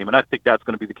pass game. And I think that's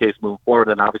going to be the case moving forward.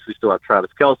 And obviously still have Travis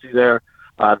Kelce there.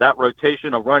 That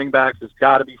rotation of running backs has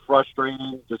got to be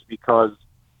frustrating, just because,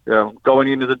 going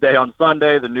into the day on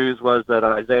Sunday, the news was that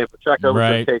Isaiah Pacheco was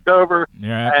going to take over.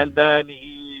 Yeah. And then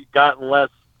he got less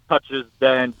touches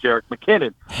than Jerick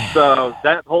McKinnon. So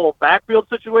that whole backfield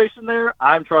situation there,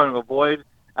 I'm trying to avoid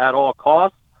at all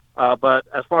costs. But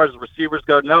as far as the receivers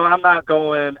go, no, I'm not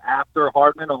going after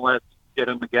Hardman unless you get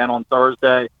him again on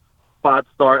Thursday. Spot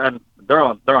start, and they're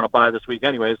on a bye this week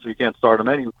anyway, so you can't start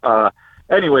him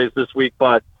anyways this week.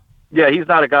 But yeah, he's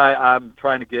not a guy I'm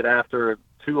trying to get after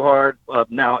too hard.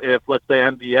 Now, if let's say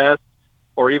MVS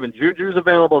or even Juju's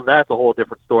available, that's a whole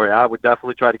different story. I would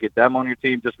definitely try to get them on your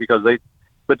team, just because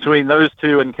between those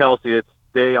two and Kelce,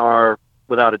 they are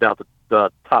without a doubt the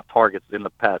top targets in the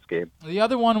pass game. The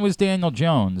other one was Daniel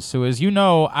Jones, who, as you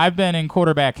know, I've been in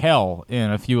quarterback hell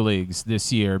in a few leagues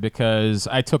this year because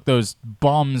I took those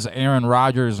bums Aaron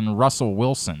Rodgers and Russell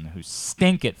Wilson, who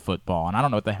stink at football, and I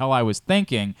don't know what the hell I was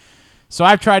thinking. So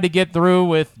I've tried to get through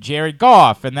with Jared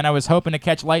Goff, and then I was hoping to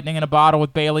catch lightning in a bottle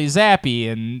with Bailey Zappi,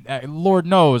 and Lord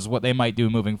knows what they might do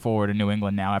moving forward in New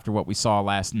England now after what we saw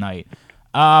last night.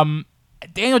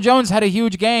 Daniel Jones had a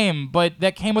huge game, but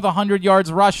that came with 100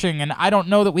 yards rushing, and I don't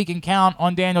know that we can count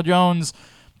on Daniel Jones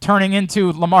turning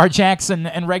into Lamar Jackson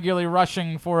and regularly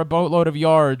rushing for a boatload of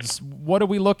yards. What do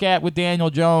we look at with Daniel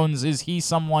Jones? Is he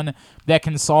someone that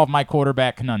can solve my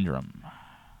quarterback conundrum?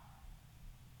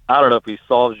 I don't know if he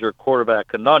solves your quarterback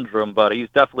conundrum, but he's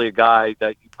definitely a guy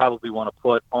that you probably want to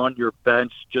put on your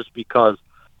bench, just because,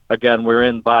 again, we're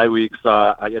in bye weeks.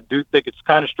 I do think it's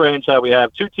kind of strange that we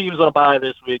have 2 teams on a bye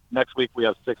this week. Next week we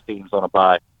have 6 teams on a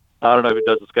bye. I don't know who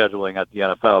does the scheduling at the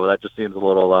NFL, but that just seems a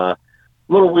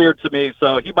little weird to me.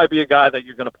 So he might be a guy that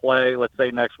you're going to play, let's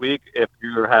say, next week if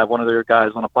you have one of their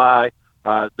guys on a bye.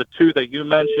 The 2 that you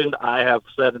mentioned, I have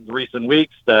said in recent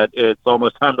weeks that it's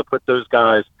almost time to put those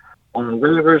guys on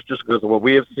waivers, just because of what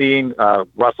we have seen.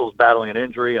 Russell's battling an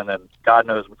injury, and then God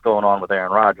knows what's going on with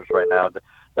Aaron Rodgers right now.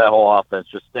 That whole offense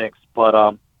just stinks.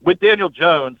 But with Daniel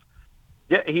Jones,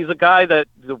 yeah, he's a guy that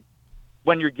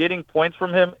when you're getting points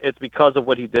from him, it's because of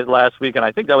what he did last week, and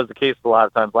I think that was the case a lot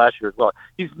of times last year as well.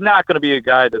 He's not going to be a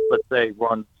guy that, let's say,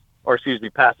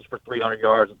 passes for 300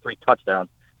 yards and 3 touchdowns,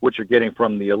 which you're getting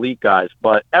from the elite guys.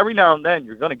 But every now and then,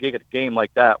 you're going to get a game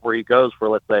like that where he goes for,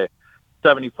 let's say,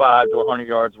 75 to 100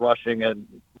 yards rushing, and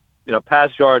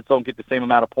pass yards don't get the same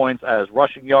amount of points as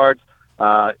rushing yards.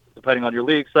 Depending on your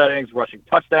league settings, rushing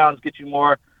touchdowns get you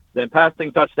more than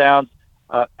passing touchdowns.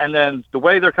 And then the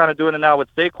way they're kind of doing it now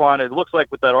with Saquon, it looks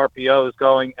like with that RPO is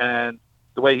going, and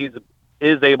the way he's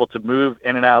is able to move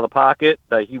in and out of the pocket,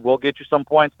 that he will get you some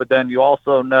points. But then you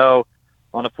also know,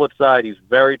 on the flip side, he's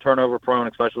very turnover prone,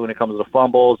 especially when it comes to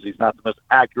fumbles. He's not the most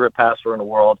accurate passer in the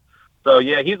world. So,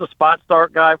 yeah, he's a spot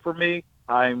start guy for me.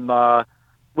 I'm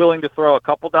willing to throw a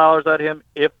couple dollars at him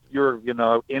if you're,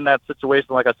 in that situation,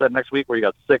 like I said, next week where you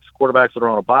got 6 quarterbacks that are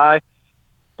on a bye.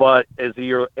 But is he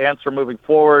your answer moving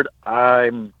forward?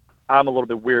 I'm a little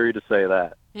bit weary to say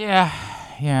that.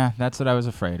 Yeah, that's what I was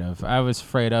afraid of.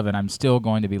 And I'm still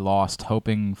going to be lost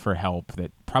hoping for help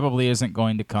that probably isn't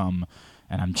going to come.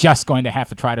 And I'm just going to have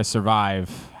to try to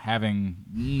survive having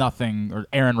nothing, or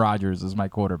Aaron Rodgers as my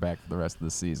quarterback for the rest of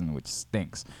the season, which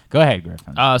stinks. Go ahead,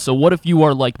 Griffin. So what if you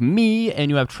are like me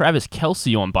and you have Travis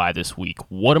Kelce on bye this week?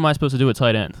 What am I supposed to do at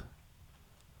tight end?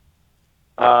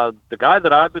 The guy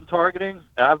that I've been targeting,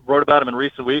 I've wrote about him in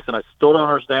recent weeks, and I still don't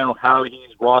understand how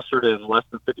he's rostered in less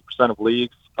than 50% of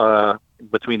leagues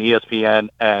between ESPN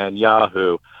and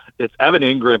Yahoo. It's Evan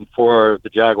Ingram for the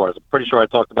Jaguars. I'm pretty sure I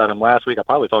talked about him last week. I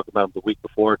probably talked about him the week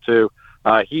before, too.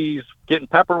 He's getting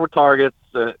peppered with targets.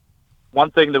 One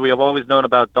thing that we have always known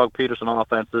about Doug Peterson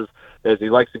offenses is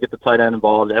he likes to get the tight end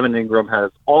involved. Evan Ingram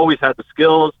has always had the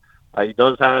skills. He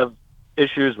does have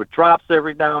issues with drops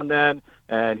every now and then,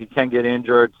 and he can get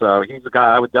injured. So he's a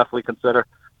guy I would definitely consider.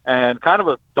 And kind of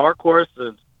a dark horse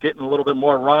is getting a little bit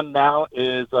more run now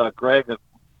is Greg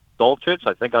Dulcich.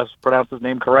 I think I pronounced his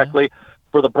name correctly. Yeah.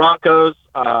 For the Broncos,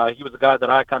 he was a guy that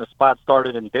I kind of spot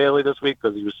started in daily this week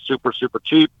because he was super, super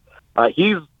cheap.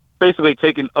 He's basically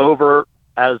taken over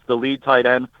as the lead tight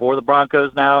end for the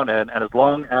Broncos now, and as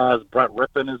long as Brett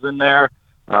Rippon is in there,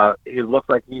 it looks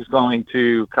like he's going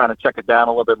to kind of check it down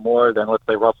a little bit more than, let's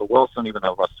say, Russell Wilson, even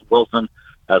though Russell Wilson,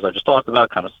 as I just talked about,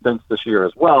 kind of stinks this year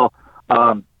as well.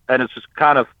 And it's just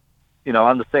kind of,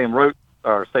 on the same road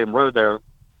there.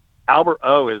 Albert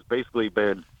O has basically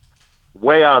been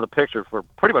way out of the picture for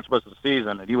pretty much most of the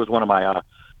season, and he was one of my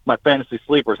fantasy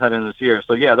sleepers heading into this year.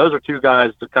 So, yeah, those are two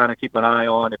guys to kind of keep an eye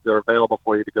on if they're available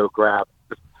for you to go grab.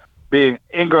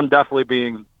 Ingram definitely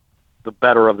being the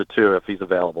better of the two if he's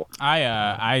available.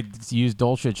 I used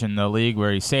Dulcich in the league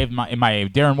where he saved in my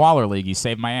Darren Waller league. He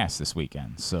saved my ass this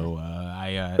weekend. So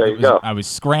I was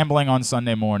scrambling on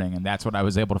Sunday morning, and that's what I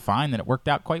was able to find, and it worked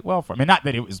out quite well for me. I mean, not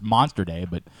that it was monster day,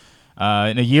 but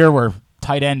in a year where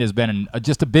tight end has been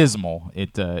just abysmal,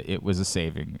 it was a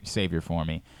savior for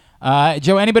me.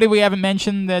 Joe, anybody we haven't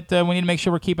mentioned that we need to make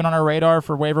sure we're keeping on our radar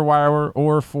for waiver wire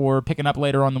or for picking up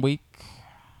later on the week?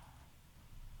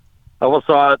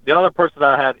 So the other person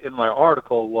I had in my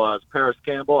article was Paris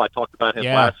Campbell. I talked about him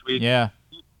last week. Yeah.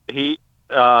 He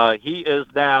is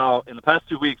now, in the past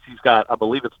 2 weeks, he's got, I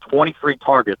believe it's 23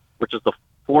 targets, which is the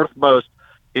 4th most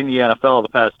in the NFL the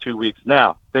past 2 weeks.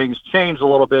 Now, things changed a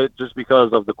little bit just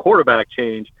because of the quarterback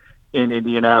change in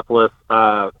Indianapolis.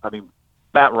 Matt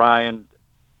Ryan,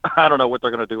 I don't know what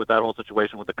they're going to do with that whole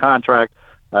situation with the contract.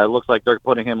 It looks like they're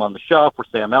putting him on the shelf for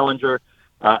Sam Ehlinger.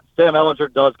 Sam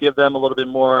Ehlinger does give them a little bit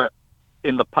more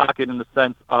in the pocket in the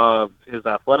sense of his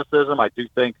athleticism. I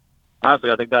think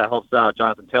that helps out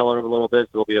Jonathan Taylor a little bit. So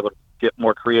they'll be able to get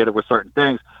more creative with certain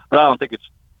things. But I don't think it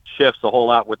shifts a whole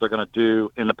lot what they're going to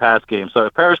do in the pass game. So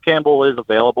if Paris Campbell is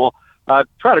available,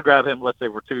 try to grab him, let's say,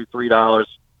 for $2, $3.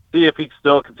 See if he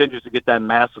still continues to get that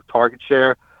massive target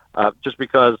share. Just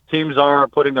because teams are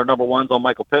putting their number ones on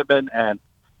Michael Pittman, and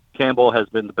Campbell has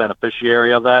been the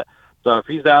beneficiary of that. So if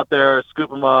he's out there,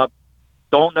 scoop him up.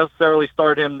 Don't necessarily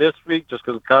start him this week just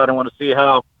because I kind of want to see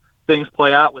how things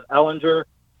play out with Ehlinger.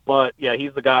 But, yeah,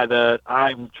 he's the guy that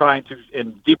I'm trying to,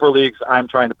 in deeper leagues, I'm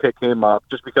trying to pick him up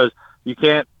just because you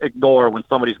can't ignore when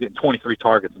somebody's getting 23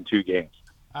 targets in 2 games.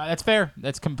 That's fair.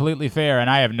 That's completely fair, and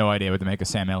I have no idea what to make of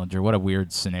Sam Ehlinger. What a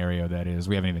weird scenario that is.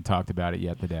 We haven't even talked about it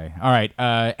yet today. All right,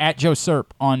 at Joe Serp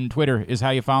on Twitter is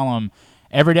how you follow him.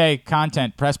 Everyday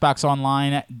content,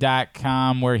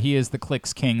 PressBoxOnline.com, where he is the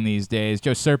clicks king these days.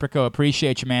 Joe Serpico,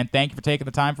 appreciate you, man. Thank you for taking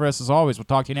the time for us as always. We'll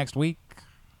talk to you next week.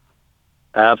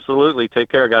 Absolutely. Take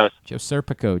care, guys. Joe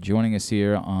Serpico joining us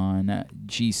here on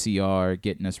GCR,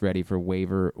 getting us ready for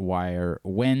Waiver Wire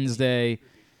Wednesday.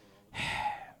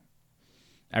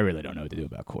 I really don't know what to do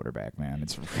about quarterback, man.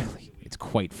 It's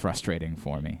quite frustrating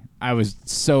for me. I was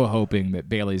so hoping that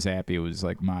Bailey Zappi was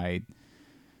like my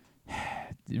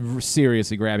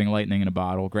seriously grabbing lightning in a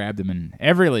bottle. Grabbed him in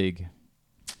every league.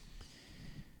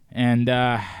 And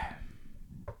I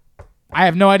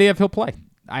have no idea if he'll play.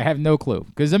 I have no clue.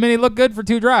 Because, he looked good for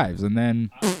 2 drives, and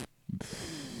then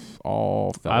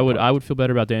all fell apart. I would feel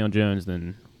better about Daniel Jones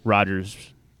than Rodgers,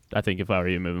 I think, if I were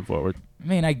you moving forward.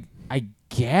 I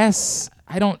guess.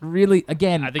 I don't really.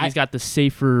 Again, I think he's got the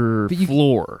safer But you-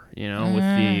 floor,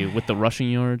 with the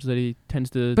rushing yards that he tends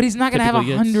to. But he's not going to have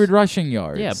typically 100 gets. rushing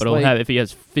yards. Yeah, but he'll have if he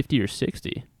has 50 or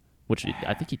 60, which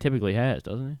I think he typically has,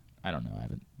 doesn't he? I don't know.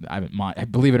 I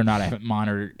haven't. Believe it or not, I haven't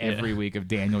monitored every week of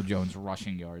Daniel Jones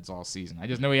rushing yards all season. I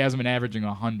just know he hasn't been averaging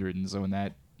 100, and so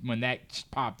when that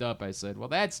popped up, I said, well,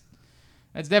 that's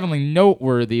definitely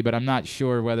noteworthy, but I'm not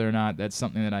sure whether or not that's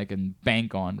something that I can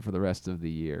bank on for the rest of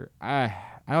the year. I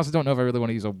also don't know if I really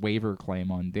want to use a waiver claim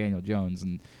on Daniel Jones,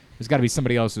 and there's got to be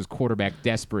somebody else who's quarterback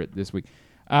desperate this week.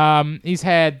 He's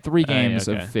had 3 games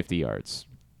of 50 yards.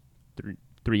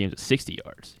 Three games at 60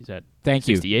 yards. He's at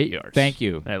 68 yards. Thank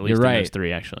you. At least You're right. in those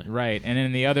 3, actually. Right, and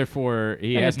in the other 4,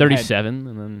 he has 37,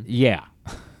 and then yeah.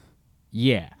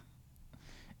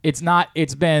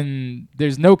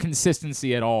 There's no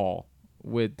consistency at all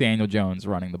with Daniel Jones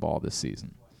running the ball this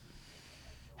season.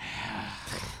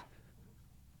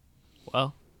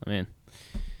 Well, I mean,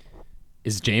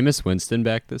 is Jameis Winston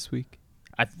back this week?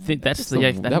 I think that's the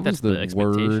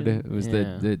word. It was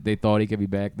Yeah. that they thought he could be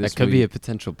back this week. That could be a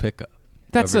potential pickup.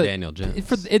 That's over Daniel Jones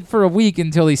for a week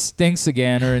until he stinks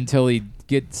again or until he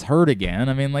gets hurt again.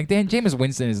 I mean, like Jameis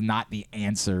Winston is not the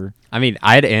answer. I mean,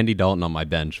 I had Andy Dalton on my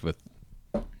bench with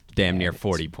damn near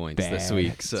 40 points this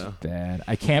week. So it's bad.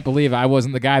 I can't believe I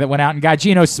wasn't the guy that went out and got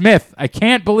Geno Smith. I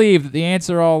can't believe that the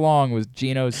answer all along was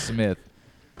Geno Smith.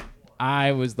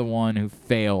 I was the one who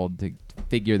failed to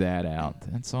figure that out.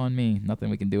 That's on me. Nothing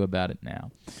we can do about it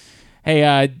now.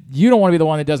 Hey, you don't want to be the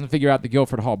one that doesn't figure out the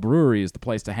Guilford Hall Brewery is the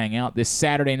place to hang out this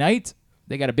Saturday night.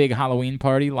 They got a big Halloween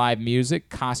party, live music,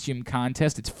 costume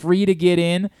contest. It's free to get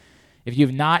in. If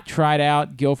you've not tried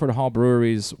out Guilford Hall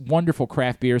Brewery's wonderful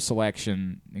craft beer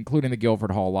selection, including the Guilford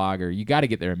Hall Lager, you got to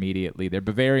get there immediately. Their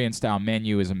Bavarian-style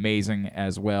menu is amazing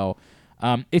as well.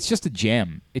 It's just a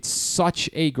gem. It's such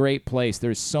a great place.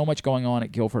 There's so much going on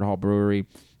at Guilford Hall Brewery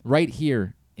right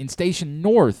here in Station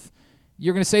North.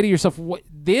 You're going to say to yourself, "What?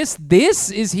 This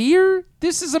is here?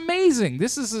 This is amazing.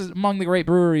 This is among the great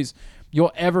breweries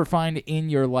you'll ever find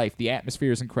in your life. The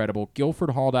atmosphere is incredible.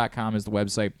 GuilfordHall.com is the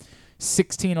website.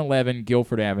 1611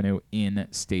 Guilford Avenue in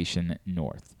Station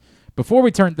North. Before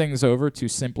we turn things over to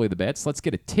Simply the Bets, let's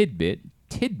get a tidbit,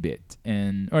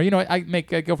 I make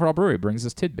Guilford Hall Brewery brings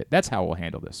us tidbit. That's how we'll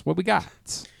handle this. What we got?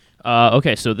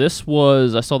 Okay, so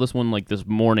I saw this one this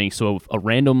morning. So a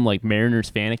random Mariners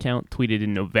fan account tweeted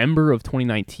in November of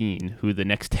 2019 who the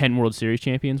next 10 World Series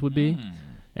champions would be.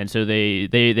 And so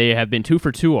they have been 2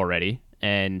 for 2 already.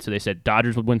 And so they said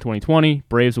Dodgers would win 2020,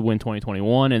 Braves would win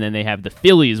 2021, and then they have the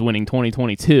Phillies winning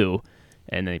 2022.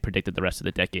 And they predicted the rest of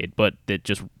the decade. But it's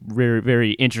just very,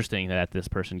 very interesting that this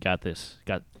person got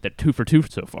that 2 for 2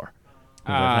 so far.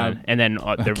 And then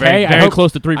they're very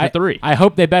close to 3 for 3. I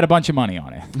hope they bet a bunch of money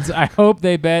on it. I hope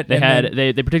they bet.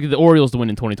 They predicted the Orioles to win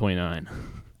in 2029.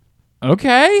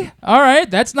 Okay, all right,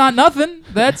 that's not nothing.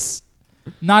 That's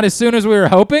not as soon as we were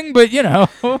hoping, but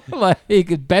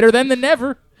better than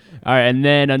never. All right, and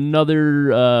then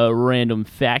another random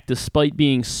fact: despite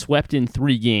being swept in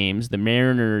 3 games, the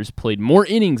Mariners played more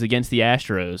innings against the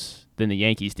Astros than the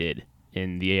Yankees did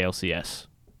in the ALCS.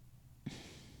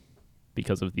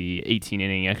 Because of the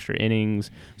 18-inning extra innings.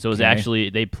 So it was actually,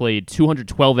 they played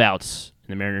 212 outs in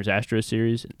the Mariners-Astros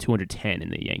series and 210 in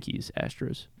the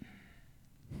Yankees-Astros.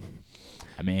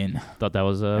 I mean, thought that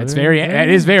was that is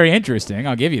very interesting.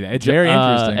 I'll give you that. It's very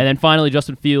interesting. And then finally,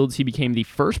 Justin Fields, he became the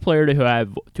first player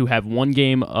to have one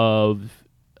game of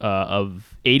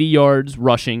 80 yards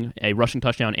rushing, a rushing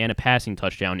touchdown, and a passing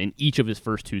touchdown in each of his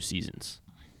first 2 seasons.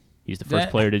 He's the first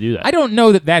player to do that. I don't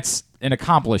know that that's an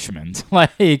accomplishment.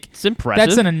 It's impressive.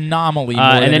 That's an anomaly.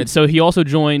 And then so he also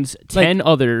joins 10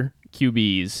 other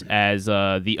QBs as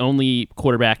the only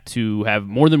quarterback to have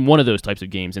more than one of those types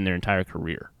of games in their entire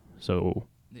career. So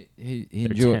 10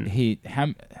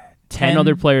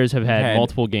 other players have had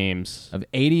multiple games of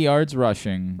 80 yards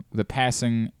rushing, the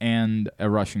passing, and a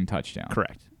rushing touchdown.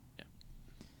 Correct. Yeah.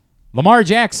 Lamar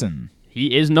Jackson.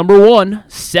 He is number 1,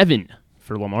 7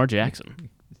 for Lamar Jackson.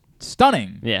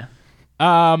 Stunning. Yeah.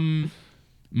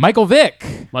 Michael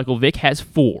Vick. Michael Vick has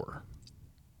 4.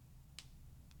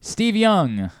 Steve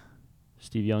Young.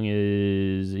 Steve Young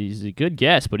he's a good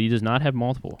guess, but he does not have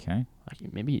multiple. Okay.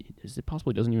 Maybe, is it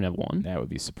possible he doesn't even have 1? That would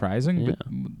be surprising, but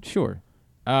sure.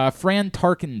 Fran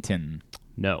Tarkenton.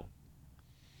 No.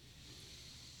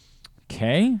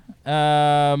 Okay.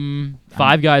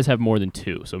 5 guys have more than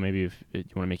 2, so maybe if you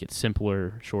want to make it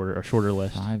simpler, shorter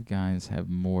list. 5 guys have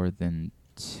more than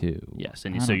 2. Yes,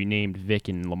 and so you named Vick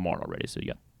and Lamar already, so you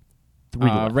got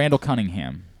 3 left. Randall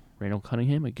Cunningham. Randall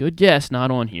Cunningham, a good guess, not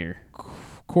on here.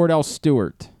 Cordell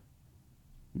Stewart.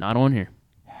 Not on here.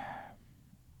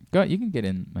 Go. You can get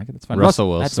in, Micah. That's fine.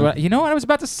 Russell That's Wilson. what, you know what? I was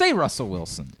about to say Russell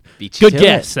Wilson. Good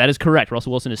guess. That is correct.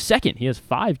 Russell Wilson is second. He has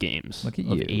 5 games Look at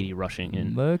of you. 80 rushing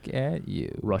and Look at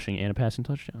you. rushing and a passing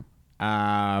touchdown.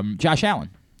 Josh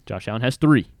Allen. Josh Allen has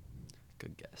 3.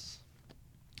 Good guess.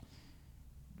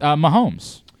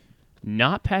 Mahomes.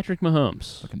 Not Patrick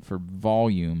Mahomes. Looking for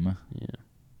volume.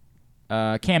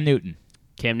 Yeah. Cam Newton.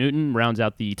 Cam Newton rounds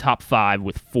out the top 5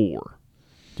 with 4.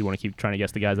 Do you want to keep trying to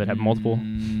guess the guys that have multiple?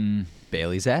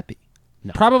 Bailey Zappi.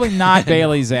 No. Probably not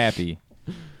Bailey Zappi.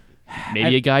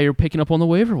 Maybe a guy you're picking up on the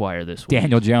waiver wire this week.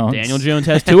 Daniel Jones. Daniel Jones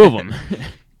has 2 of them.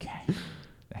 Okay.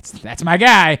 That's my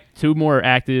guy. 2 more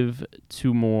active,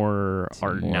 2 more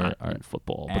are more not are in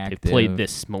football, but active. they played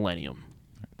this millennium.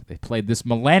 They played this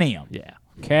millennium. Yeah.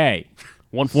 Okay.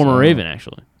 One former Raven,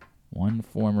 actually. One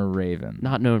former Raven.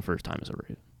 Not known for his time as a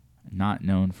Raven. Not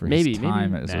known for Maybe, his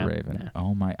time maybe. as Nah, a Raven. nah.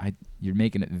 Oh my! You're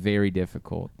making it very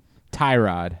difficult.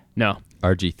 Tyrod. No.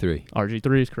 RG3.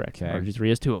 RG3 is correct. Okay. RG3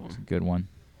 has 2 of them. Good one.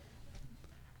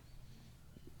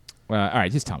 Well, all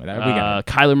right, just tell me that. We got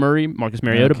Kyler Murray, Marcus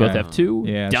Mariota Okay. both have 2.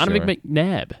 Yeah, Donovan sure.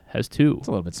 McNabb has 2. It's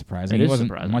a little bit surprising. It He is wasn't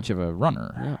surprising. much of a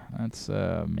runner. Yeah. That's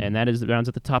And that is the rounds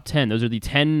at the top 10. Those are the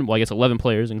 10, well, I guess 11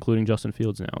 players, including Justin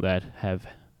Fields now, that have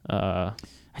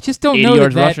I just don't 80 know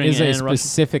yards that rushing is a and rushing.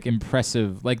 specific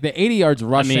impressive. Like the 80 yards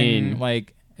rushing. mean,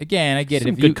 like again, I get some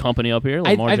it. If good you, company up here,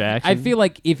 I, Lamar I, Jackson. I feel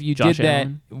like if you Josh did that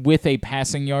Allen. with a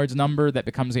passing yards number, that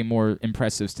becomes a more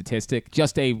impressive statistic.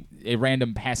 Just a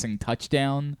random passing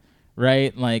touchdown,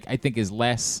 right? Like I think is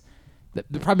less. The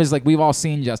problem is like we've all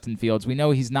seen Justin Fields. We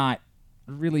know he's not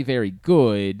really very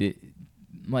good.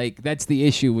 Like that's the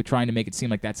issue with trying to make it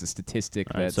seem like that's a statistic.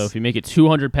 All right, That's so if you make it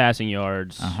 200 passing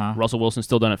yards, Uh-huh. Russell Wilson's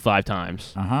still done it 5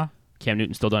 times. Cam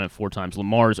Newton's still done it 4 times.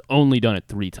 Lamar's only done it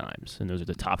 3 times, and those are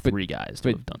the top 3 guys to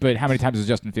have done But how many times has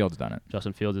Justin Fields done it?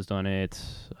 Justin Fields has done it,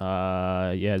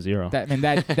 0.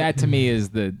 That to me is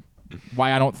the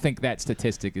why I don't think that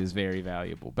statistic is very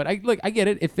valuable. But I get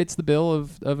it. It fits the bill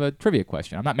of a trivia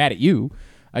question. I'm not mad at you.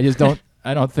 I just don't.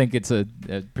 I don't think it's a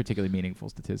particularly meaningful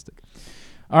statistic.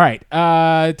 All right,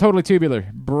 Totally Tubular,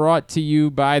 brought to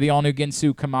you by the all-new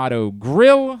Ginsu Kamado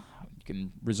Grill. You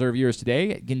can reserve yours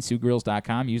today at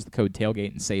ginsugrills.com. Use the code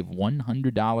TAILGATE and save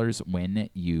 $100 when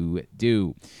you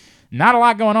do. Not a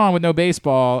lot going on with no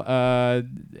baseball.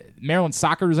 Maryland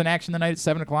soccer is in action tonight at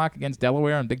 7 o'clock against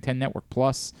Delaware on Big Ten Network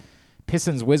Plus.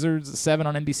 Pistons Wizards 7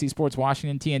 on NBC Sports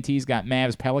Washington. TNT's got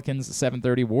Mavs Pelicans at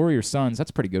 7:30. Warriors Suns, that's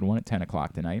a pretty good one at 10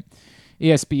 o'clock tonight.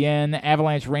 ESPN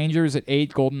Avalanche Rangers at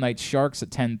 8. Golden Knights Sharks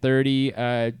at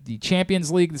 10:30. The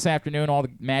Champions League this afternoon. All the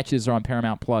matches are on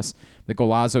Paramount Plus. The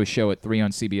Golazzo Show at 3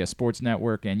 on CBS Sports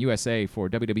Network. And USA for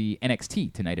WWE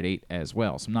NXT tonight at 8 as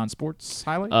well. Some non-sports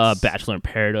highlights? Bachelor in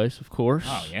Paradise, of course.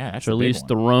 Oh, yeah, that's a big Charlize one.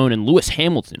 Theron and Lewis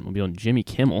Hamilton will be on Jimmy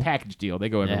Kimmel. Package deal. They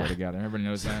go everywhere Yeah. together. Everybody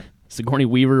knows that. Sigourney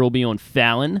Weaver will be on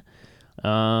Fallon.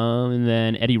 And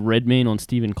then Eddie Redmayne on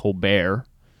Stephen Colbert.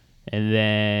 And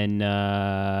then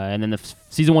the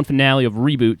season 1 finale of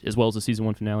Reboot, as well as the season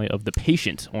 1 finale of The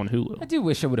Patient on Hulu. I do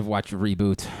wish I would have watched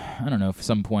Reboot. I don't know if at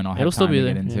some point I'll have It'll time still be to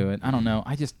there, get into yeah. it. I don't know.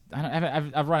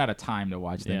 I've run out of time to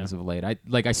watch things of late.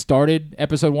 I started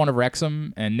episode 1 of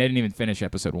Wrexham and didn't even finish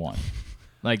episode 1.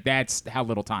 Like that's how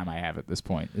little time I have at this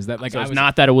point. Is that like So I it's was,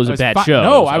 not that it was I a bad fi- show.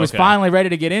 No, I was Okay. finally ready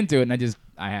to get into it, and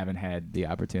I haven't had the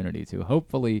opportunity to.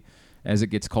 Hopefully, as it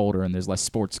gets colder and there's less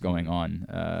sports going on,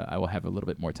 I will have a little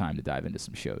bit more time to dive into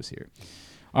some shows here.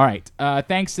 All right.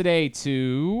 Thanks today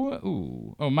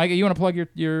to Micah. You want to plug your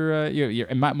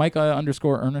Micah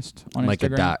 _ Ernest on Micah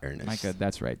Instagram? dot Ernest. Micah,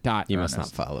 that's right. Dot. You Ernest.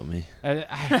 must not follow me.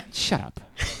 Shut up.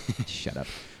 Shut up.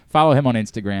 Follow him on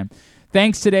Instagram.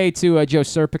 Thanks today to Joe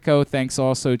Serpico. Thanks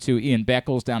also to Ian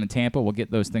Beckles down in Tampa. We'll get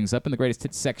those things up in the greatest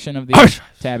hits section of the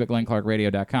tab at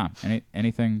GlennClarkRadio.com.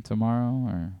 Anything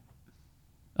tomorrow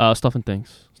or? Stuff and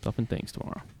things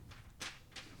tomorrow.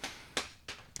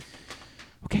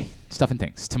 Okay, stuff and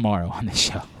things tomorrow on the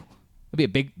show. It'll be a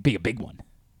big one.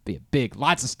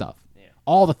 Lots of stuff. Yeah.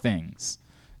 All the things.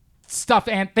 Stuff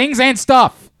and things and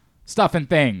stuff. Stuff and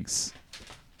things.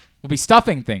 We'll be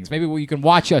stuffing things. Maybe you can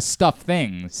watch us stuff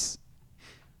things.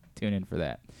 Tune in for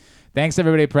that. Thanks to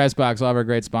everybody at PressBox, all of our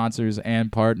great sponsors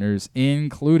and partners,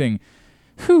 including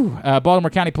Baltimore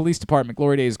County Police Department,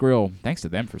 Glory Days Grill. Thanks to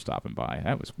them for stopping by.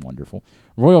 That was wonderful.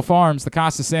 Royal Farms, the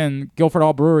Costas Inn, Guilford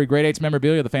Hall Brewery, Grade 8's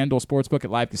Memorabilia, the FanDuel Sportsbook at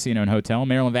Live Casino and Hotel,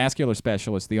 Maryland Vascular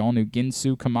Specialist, the all-new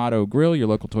Ginsu Kamado Grill, your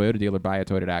local Toyota dealer,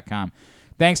 buyatoyota.com.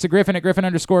 Thanks to Griffin at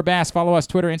Griffin_Bass. Follow us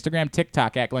Twitter, Instagram,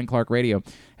 TikTok at Glenn Clark Radio.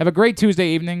 Have a great Tuesday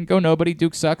evening. Go nobody.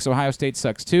 Duke sucks. Ohio State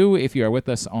sucks too. If you are with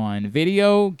us on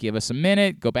video, give us a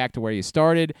minute. Go back to where you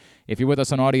started. If you're with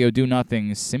us on audio, do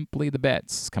nothing. Simply the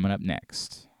Bets coming up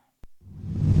next.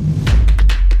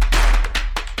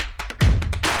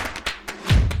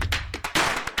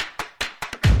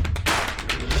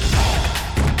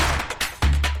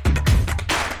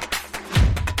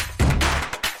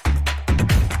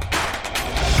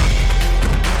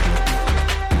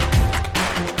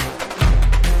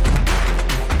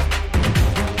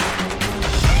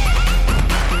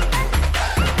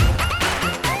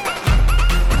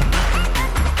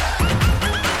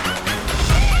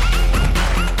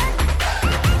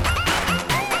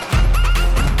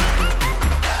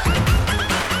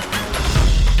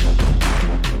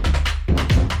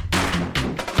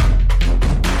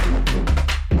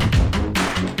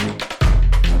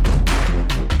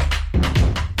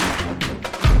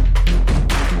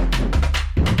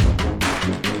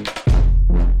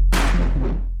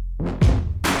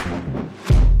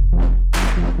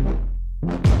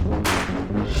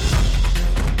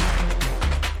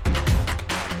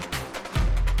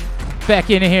 Back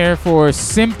in here for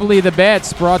Simply the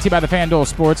Bets, brought to you by the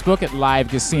FanDuel Sportsbook at Live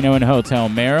Casino and Hotel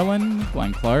Maryland.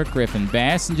 Glenn Clark, Griffin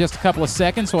Bass. In just a couple of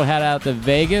seconds, we'll head out to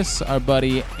Vegas. Our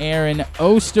buddy Aaron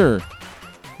Oster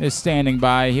is standing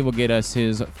by. He will get us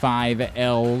his 5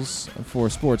 L's for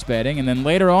sports betting. And then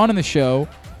later on in the show,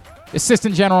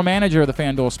 Assistant General Manager of the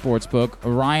FanDuel Sportsbook,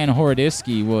 Ryan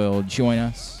Horodisky, will join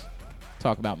us.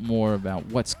 Talk about more about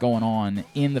what's going on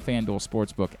in the FanDuel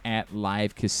Sportsbook at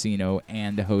Live Casino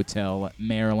and Hotel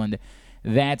Maryland.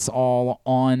 That's all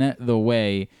on the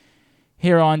way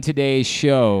here on today's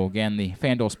show. Again, the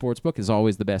FanDuel Sportsbook is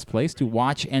always the best place to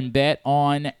watch and bet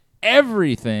on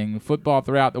everything football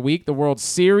throughout the week. The World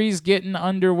Series getting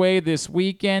underway this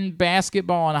weekend.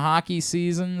 Basketball and hockey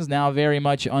seasons now very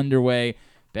much underway.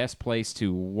 Best place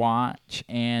to watch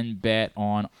and bet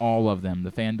on all of them.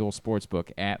 The FanDuel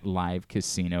Sportsbook at Live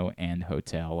Casino and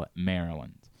Hotel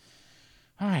Maryland.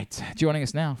 All right, joining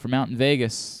us now from out in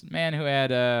Vegas, man who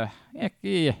had a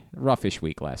roughish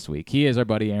week last week. He is our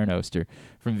buddy Aaron Oster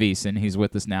from VSiN. He's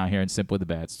with us now here in Simply the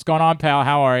Bets. What's going on, pal?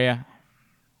 How are you?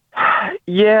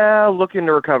 Yeah, looking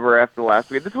to recover after last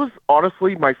week. This was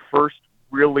honestly my first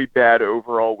really bad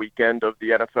overall weekend of the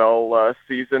NFL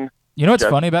season. You know what's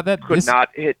funny about that? Could not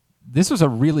hit. This was a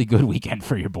really good weekend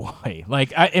for your boy.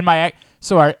 Like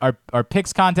our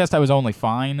picks contest, I was only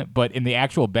fine, but in the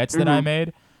actual bets that I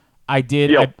made, I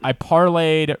did. Yep. I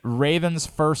parlayed Ravens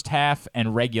first half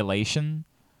and regulation.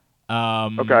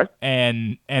 Okay.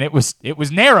 And it was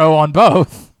narrow on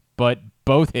both, but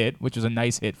both hit, which was a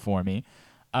nice hit for me.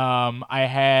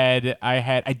 I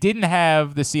didn't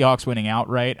have the Seahawks winning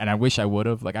outright, and I wish I would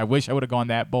have. Like I wish I would have gone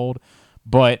that bold.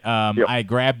 But I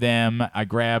grabbed them. I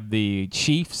grabbed the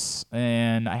Chiefs,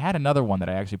 and I had another one that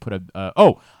I actually put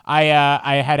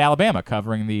I had Alabama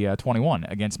covering the 21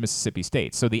 against Mississippi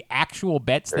State. So the actual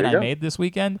bets that I made this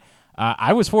weekend,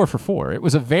 I was 4 for 4. It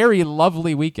was a very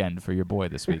lovely weekend for your boy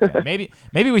this weekend. Maybe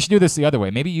we should do this the other way.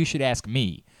 Maybe you should ask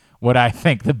me what I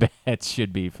think the bets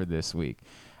should be for this week.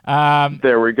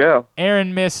 There we go.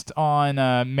 Aaron missed on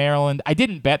Maryland. I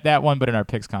didn't bet that one, but in our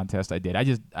picks contest, I did.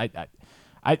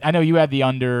 I know you had the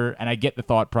under, and I get the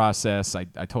thought process. I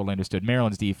totally understood.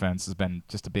 Maryland's defense has been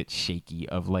just a bit shaky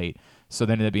of late, so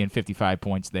there ended up being 55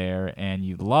 points there, and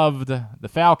you loved the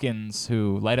Falcons,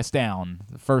 who let us down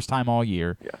the first time all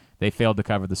year. Yeah. They failed to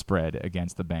cover the spread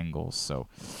against the Bengals, so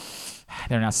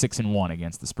they're now 6-1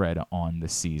 against the spread on the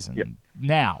season. Yep.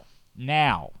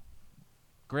 Now,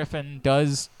 Griffin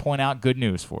does point out good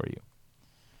news for you.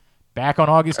 Back on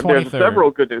August 23rd. There's several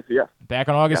good news, yeah. Back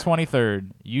on August 23rd,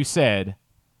 you said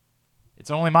it's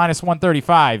only minus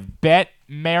 135. Bet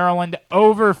Maryland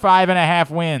over 5.5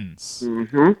 wins.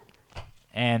 Mm-hmm.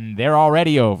 And they're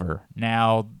already over.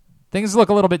 Now, things look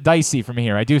a little bit dicey from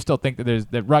here. I do still think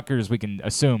that Rutgers we can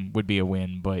assume would be a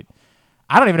win, but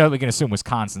I don't even know if we can assume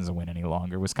Wisconsin's a win any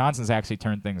longer. Wisconsin's actually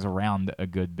turned things around a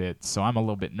good bit, so I'm a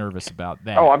little bit nervous about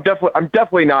that. Oh, I'm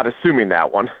definitely not assuming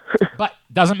that one. But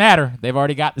doesn't matter. They've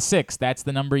already got the 6. That's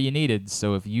the number you needed.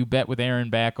 So if you bet with Aaron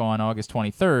back on August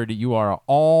 23rd, you are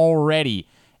already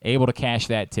able to cash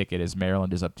that ticket as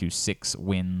Maryland is up to 6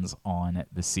 wins on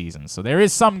the season. So there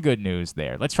is some good news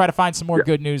there. Let's try to find some more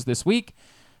good news this week.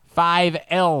 5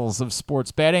 L's of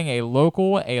sports betting: a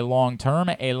local, a long-term,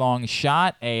 a long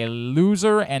shot, a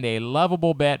loser, and a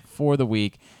lovable bet for the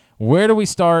week. Where do we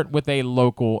start with a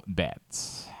local bet?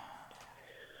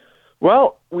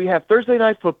 Well, we have Thursday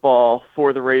Night Football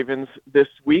for the Ravens this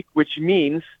week, which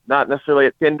means not necessarily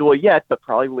at FanDuel yet, but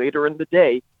probably later in the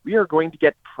day, we are going to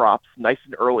get props nice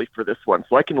and early for this one.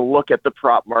 So I can look at the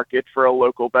prop market for a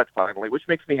local bet finally, which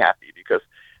makes me happy because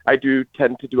I do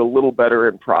tend to do a little better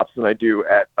in props than I do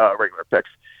at regular picks.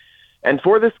 And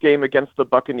for this game against the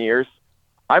Buccaneers,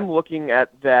 I'm looking at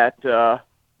that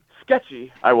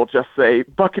sketchy, I will just say,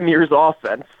 Buccaneers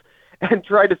offense and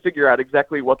try to figure out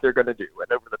exactly what they're going to do.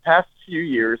 And over the past few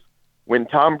years, when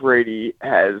Tom Brady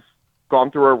has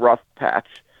gone through a rough patch,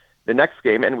 the next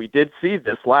game, and we did see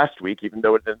this last week, even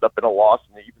though it ended up in a loss,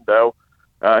 and even though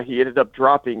he ended up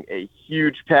dropping a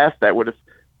huge pass that would have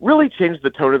really changed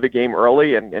the tone of the game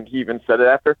early, and he even said it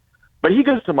after. But he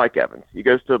goes to Mike Evans. He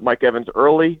goes to Mike Evans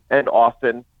early and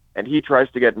often, and he tries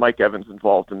to get Mike Evans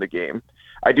involved in the game.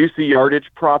 I do see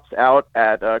yardage props out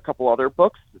at a couple other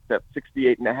books. It's at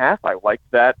 68.5. I like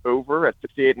that over at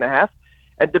 68.5.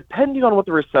 And depending on what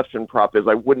the reception prop is,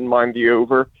 I wouldn't mind the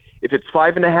over. If it's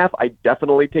 5.5, I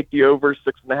definitely take the over.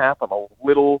 6.5, I'm a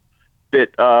little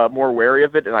bit more wary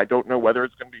of it, and I don't know whether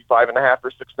it's going to be 5.5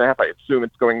 or 6.5. I assume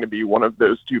it's going to be one of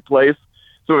those two plays.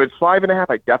 So if it's 5.5,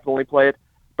 I definitely play it.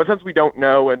 But since we don't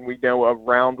know, and we know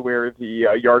around where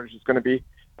the yardage is going to be,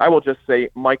 I will just say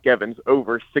Mike Evans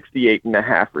over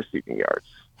 68.5 receiving yards.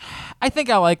 I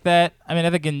think I like that. I mean, I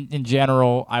think in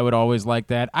general, I would always like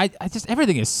that. I just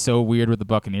everything is so weird with the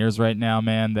Buccaneers right now,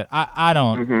 man. That I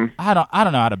don't know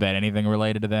how to bet anything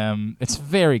related to them. It's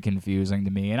very confusing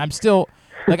to me, and I'm still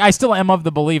I still am of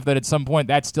the belief that at some point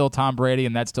that's still Tom Brady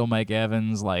and that's still Mike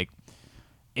Evans. Like,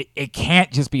 it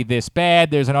can't just be this bad.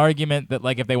 There's an argument that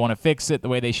if they want to fix it, the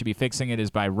way they should be fixing it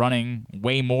is by running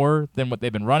way more than what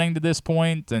they've been running to this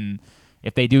point, and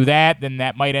if they do that, then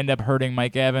that might end up hurting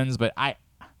Mike Evans. But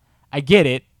I get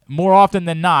it. More often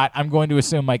than not, I'm going to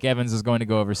assume Mike Evans is going to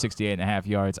go over 68.5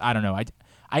 yards. I don't know.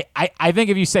 I think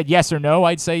if you said yes or no,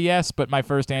 I'd say yes. But my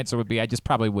first answer would be I just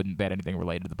probably wouldn't bet anything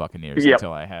related to the Buccaneers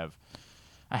until I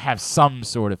have some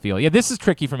sort of feel. Yeah, this is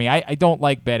tricky for me. I don't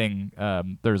like betting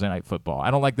Thursday Night Football.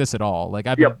 I don't like this at all.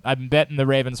 I've been betting the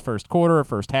Ravens first quarter or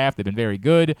first half. They've been very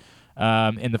good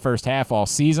in the first half all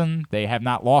season. They have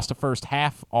not lost a first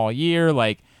half all year.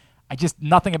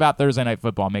 Nothing about Thursday Night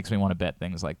Football makes me want to bet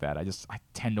things like that. I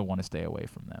tend to want to stay away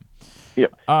from them.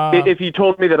 Yep. If you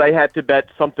told me that I had to bet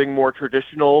something more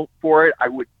traditional for it, I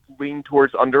would lean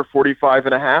towards under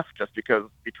 45.5, just because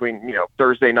between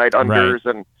Thursday night unders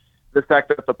and the fact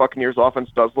that the Buccaneers offense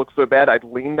does look so bad, I'd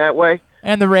lean that way.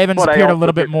 And the Ravens appeared a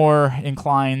little bit more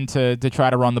inclined to try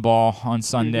to run the ball on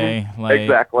Sunday.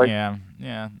 Exactly. Yeah.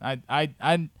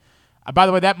 By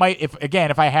the way, that might,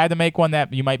 if I had to make one,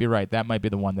 that you might be right. That might be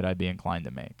the one that I'd be inclined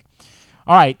to make.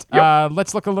 All right,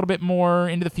 let's look a little bit more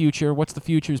into the future. What's the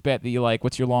futures bet that you like?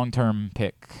 What's your long-term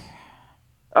pick?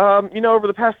 Over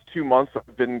the past 2 months,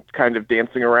 I've been kind of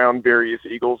dancing around various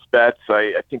Eagles bets.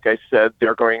 I think I said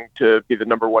they're going to be the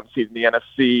number one seed in the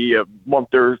NFC a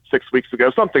month or 6 weeks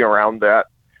ago, something around that.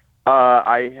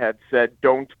 I had said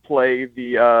don't play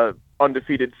the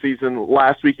undefeated season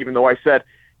last week, even though I said,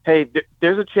 hey,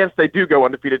 there's a chance they do go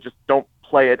undefeated. Just don't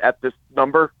play it at this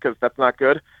number because that's not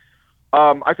good.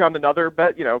 I found another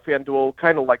bet. FanDuel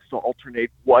kind of likes to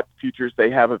alternate what futures they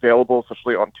have available,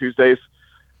 especially on Tuesdays.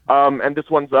 And this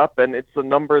one's up, and it's a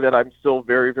number that I'm still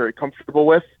very, very comfortable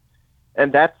with.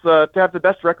 And that's to have the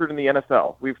best record in the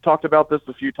NFL. We've talked about this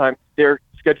a few times. Their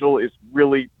schedule is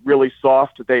really, really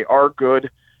soft. They are good.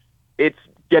 It's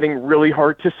getting really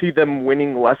hard to see them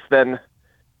winning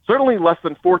certainly less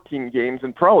than 14 games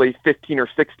and probably 15 or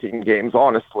 16 games,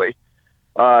 honestly,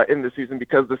 in the season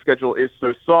because the schedule is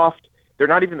so soft. They're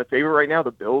not even the favorite right now.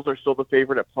 The Bills are still the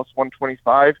favorite at plus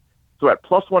 125. So at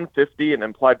plus 150, an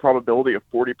implied probability of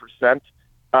 40%,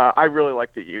 I really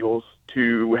like the Eagles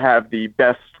to have the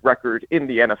best record in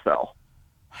the NFL.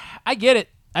 I get it.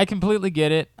 I completely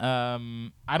get it.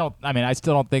 I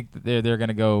still don't think that they're going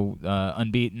to go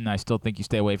unbeaten. I still think you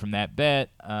stay away from that bet.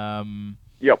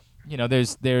 Yep.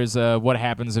 There's what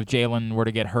happens if Jalen were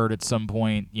to get hurt at some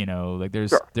point.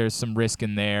 There's some risk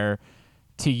in there.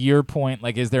 To your point,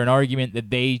 is there an argument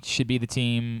that they should be the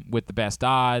team with the best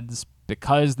odds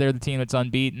because they're the team that's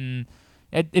unbeaten?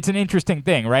 It's an interesting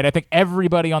thing, right? I think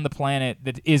everybody on the planet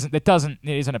that isn't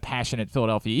a passionate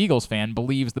Philadelphia Eagles fan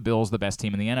believes the Bills the best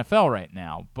team in the NFL right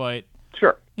now. But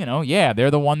sure, they're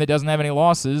the one that doesn't have any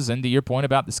losses. And to your point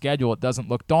about the schedule, it doesn't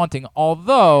look daunting.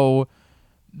 Although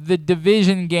the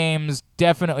division games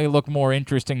definitely look more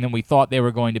interesting than we thought they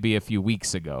were going to be a few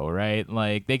weeks ago, right?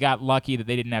 They got lucky that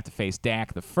they didn't have to face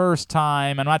Dak the first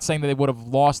time. I'm not saying that they would have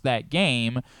lost that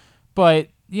game, but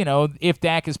if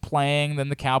Dak is playing, then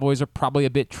the Cowboys are probably a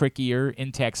bit trickier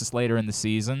in Texas later in the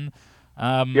season.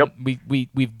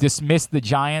 We've dismissed the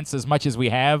Giants as much as we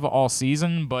have all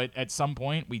season, but at some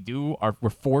point we're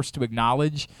forced to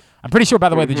acknowledge. I'm pretty sure, by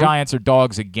the way, the Giants are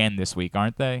dogs again this week,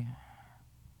 aren't they?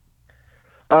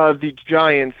 The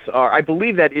Giants are. I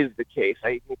believe that is the case.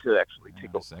 I need to actually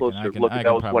take a closer look at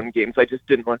those one games. I just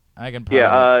didn't want. I can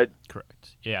probably.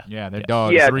 Correct. Yeah, they're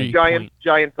dogs. Yeah, the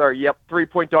Giants are.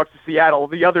 3-point dogs to Seattle.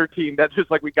 The other team that's just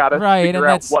we got to figure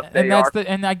out what they are.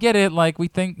 And I get it. We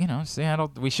think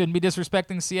Seattle. We shouldn't be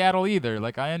disrespecting Seattle either.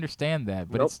 I understand that,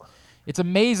 but it's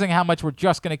amazing how much we're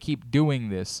just going to keep doing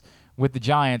this with the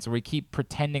Giants, where we keep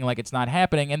pretending like it's not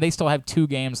happening, and they still have 2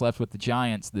 games left with the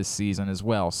Giants this season as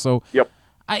well. So. Yep.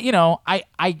 I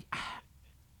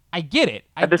get it.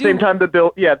 At the same time, the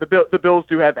Bills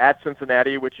do have at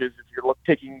Cincinnati, which is, if you're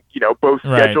taking both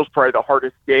schedules, probably the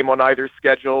hardest game on either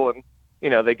schedule, and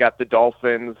they got the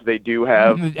Dolphins. They do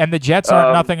have, and the Jets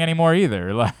aren't nothing anymore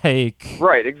either.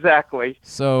 Right, exactly.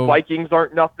 So Vikings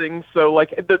aren't nothing. So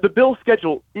the Bills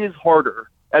schedule is harder.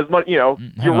 As much, you're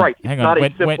right. It's not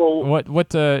a simple.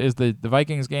 What is the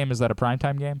Vikings game? Is that a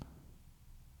primetime game?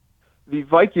 The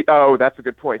Vikings. Oh, that's a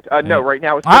good point. No, right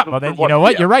now it's. Well, then you know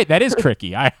what? You're right. That is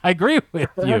tricky. I agree with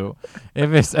you.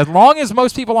 If it's as long as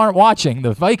most people aren't watching,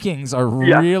 the Vikings are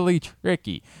really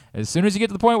tricky. As soon as you get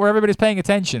to the point where everybody's paying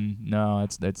attention, no,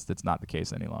 that's not the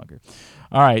case any longer.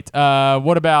 All right.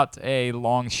 What about a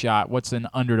long shot? What's an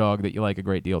underdog that you like a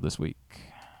great deal this week?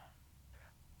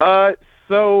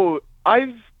 So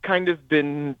I've started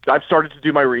to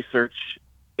do my research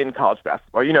in college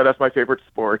basketball. You know, that's my favorite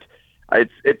sport.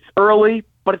 It's early,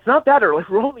 but it's not that early.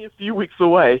 We're only a few weeks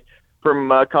away from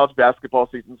college basketball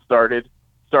season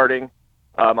starting.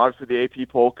 Obviously, the AP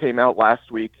poll came out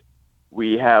last week.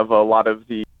 We have a lot of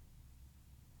the.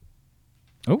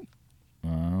 Oh, I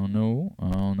don't know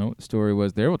what the story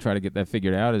was there. We'll try to get that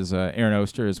figured out as Aaron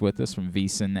Oster is with us from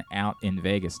VSiN out in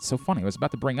Vegas. It's so funny. I was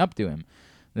about to bring up to him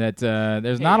that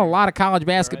there's not a lot of college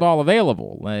basketball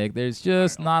available. Like, there's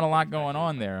just not a lot going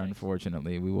on there,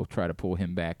 unfortunately. We will try to pull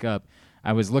him back up.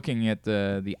 I was looking at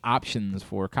the options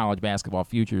for college basketball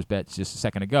futures bets just a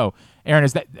second ago. Aaron,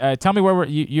 is that? Tell me where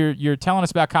you're telling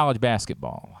us about college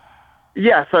basketball.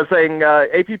 Yes, I was saying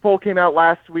AP poll came out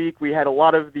last week. We had a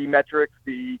lot of the metrics,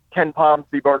 the Ken Palms,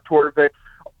 the Bart Torvik,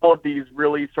 all of these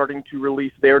really starting to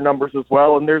release their numbers as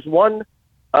well. And there's one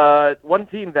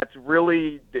team that's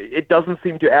really, it doesn't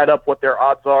seem to add up what their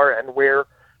odds are and where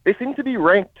they seem to be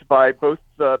ranked by both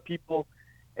people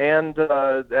and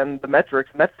the metrics,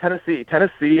 and that's Tennessee.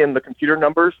 Tennessee and the computer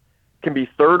numbers can be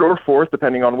third or fourth,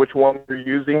 depending on which one you're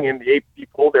using. In the AP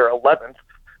poll, they're 11th.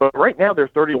 But right now, they're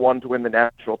 31 to win the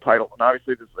national title. And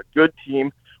obviously, this is a good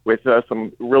team with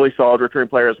some really solid returning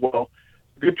players as well.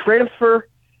 Good transfer.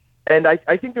 And I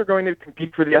think they're going to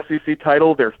compete for the SEC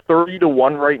title. They're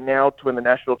 30-1 right now to win the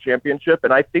national championship,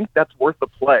 and I think that's worth a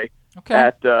play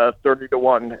at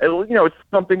 30-1. You know, it's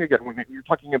something, again, when you're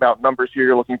talking about numbers here,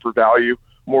 you're looking for value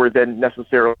more than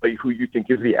necessarily who you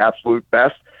think is the absolute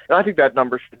best. And I think that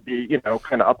number should be, you know,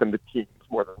 kind of up in the teens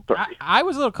more than 30. I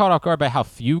was a little caught off guard by how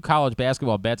few college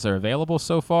basketball bets are available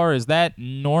so far. Is that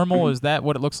normal? Is that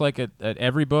what it looks like at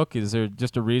every book? Is there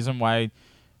just a reason why,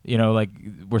 you know, like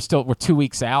we're 2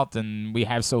 weeks out and we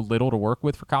have so little to work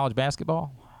with for college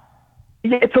basketball?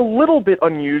 Yeah, it's a little bit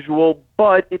unusual,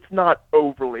 but it's not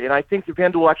overly. And I think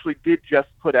FanDuel actually did just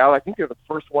put out, I think they're the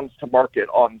first ones to market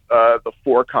on the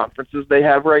 4 conferences they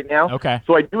have right now. Okay.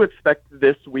 So I do expect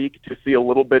this week to see a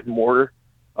little bit more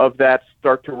of that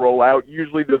start to roll out.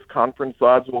 Usually those conference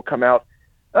odds will come out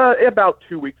about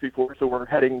 2 weeks before, so we're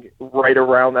heading right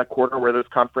around that quarter where those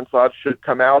conference odds should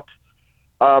come out.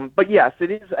 But yes,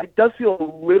 it does feel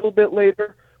a little bit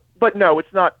later. But no,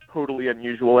 it's not totally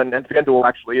unusual, and FanDuel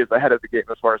actually is ahead of the game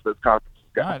as far as those conferences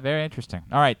go. All right, very interesting.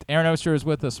 All right, Aaron Oster is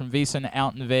with us from VSiN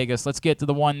out in Vegas. Let's get to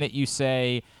the one that you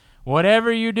say,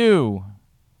 whatever you do,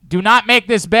 do not make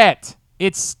this bet.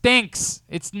 It stinks.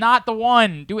 It's not the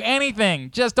one. Do anything.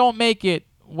 Just don't make it.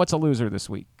 What's a loser this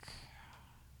week?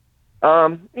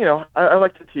 You know, I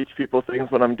like to teach people things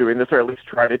when I'm doing this, or at least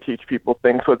try to teach people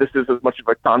things. So this is as much of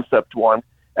a concept one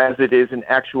as it is an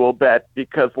actual bet,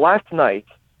 because last night,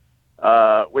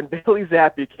 when Bailey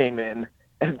Zappi came in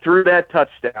and threw that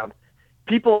touchdown,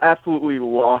 people absolutely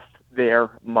lost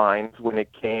their minds when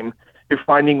it came to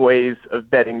finding ways of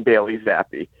betting Bailey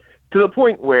Zappi, to the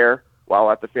point where,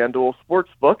 while at the FanDuel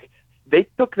Sportsbook, they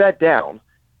took that down.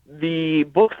 The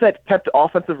books that kept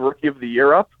Offensive Rookie of the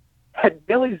Year up had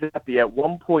Bailey Zappi at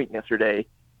one point yesterday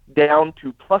down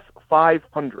to plus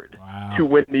 500 to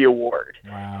win the award.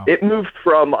 Wow. It moved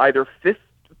from either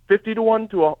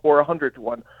 50-1 or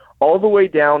 100-1. All the way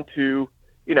down to,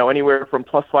 you know, anywhere from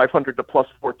plus 500 to plus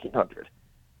 1,400.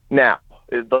 Now,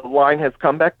 the line has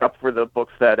come back up for the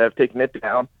books that have taken it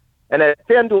down. And at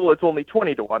FanDuel, it's only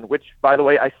 20-1, which, by the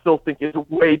way, I still think is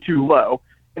way too low.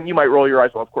 And you might roll your eyes,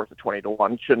 well, of course, a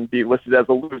 20-1 shouldn't be listed as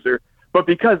a loser. But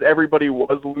because everybody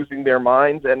was losing their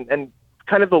minds, and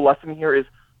kind of the lesson here is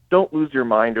don't lose your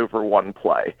mind over one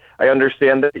play. I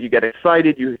understand that you get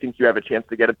excited, you think you have a chance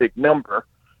to get a big number.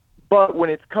 But when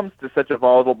it comes to such a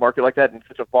volatile market like that, in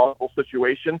such a volatile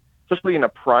situation, especially in a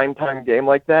primetime game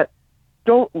like that,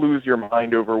 don't lose your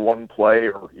mind over one play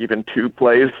or even 2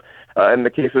 plays, in the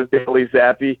case of Bailey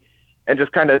Zappi, and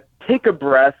just kind of take a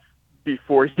breath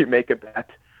before you make a bet.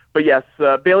 But yes,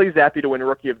 Bailey Zappi to win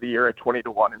Rookie of the Year at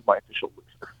 20-1 is my official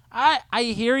loser. I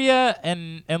hear you,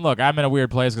 and look, I'm in a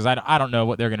weird place because I don't know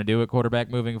what they're going to do at quarterback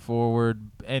moving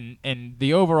forward, and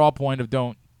the overall point of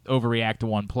don't overreact to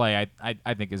one play,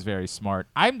 I think is very smart.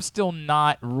 I'm still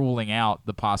not ruling out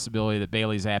the possibility that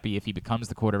Bailey Zappi, if he becomes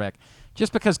the quarterback,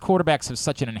 just because quarterbacks have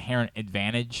such an inherent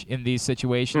advantage in these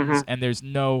situations, and there's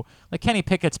no, like, Kenny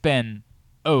Pickett's been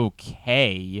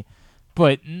okay,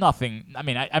 but nothing. I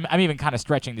mean, I'm even kind of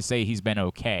stretching to say he's been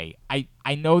okay.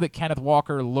 I know that Kenneth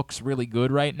Walker looks really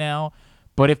good right now,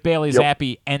 but if Bailey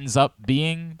Zappi ends up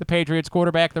being the Patriots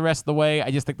quarterback the rest of the way,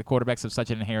 I just think the quarterbacks have such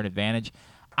an inherent advantage.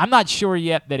 I'm not sure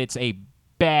yet that it's a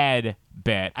bad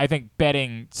bet. I think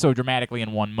betting so dramatically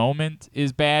in one moment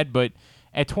is bad, but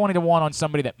at 20-1 on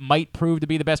somebody that might prove to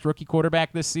be the best rookie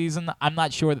quarterback this season, I'm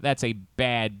not sure that that's a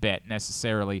bad bet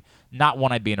necessarily. Not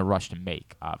one I'd be in a rush to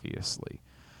make, obviously.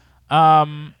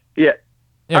 I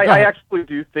actually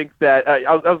do think that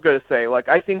I was going to say, like,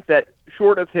 I think that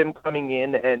short of him coming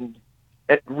in and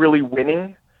really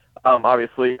winning,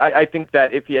 obviously, I think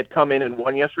that if he had come in and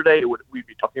won yesterday, we'd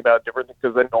be talking about a different thing,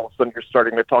 because then all of a sudden you're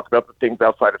starting to talk about the things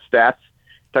outside of stats,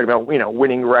 talking about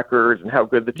winning records and how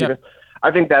good the team is. I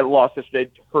think that loss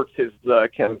yesterday hurts his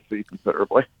candidacy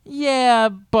considerably. Yeah,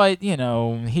 but,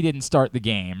 he didn't start the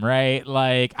game, right?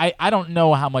 Like, I don't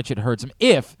know how much it hurts him.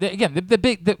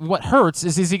 What hurts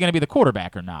is he going to be the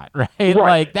quarterback or not, right?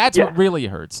 Like, that's what really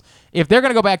hurts. If they're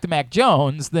going to go back to Mac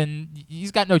Jones, then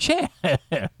he's got no chance.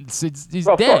 He's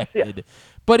dead.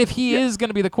 But if he is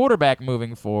going to be the quarterback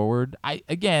moving forward,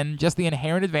 just the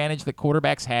inherent advantage that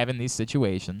quarterbacks have in these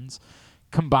situations,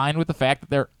 combined with the fact that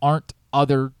there aren't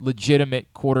other legitimate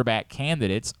quarterback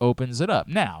candidates, opens it up.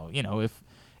 Now,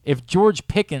 if George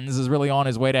Pickens is really on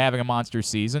his way to having a monster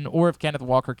season, or if Kenneth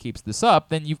Walker keeps this up,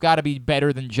 then you've got to be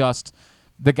better than just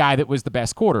the guy that was the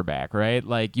best quarterback, right?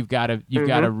 Like, you've got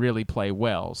to really play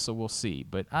well. So we'll see.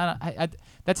 But I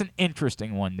that's an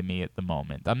interesting one to me at the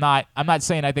moment. I'm not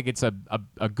saying I think it's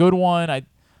a good one. I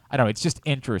don't know. It's just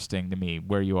interesting to me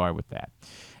where you are with that.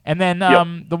 And then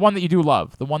the one that you do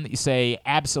love, the one that you say,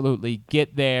 absolutely,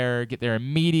 get there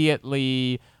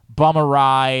immediately, bum a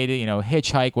ride,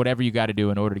 hitchhike, whatever you got to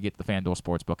do in order to get to the FanDuel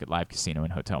Sportsbook at Live Casino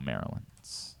in Hotel Maryland.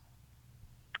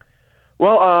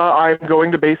 Well, I'm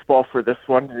going to baseball for this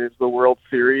one. It is the World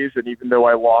Series, and even though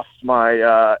I lost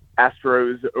my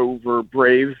Astros over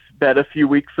Braves bet a few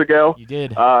weeks ago, you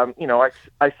did.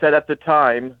 I said at the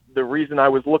time the reason I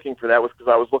was looking for that was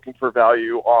because I was looking for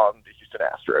value on the Houston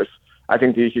Astros. I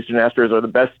think the Houston Astros are the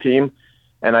best team,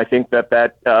 and I think that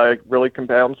really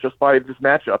compounds just by this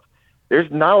matchup. There's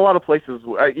not a lot of places,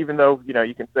 even though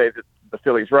you can say that the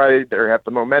Phillies right, they have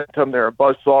the momentum, they're a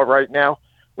buzzsaw right now.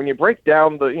 When you break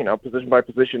down the position by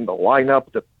position, the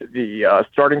lineup, the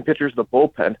starting pitchers, the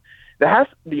bullpen,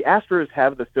 the Astros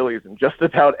have the Phillies in just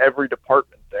about every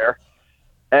department there.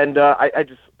 And I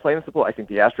just plain and simple, I think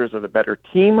the Astros are the better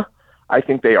team. I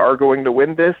think they are going to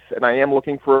win this, and I am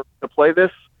looking to play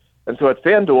this. And so at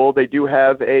FanDuel, they do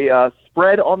have a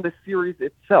spread on the series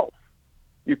itself.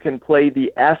 You can play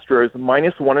the Astros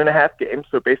 -1.5 games.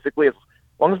 So basically, as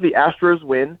long as the Astros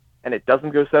win and it doesn't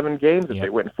go 7 games, if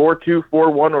they win 4-2,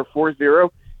 4-1, or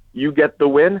 4-0, you get the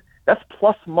win. That's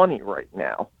plus money right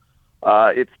now.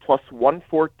 It's plus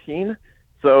 114.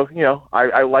 So,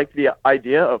 I like the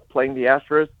idea of playing the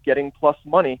Astros, getting plus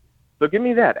money. So give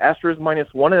me that Astros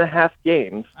 -1.5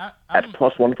 games at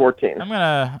plus 114. I'm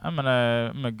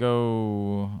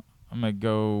gonna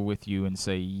go with you and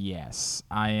say yes.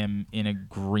 I am in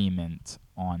agreement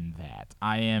on that.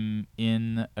 I am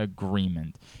in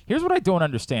agreement. Here's what I don't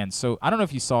understand. So I don't know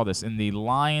if you saw this in the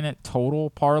line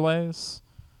total parlays.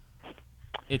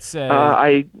 It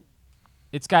says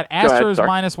it's got Astros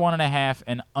 -1.5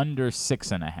 and under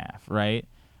 6.5, right?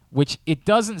 Which it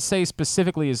doesn't say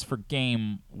specifically is for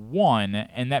game 1,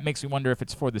 and that makes me wonder if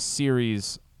it's for the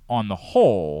series on the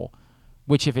whole,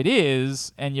 which if it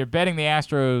is, and you're betting the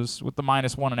Astros with the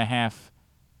 -1.5,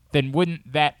 then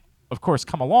wouldn't that, of course,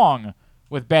 come along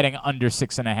with betting under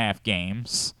 6.5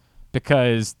 games,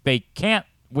 because they can't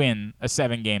win a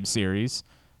 7-game series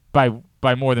by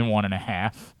more than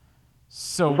 1.5.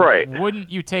 So wouldn't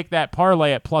you take that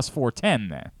parlay at plus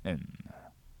 410 then?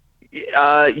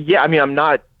 Yeah, I mean, I'm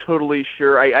not totally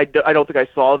sure. I don't think I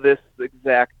saw this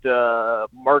exact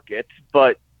market,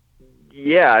 but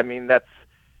yeah, I mean, that's...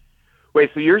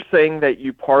 Wait, so you're saying that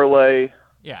you parlay...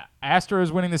 Yeah,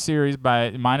 Astros winning the series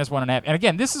by -1.5. And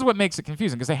again, this is what makes it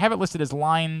confusing, because they have it listed as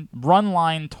run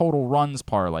line total runs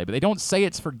parlay, but they don't say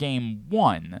it's for game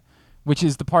 1, which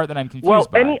is the part that I'm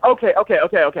confused by.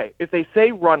 Okay. If they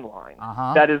say run line,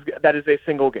 that is a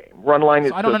single game. Run line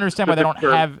is... I don't understand why they don't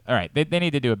have... All right, they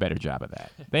need to do a better job of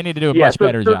that. They need to do a much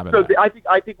better job of that.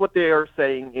 I think what they are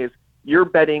saying is you're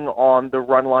betting on the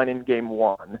run line in game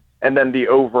 1 and then the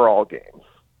overall games.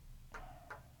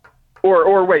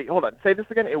 Or wait, hold on. Say this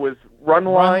again. It was run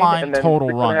line and then total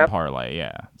run parlay.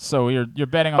 Yeah. So you're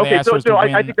betting on the Astros to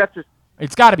win. I think that's just...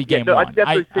 It's got to be game no, one.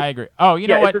 I agree. Oh, you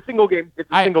know what? It's a single game. It's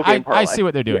a single game parlay. I see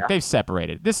what they're doing. Yeah. They've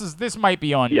separated. This might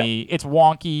be on me. It's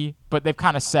wonky, but they've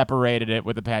kind of separated it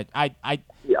with the patch. I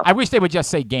wish they would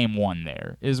just say game one.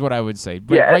 There is what I would say.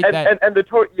 But and the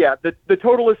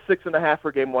total is 6.5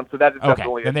 for game one, so that is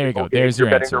definitely. Then there you go. Game. There's You're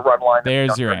your betting answer. the run line.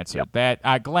 There's your answer.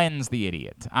 That Glenn's the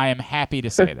idiot. I am happy to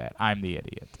say that. I'm the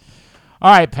idiot.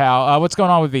 All right, pal. What's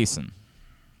going on with VSiN?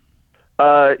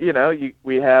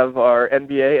 We have our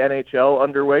NBA, NHL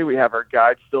underway. We have our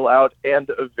guide still out and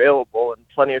available, and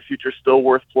plenty of futures still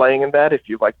worth playing in that. If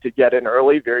you'd like to get in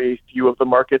early, very few of the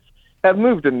markets have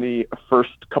moved in the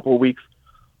first couple of weeks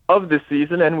of this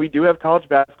season, and we do have college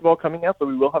basketball coming out, so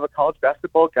we will have a college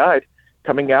basketball guide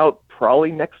coming out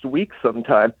probably next week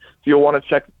sometime. So you'll want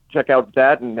to check out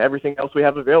that and everything else we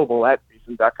have available at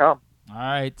VSiN.com. All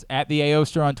right. At the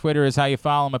Aoster on Twitter is how you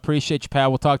follow him. Appreciate you, pal.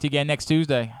 We'll talk to you again next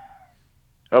Tuesday.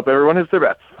 Hope everyone hits their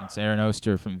bets. It's Aaron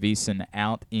Oster from VSiN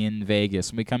out in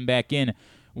Vegas. When we come back in,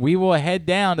 we will head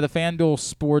down to the FanDuel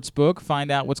Sportsbook, find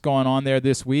out what's going on there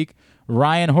this week.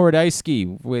 Ryan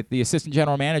Horodysky, with the assistant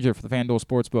general manager for the FanDuel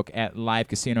Sportsbook at Live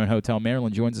Casino and Hotel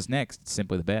Maryland, joins us next. It's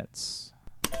Simply the Bets.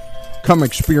 Come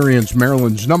experience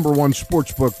Maryland's #1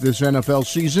 sportsbook this NFL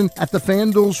season at the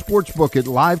FanDuel Sportsbook at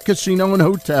Live Casino and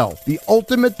Hotel, the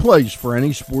ultimate place for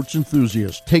any sports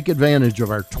enthusiast. Take advantage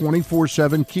of our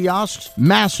 24/7 kiosks,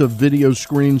 massive video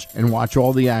screens, and watch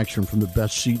all the action from the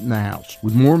best seat in the house.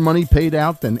 With more money paid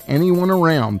out than anyone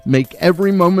around, make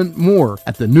every moment more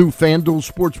at the new FanDuel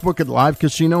Sportsbook at Live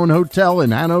Casino and Hotel in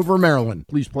Hanover, Maryland.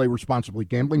 Please play responsibly.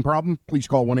 Gambling problem? Please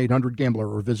call 1-800-GAMBLER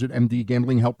or visit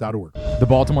mdgamblinghelp.org. The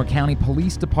Baltimore County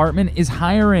Police Department is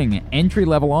hiring.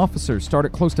 Entry-level officers start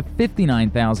at close to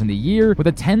 $59,000 a year with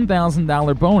a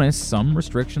 $10,000 bonus. Some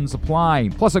restrictions apply.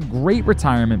 Plus a great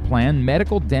retirement plan,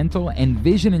 medical, dental, and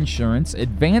vision insurance,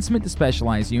 advancement to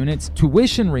specialized units,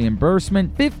 tuition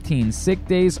reimbursement, 15 sick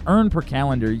days earned per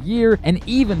calendar year, and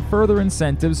even further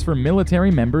incentives for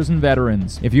military members and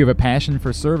veterans. If you have a passion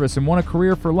for service and want a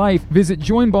career for life, visit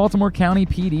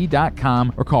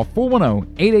joinbaltimorecountypd.com or call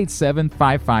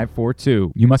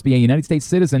 410-887-5542. You must be a United States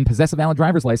citizen, possess a valid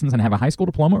driver's license, and have a high school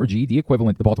diploma or GED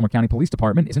equivalent. The Baltimore County Police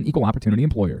Department is an equal opportunity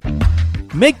employer.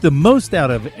 Make the most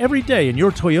out of every day in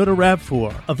your Toyota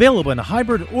RAV4. Available in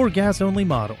hybrid or gas-only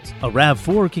models. A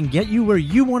RAV4 can get you where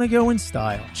you want to go in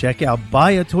style. Check out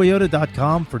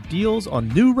buyatoyota.com for deals on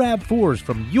new RAV4s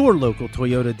from your local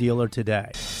Toyota dealer today.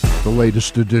 The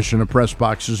latest edition of Press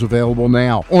Box is available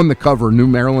now. On the cover, New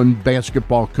Maryland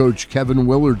basketball coach Kevin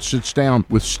Willard sits down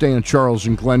with Stan Charles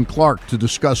and Glenn Clark to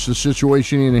discuss the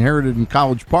situation he inherited in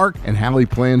College Park and how he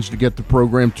plans to get the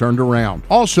program turned around.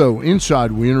 Also,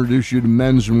 inside, we introduce you to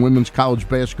men's and women's college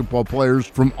basketball players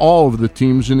from all of the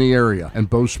teams in the area.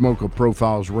 And Bo Smoka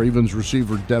profiles Ravens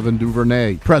receiver Devin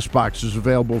Duvernay. Press Box is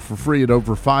available for free at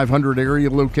over 500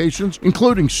 area locations,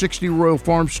 including 60 Royal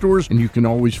Farm stores, and you can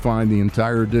always find the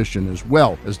entire edition as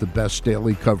well as the best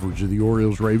daily coverage of the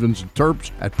Orioles, Ravens, and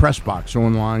Terps at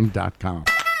PressBoxOnline.com.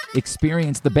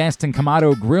 Experience the best in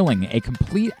Kamado Grilling, a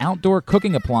complete outdoor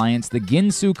cooking appliance. The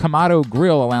Ginsu Kamado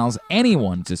Grill allows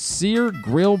anyone to sear,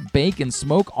 grill, bake, and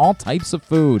smoke all types of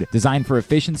food. Designed for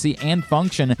efficiency and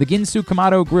function, the Ginsu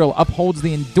Kamado Grill upholds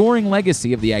the enduring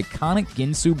legacy of the iconic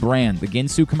Ginsu brand. The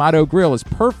Ginsu Kamado Grill is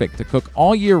perfect to cook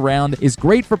all year round, is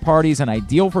great for parties, and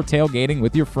ideal for tailgating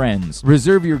with your friends.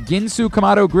 Reserve your Ginsu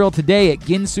Kamado Grill today at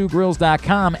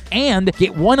ginsugrills.com and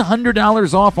get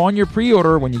 $100 off on your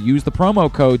pre-order when you use the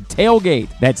promo code TAILGATE.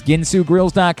 That's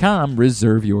ginsugrills.com.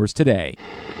 Reserve yours today.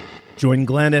 Join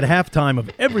Glenn at halftime of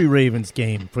every Ravens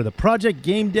game for the Project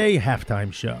Game Day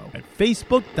halftime show at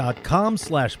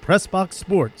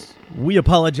facebook.com/PressBoxSports. We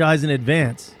apologize in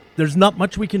advance. There's not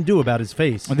much we can do about his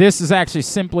face. This is actually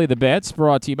Simply the Bets,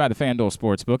 brought to you by the FanDuel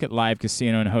Sportsbook at Live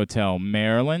Casino and Hotel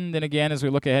Maryland. And again, as we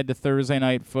look ahead to Thursday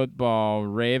Night Football,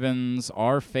 Ravens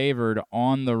are favored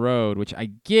on the road, which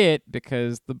I get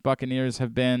because the Buccaneers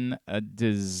have been a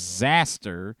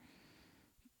disaster.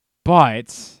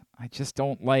 But I just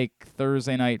don't like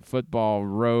Thursday Night Football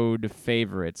road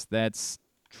favorites. That's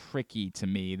tricky to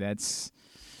me. That's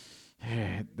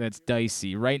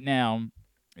dicey. Right now,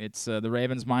 it's the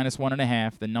Ravens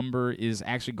 -1.5. The number is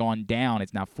actually gone down.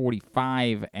 It's now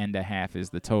 45.5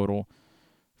 is the total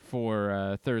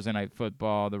for Thursday Night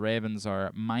Football. The Ravens are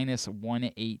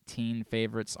 -118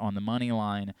 favorites on the money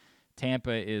line.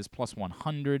 Tampa is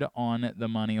 +100 on the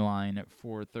money line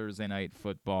for Thursday Night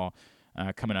Football.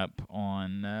 Coming up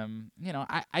on,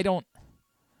 I don't.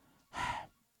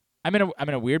 I'm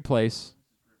in a weird place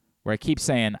where I keep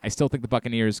saying I still think the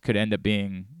Buccaneers could end up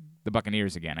being the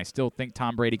Buccaneers again. I still think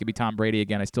Tom Brady could be Tom Brady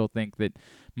again. I still think that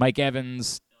Mike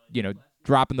Evans,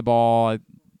 dropping the ball,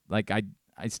 Like I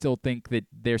still think that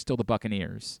they're still the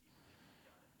Buccaneers.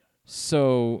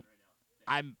 So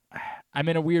I'm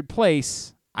in a weird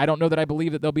place. I don't know that I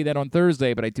believe that they'll be that on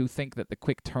Thursday, but I do think that the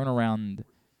quick turnaround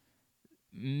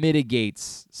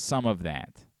mitigates some of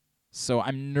that. So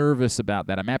I'm nervous about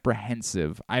that. I'm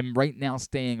apprehensive. I'm right now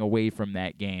staying away from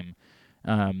that game,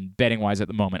 betting-wise at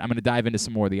the moment. I'm going to dive into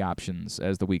some more of the options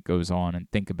as the week goes on and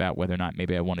think about whether or not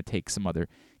maybe I want to take some other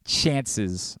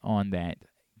chances on that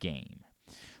game.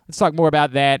 Let's talk more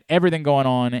about that. Everything going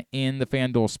on in the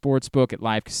FanDuel Sportsbook at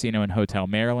Live Casino and Hotel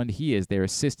Maryland. He is their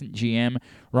assistant GM,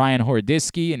 Ryan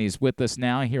Horodisky, and he's with us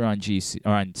now here on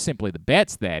on Simply the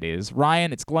Bets, that is.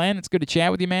 Ryan, it's Glenn. It's good to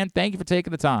chat with you, man. Thank you for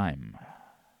taking the time.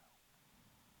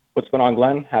 What's going on,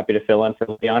 Glenn? Happy to fill in for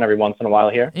Leon every once in a while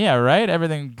here. Yeah, right.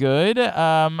 Everything good.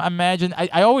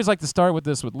 I always like to start with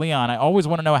this with Leon. I always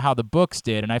want to know how the books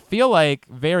did, and I feel like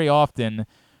very often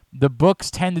the books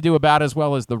tend to do about as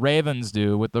well as the Ravens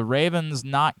do. With the Ravens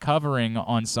not covering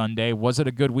on Sunday, was it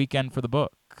a good weekend for the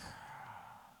book?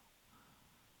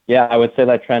 Yeah, I would say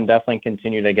that trend definitely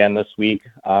continued again this week.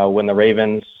 When the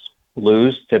Ravens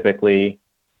lose, typically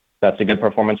that's a good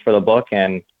performance for the book,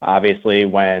 and obviously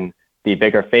when the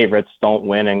bigger favorites don't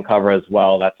win and cover as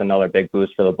well, that's another big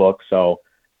boost for the book. So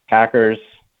Packers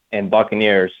and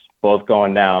Buccaneers both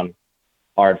going down,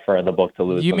 hard for the book to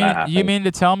lose. You mean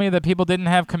to tell me that people didn't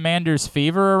have Commanders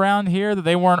fever around here, that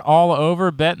they weren't all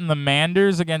over betting the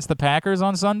Manders against the Packers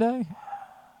on Sunday?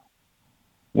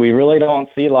 We really don't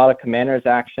see a lot of Commanders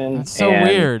action. That's so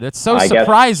weird. It's so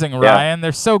surprising, Ryan. Yeah.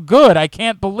 They're so good. I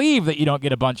can't believe that you don't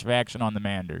get a bunch of action on the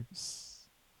Manders.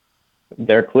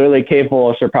 They're clearly capable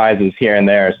of surprises here and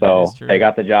there, so they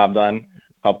got the job done,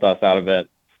 helped us out a bit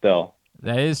still.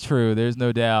 That is true. There's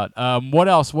no doubt. What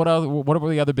else? What were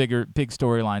the other big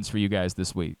storylines for you guys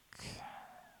this week?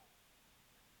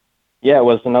 Yeah, it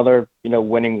was another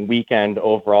winning weekend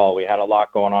overall. We had a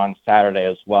lot going on Saturday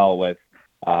as well with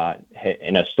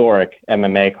an historic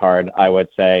MMA card, I would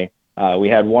say. We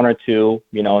had one or two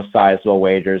sizable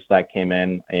wagers that came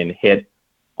in and hit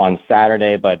on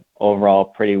Saturday, but overall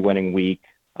pretty winning week.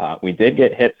 We did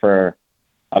get hit for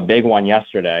a big one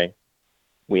yesterday.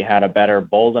 We had a bettor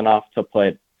bold enough to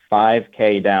put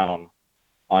 $5,000 down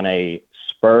on a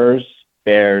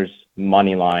Spurs-Bears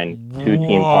money line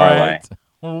 2-team parlay.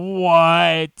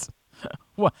 What?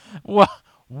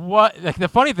 Like, the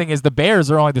funny thing is the Bears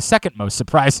are only the second most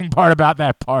surprising part about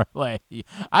that parlay.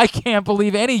 I can't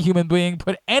believe any human being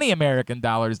put any American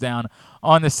dollars down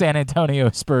on the San Antonio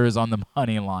Spurs on the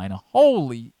money line.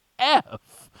 Holy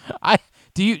F.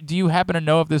 Do you happen to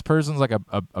know if this person's like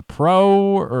a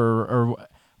pro or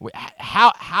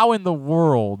how in the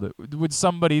world would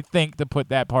somebody think to put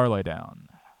that parlay down?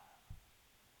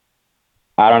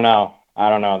 I don't know.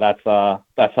 That's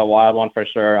a wild one for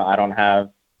sure. I don't have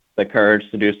the courage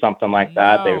to do something like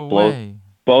that. They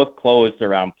both closed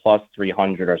around plus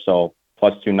 300 or so,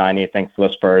 plus 290, I think, for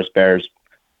the Spurs. Bears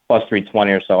plus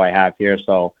 320 or so I have here.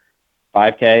 So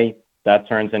 $5,000, that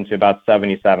turns into about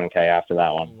 $77,000 after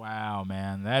that one. Wow,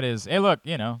 man. That is, hey, look,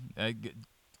 good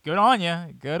on you.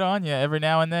 Good on you. Every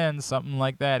now and then something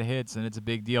like that hits, and it's a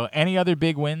big deal. Any other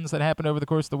big wins that happened over the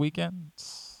course of the weekend?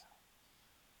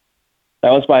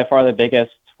 That was by far the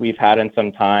biggest we've had in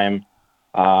some time.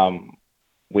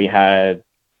 We had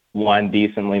one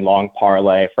decently long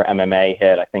parlay for MMA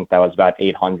hit. I think that was about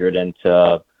 800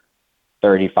 into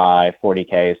 35,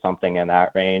 40K, something in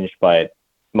that range. But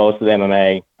most of the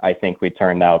MMA, I think we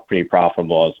turned out pretty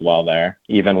profitable as well there,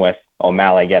 even with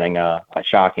O'Malley getting a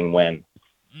shocking win.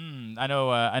 I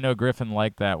know Griffin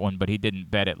liked that one, but he didn't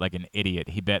bet it like an idiot.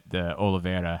 He bet the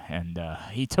Oliveira, and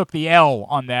he took the L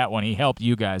on that one. He helped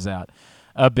you guys out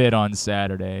a bit on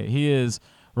Saturday.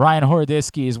 Ryan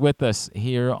Horodisky is with us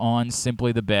here on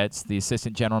Simply the Bets, the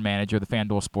assistant general manager of the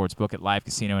FanDuel Sportsbook at Live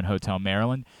Casino and Hotel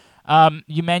Maryland.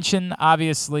 You mentioned,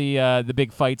 obviously, the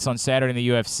big fights on Saturday in the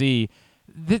UFC.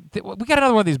 We got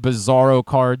another one of these bizarro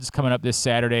cards coming up this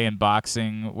Saturday in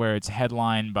boxing where it's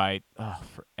headlined by,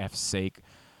 for F's sake,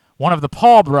 one of the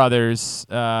Paul brothers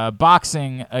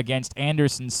boxing against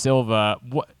Anderson Silva.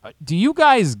 Do you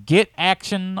guys get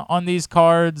action on these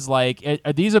cards? Like,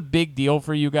 are these a big deal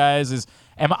for you guys?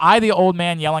 Am I the old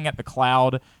man yelling at the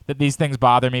cloud that these things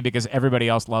bother me because everybody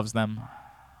else loves them?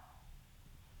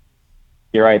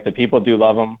 You're right. The people do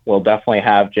love them. We'll definitely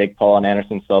have Jake Paul and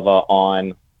Anderson Silva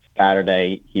on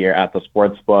Saturday here at the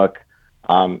Sportsbook.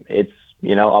 It's,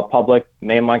 a public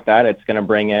name like that. It's going to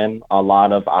bring in a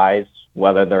lot of eyes,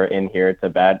 whether they're in here to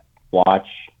bet, watch,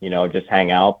 just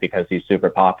hang out because he's super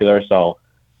popular. So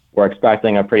we're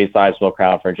expecting a pretty sizable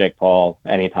crowd for Jake Paul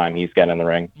anytime he's getting in the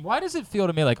ring. Why does it feel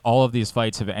to me like all of these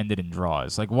fights have ended in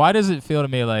draws? Like, why does it feel to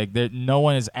me like that no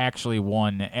one has actually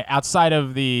won outside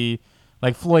of the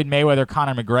like Floyd Mayweather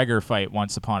Conor McGregor fight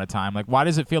once upon a time? Like, why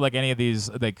does it feel like any of these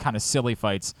like kind of silly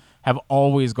fights have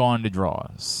always gone to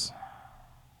draws?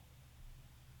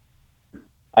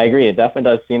 I agree. It definitely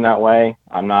does seem that way.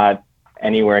 I'm not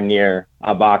anywhere near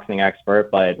a boxing expert,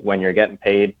 but when you're getting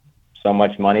paid so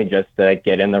much money just to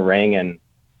get in the ring and,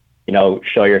 you know,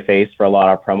 show your face for a lot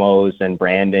of promos and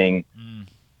branding,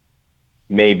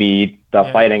 maybe the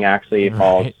fighting actually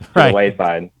falls to the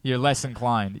wayside. You're less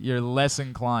inclined. You're less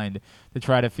inclined to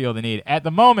try to feel the need. At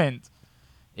the moment,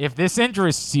 if this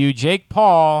interests you, Jake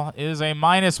Paul is a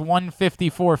minus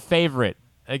 154 favorite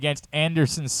against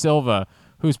Anderson Silva,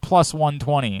 who's plus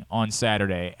 120 on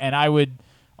Saturday. And I would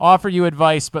offer you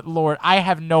advice, but Lord, I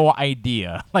have no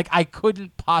idea. Like, I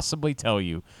couldn't possibly tell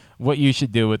you what you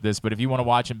should do with this, but if you want to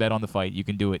watch and bet on the fight, you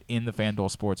can do it in the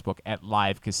FanDuel Sportsbook at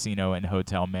Live Casino and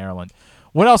Hotel Maryland.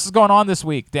 What else is going on this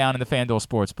week down in the FanDuel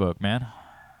Sportsbook, man?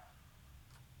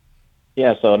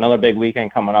 Yeah, so another big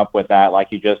weekend coming up with that,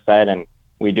 like you just said, and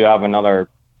we do have another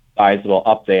sizable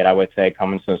update, I would say,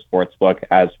 coming to the Sportsbook,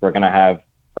 as we're going to have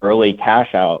early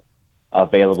cash out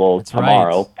available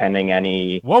tomorrow, pending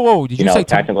any Did you say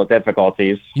technical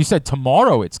difficulties. You said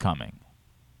tomorrow it's coming.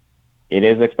 It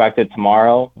is expected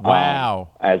tomorrow. Wow.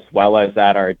 As well as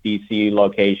at our DC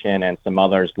location and some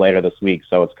others later this week.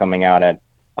 So it's coming out at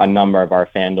a number of our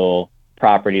FanDuel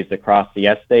properties across the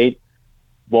estate.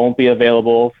 Won't be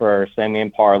available for Same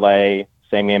Parlay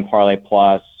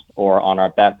Plus, or on our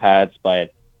bet pads,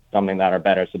 but something that our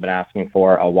bettors have been asking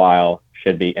for a while.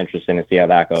 Should be interesting to see how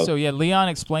that goes. So yeah, Leon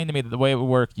explained to me that the way it would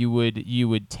work, you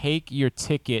would take your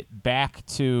ticket back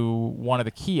to one of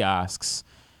the kiosks,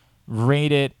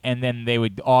 rate it, and then they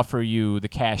would offer you the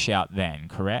cash out then,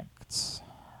 correct?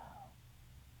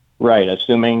 Right,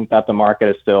 assuming that the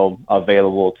market is still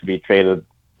available to be traded,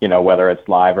 whether it's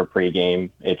live or pregame,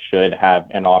 it should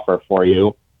have an offer for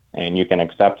you, and you can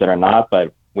accept it or not,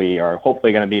 but we are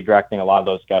hopefully going to be directing a lot of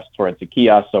those guests towards the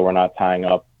kiosk, so we're not tying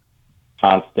up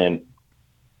constant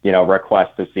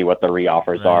requests to see what the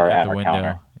re-offers are at our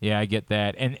counter. Yeah, I get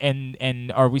that.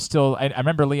 And are we still? I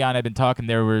remember Leon had been talking.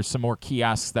 There were some more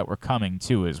kiosks that were coming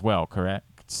too, as well.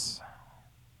 Correct?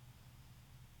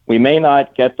 We may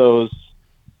not get those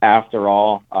after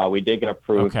all. We did get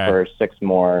approved for 6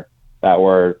 more that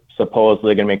were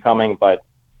supposedly going to be coming, but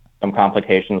some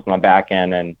complications on the back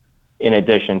end. And in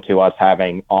addition to us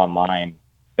having online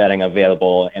betting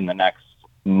available in the next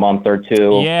month or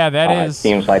two. Yeah, that is. It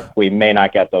seems like we may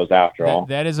not get those after all.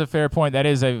 That is a fair point. That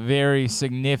is a very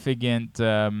significant.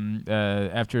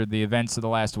 After the events of the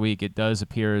last week, it does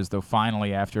appear as though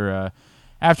finally, after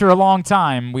a long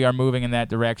time, we are moving in that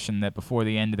direction. That before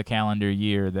the end of the calendar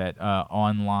year, that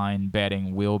online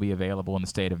betting will be available in the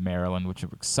state of Maryland, which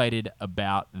I'm excited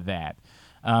about that.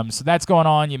 So that's going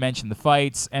on. You mentioned the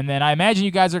fights. And then I imagine you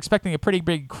guys are expecting a pretty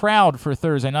big crowd for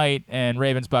Thursday night and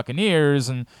Ravens-Buccaneers,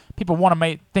 and people want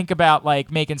to think about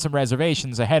making some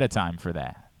reservations ahead of time for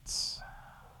that.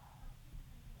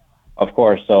 Of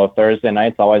course. So Thursday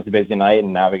night's always a busy night,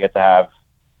 and now we get to have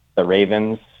the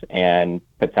Ravens and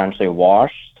potentially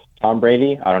washed Tom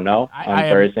Brady, I don't know, on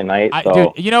Thursday night.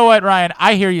 Dude, you know what, Ryan?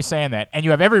 I hear you saying that, and you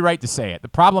have every right to say it. The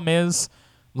problem is,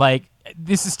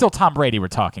 this is still Tom Brady we're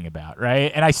talking about,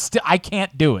 right? And I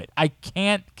can't do it. I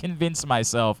can't convince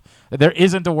myself that there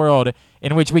isn't a world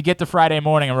in which we get to Friday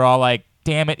morning and we're all like,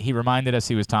 damn it, he reminded us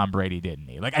he was Tom Brady, didn't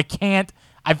he? I can't.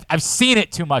 I've seen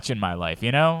it too much in my life,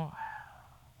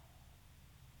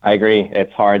 I agree.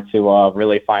 It's hard to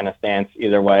really find a stance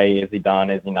either way. Is he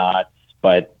done? Is he not?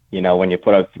 But, when you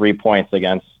put up 3 points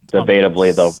against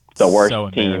debatably the worst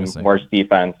team, worst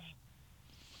defense,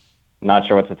 not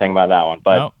sure what to think about that one.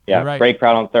 But, right. Great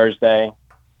crowd on Thursday.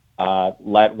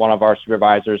 Let one of our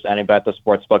supervisors, anybody at the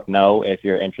Sportsbook, know if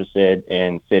you're interested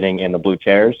in sitting in the blue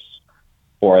chairs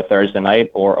for a Thursday night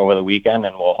or over the weekend,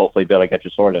 and we'll hopefully be able to get you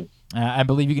sorted. I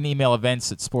believe you can email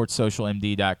events at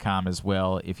sportssocialmd.com as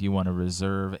well if you want to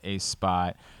reserve a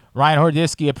spot. Ryan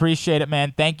Hordisky, appreciate it,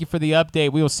 man. Thank you for the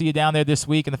update. We will see you down there this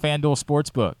week in the FanDuel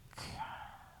Sportsbook.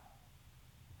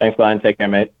 Thanks, Glenn. Take care,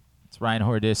 mate. It's Ryan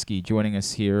Hordisky joining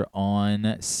us here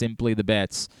on Simply the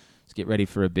Bets. Let's get ready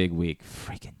for a big week.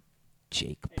 Freaking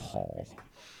Jake Paul.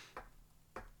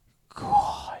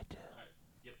 God.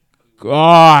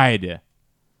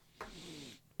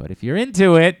 But if you're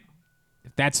into it,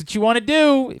 if that's what you want to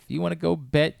do, if you want to go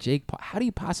bet Jake Paul, how do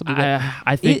you possibly bet?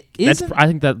 I think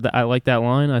I like that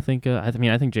line. I think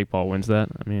Jake Paul wins that.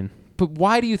 But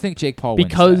why do you think Jake Paul wins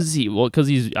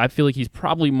Because I feel like he's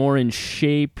probably more in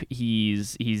shape.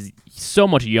 He's so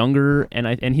much younger,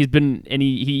 and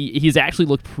he's actually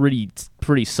looked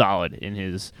pretty solid in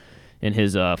his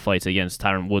fights against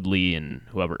Tyron Woodley and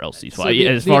whoever else he's fighting.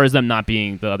 As far as them not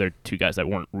being the other two guys that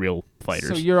weren't real fighters.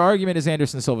 So your argument is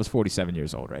Anderson Silva's 47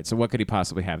 years old, right? So what could he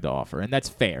possibly have to offer? And that's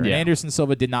fair. Yeah. And Anderson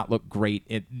Silva did not look great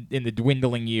in the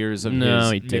dwindling years of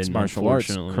his mixed martial arts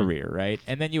career, right?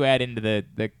 And then you add into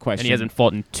the question. And he hasn't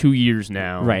fought in 2 years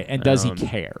now. Right. And does he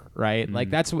care, right? Like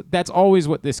that's always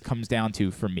what this comes down to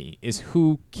for me is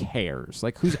who cares?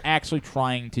 Like who's actually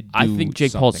trying to do I think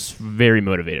Jake Paul's very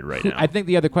motivated right now. I think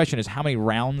the other question is how many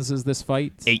rounds is this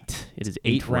fight? 8. It is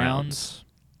 8 rounds.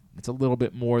 It's a little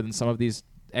bit more than some of these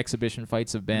exhibition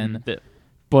fights have been.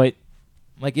 But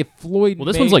like if Floyd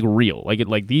this one's like real.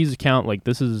 Like these count like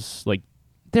this is like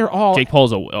they're all Jake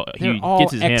Paul's he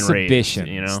gets his hand raised,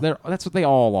 That's what they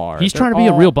all are. He's trying to be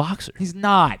a real boxer. He's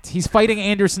not. He's fighting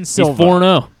Anderson Silva. He's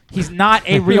 4-0. He's not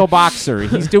a real boxer.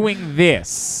 He's doing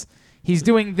this. He's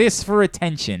doing this for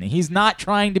attention. He's not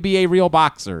trying to be a real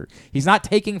boxer. He's not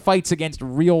taking fights against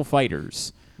real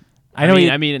fighters. I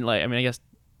guess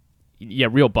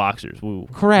real boxers. Woo.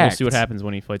 Correct. We'll see what happens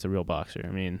when he fights a real boxer.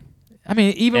 I mean,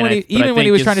 even when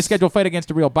he was trying to schedule a fight against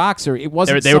a real boxer, it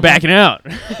wasn't. They were backing out.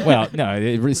 Well, no,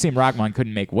 Rasim Rahman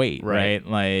couldn't make weight, right?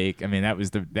 Like, I mean, that was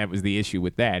the issue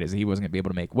with that is he wasn't going to be able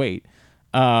to make weight.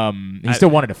 He still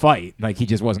wanted to fight, like he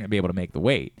just wasn't going to be able to make the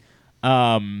weight.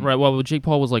 Right. Well, Jake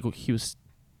Paul was like he was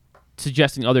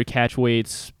suggesting other catch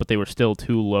weights, but they were still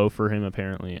too low for him.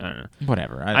 Apparently, I don't know.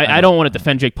 Whatever. I don't want to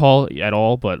defend Jake Paul at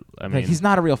all, but I mean, he's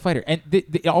not a real fighter, and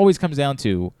it always comes down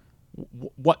to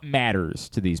what matters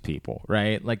to these people,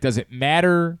 right? Like, does it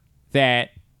matter that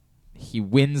he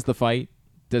wins the fight?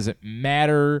 Does it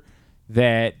matter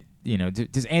that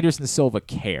does Anderson Silva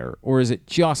care, or is it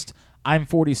just I'm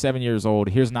 47 years old?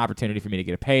 Here's an opportunity for me to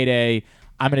get a payday.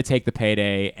 I'm going to take the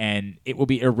payday, and it will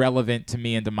be irrelevant to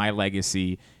me and to my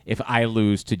legacy if I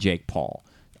lose to Jake Paul.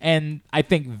 And I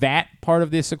think that part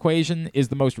of this equation is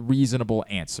the most reasonable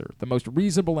answer. The most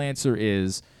reasonable answer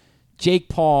is Jake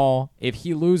Paul, if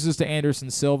he loses to Anderson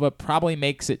Silva, probably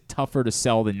makes it tougher to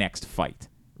sell the next fight,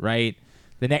 right?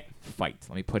 The next fight.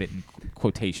 Let me put it in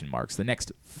quotation marks. The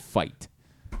next fight.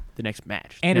 The next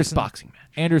match. The next boxing match.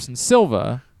 Anderson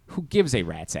Silva, who gives a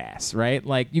rat's ass, right?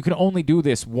 Like, you can only do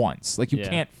this once. Like, you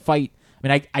can't fight. I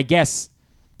mean, I guess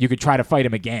you could try to fight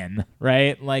him again,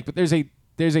 right? Like, but there's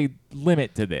a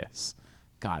limit to this.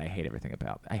 God, I hate everything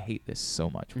about that. I hate this so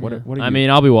much. What are you? I mean,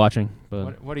 I'll be watching.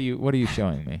 But what are you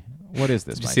showing me? What is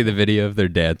this? Did you see the video of their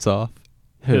dance off?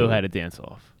 Who had a dance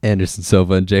off? Anderson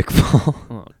Silva and Jake Paul.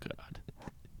 Oh God.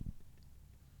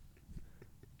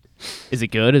 Is it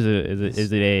good? Is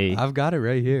it a? I've got it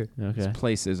right here. Okay. This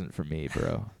place isn't for me,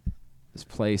 bro. This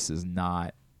place is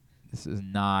not. This is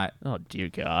not. Oh dear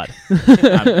God.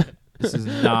 This is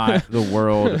not the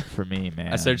world for me,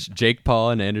 man. I searched Jake Paul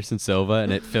and Anderson Silva,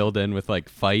 and it filled in with like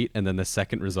fight, and then the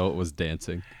second result was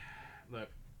dancing. Look,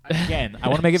 again, I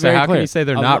want to make it so very how clear. Can you say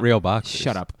they're not real boxers?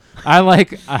 Shut up.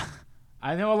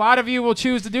 I know a lot of you will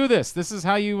choose to do this. This is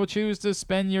how you will choose to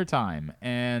spend your time,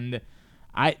 and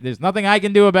there's nothing I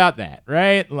can do about that,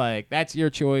 right? Like, that's your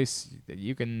choice.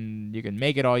 You can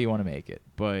make it all you want to make it.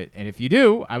 And if you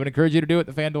do, I would encourage you to do it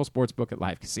at the FanDuel Sportsbook at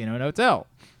Live Casino and Hotel.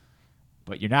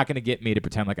 But you're not going to get me to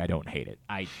pretend like I don't hate it.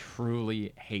 I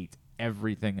truly hate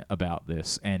everything about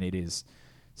this, and it is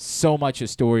so much a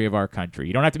story of our country.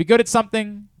 You don't have to be good at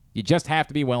something. You just have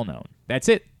to be well known. That's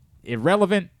it.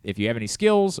 Irrelevant if you have any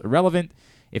skills. Irrelevant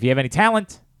if you have any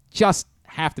talent. Just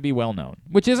have to be well known.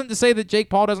 Which isn't to say that Jake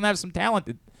Paul doesn't have some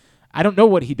talent. I don't know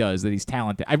what he does that he's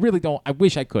talented. I really don't. I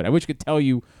wish I could. I wish I could tell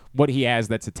you what he has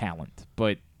that's a talent.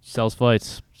 But sells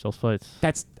fights.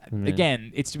 That's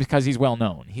again, it's because he's well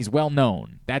known. He's well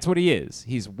known. That's what he is.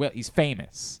 He's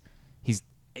famous.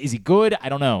 Is he good? I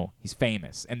don't know. He's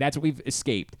famous. And that's what we've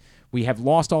escaped. We have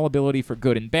lost all ability for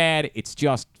good and bad. It's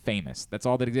just famous. That's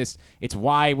all that exists. It's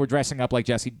why we're dressing up like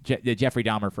Jeffrey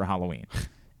Dahmer for Halloween.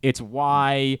 It's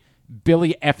why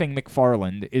Billy effing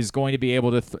McFarland is going to be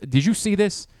able to... Did you see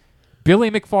this?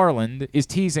 Billy McFarland is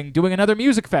teasing doing another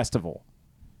music festival.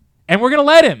 And we're going to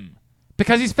let him.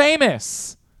 Because he's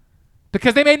famous.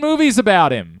 Because they made movies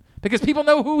about him. Because people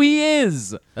know who he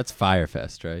is. That's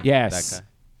Firefest, right? Yes.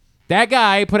 That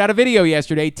guy put out a video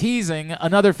yesterday teasing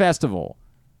another festival.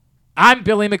 I'm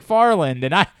Billy McFarland,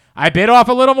 and I bit off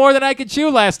a little more than I could chew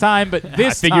last time, but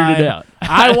this I figured it out.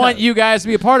 I want you guys to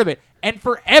be a part of it. And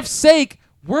for F's sake,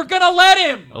 we're going to let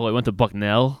him. Oh, it went to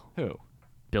Bucknell? Who?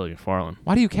 Billy McFarland.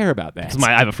 Why do you care about that? Because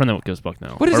I have a friend that goes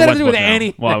Bucknell. What does or that have went to do with Bucknell.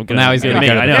 any? Well, I'm gonna, now he's gonna make,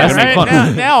 go I know, to I'm gonna make fun of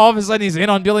him. now all of a sudden he's in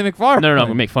on Billy McFarland. No, I'm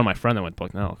gonna make fun of my friend that went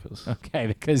Bucknell. Okay,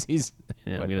 because he's.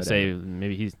 Yeah, I'm whatever. gonna say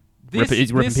maybe he's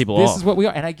This, ripping people off. This is what we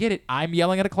are, and I get it. I'm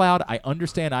yelling at a cloud. I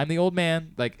understand. I'm the old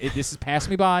man. Like this has passed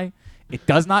me by. It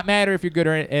does not matter if you're good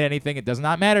at anything. It does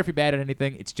not matter if you're bad at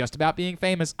anything. It's just about being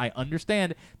famous. I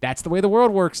understand. That's the way the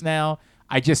world works now.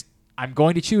 I'm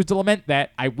going to choose to lament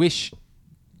that. I wish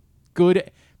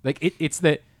good. Like it's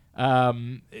the.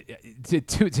 Man,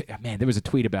 there was a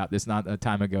tweet about this not a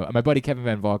time ago. My buddy Kevin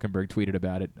Van Valkenburg tweeted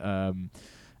about it.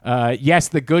 Yes,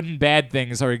 the good and bad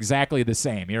things are exactly the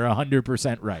same. You're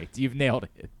 100% right. You've nailed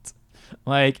it.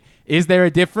 Like, is there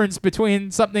a difference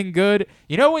between something good?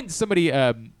 You know when somebody,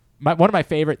 one of my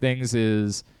favorite things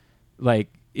is, like,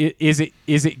 is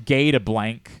it gay to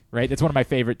blank? Right? That's one of my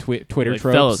favorite Twitter like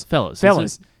tropes. Fellas.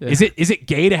 Is it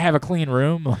gay to have a clean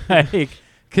room? Like,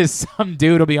 because some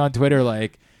dude will be on Twitter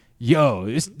like, yo,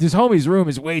 this homie's room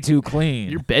is way too clean.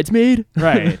 Your bed's made?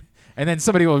 Right. And then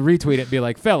somebody will retweet it and be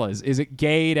like, fellas, is it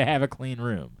gay to have a clean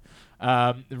room?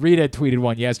 Rita tweeted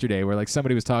one yesterday where like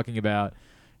somebody was talking about,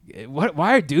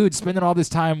 why are dudes spending all this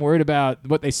time worried about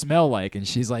what they smell like? And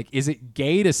she's like, is it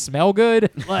gay to smell good?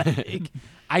 Like,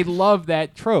 I love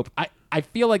that trope. I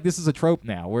feel like this is a trope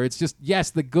now where it's just,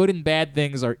 yes, the good and bad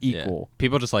things are equal. Yeah.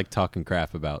 People just like talking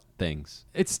crap about things.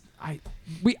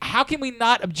 How can we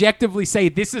not objectively say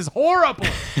this is horrible?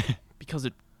 Because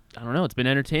I don't know. It's been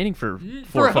entertaining for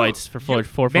four fights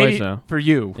now. For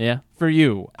you. Yeah. For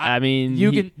you. I mean,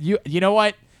 you know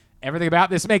what? Everything about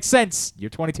this makes sense. You're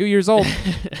 22 years old.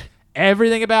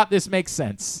 Everything about this makes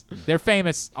sense. They're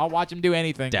famous. I'll watch them do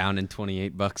anything. Down in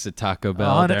 $28 at Taco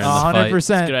Bell. 100%. That's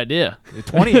a good idea.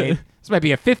 28. This might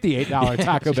be a $58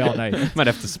 Taco Bell night. Might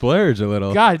have to splurge a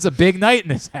little. God, it's a big night in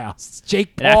this house. It's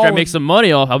Jake Paul. And after I make some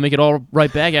money, I'll make it all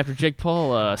right back after Jake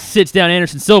Paul sits down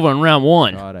Anderson Silva in round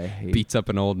 1. God, I hate. Beats up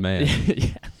an old man.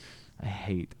 Yeah. I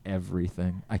hate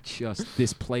everything.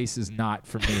 This place is not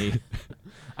for me.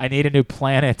 I need a new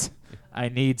planet. I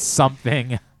need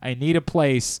something. I need a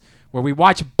place where we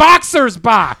watch Boxers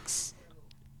Box.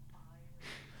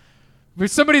 Where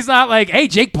somebody's not like, hey,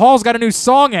 Jake Paul's got a new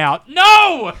song out.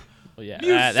 No! Well,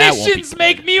 yeah, musicians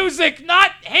make music,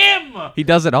 not him. He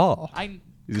does it all.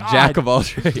 He's a jack of all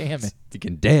trades. Damn it. He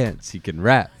can dance. He can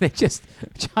rap.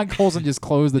 John Colson just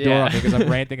closed the door on me because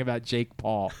I'm ranting about Jake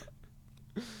Paul.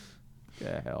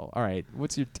 The hell. All right.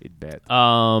 What's your tidbit?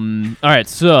 All right.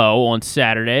 So on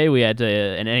Saturday, we had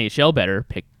an NHL bettor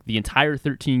pick the entire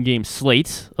 13-game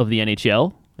slate of the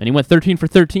NHL, and he went 13 for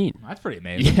 13. That's pretty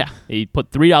amazing. Yeah. He put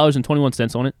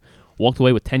 $3.21 on it, walked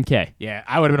away with $10K. Yeah,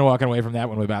 I would have been walking away from that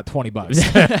one with about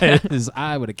 $20.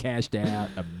 I would have cashed out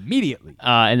immediately.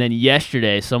 And then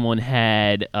yesterday, someone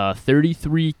had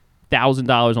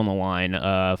 $33,000 on the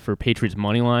line for Patriots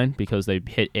money line because they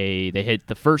hit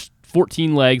the first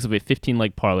 14 legs of a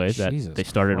 15-leg parlay that they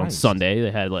started on Sunday. They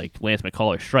had like Lance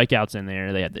McCullers strikeouts in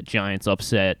there. They had the Giants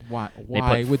upset. Why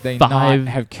would they not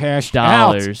have cashed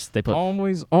out? They put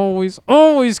always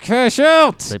cash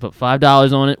out. They put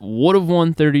 $5 on it. Would have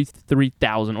won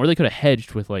 $33,000, or they could have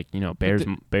hedged with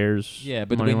Bears. Yeah,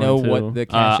 but do we know what the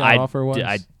cash out offer was?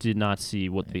 I did not see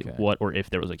what or if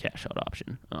there was a cash out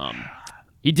option.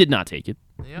 He did not take it.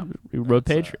 Yep. He rode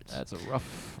Patriots. That's a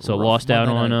rough. So lost out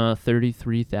on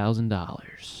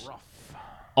 $33,000.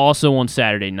 Also on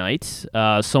Saturday night,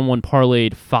 someone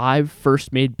parlayed 5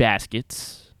 first-made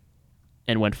baskets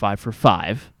and went 5 for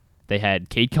 5. They had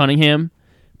Cade Cunningham,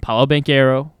 Paolo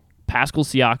Banchero, Pascal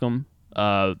Siakam,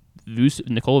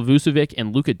 Nikola Vucevic,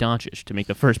 and Luka Doncic to make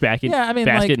the first basket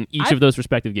in each of those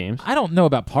respective games. I don't know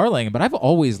about parlaying, but I've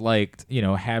always liked,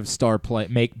 have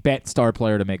bet star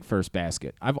player to make first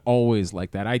basket. I've always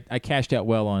liked that. I cashed out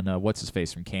well on what's his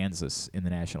face from Kansas in the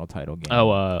national title game.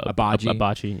 Abaji.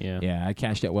 Abaji, yeah. Yeah, I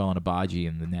cashed out well on Abaji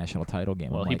in the national title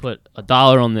game. Well, he put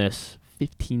 $1 on this,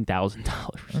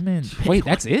 $15,000. I mean, wait,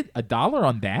 that's it? $1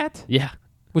 on that? Yeah.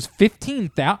 Was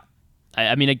 $15,000?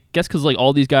 I mean, I guess because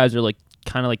all these guys are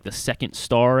kind of like the second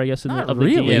star, I guess, of the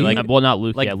game. Yeah, not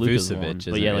Luke. Like Luka's Vucevic.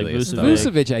 But yeah, really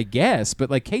Vucevic, I guess. But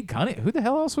Cade Cunningham, who the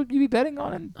hell else would you be betting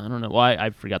on him? I don't know. Well,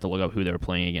 I forgot to look up who they were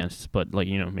playing against. But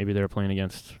maybe they were playing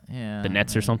against the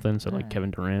Nets or something. So Kevin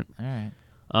Durant. All right.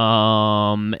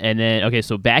 And then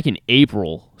so back in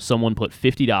April, someone put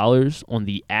 $50 on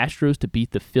the Astros to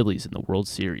beat the Phillies in the World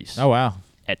Series. Oh wow!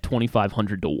 At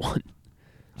 2,500 to 1.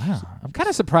 Wow, I'm kind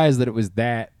of surprised that it was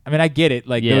that. I mean, I get it.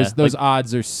 Those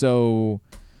odds are so.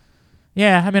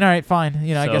 Yeah, I mean, all right, fine.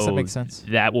 I guess that So makes sense.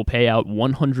 That will pay out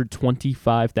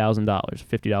 $125,000,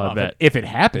 $50 bet If it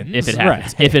happens. If it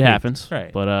happens, Right. if it happens.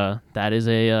 Right. But that is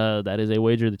a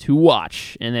wager to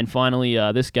watch. And then finally,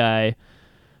 this guy,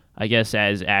 I guess,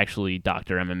 as actually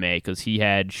Dr. MMA, because he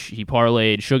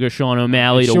parlayed Sugar Sean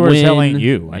O'Malley to sure win. as hell ain't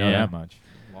you. I know that much.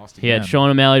 Lost He had again. Sean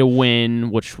O'Malley to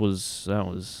win, which was I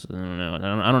don't know.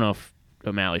 I don't know if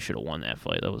O'Malley should have won that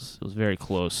fight. It was very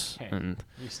close. And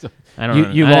I don't know.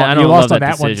 You I don't lost love on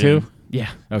that one decision. too. Yeah,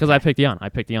 because Okay. I picked the on,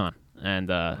 and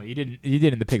Well, you didn't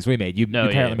in the picks we made. You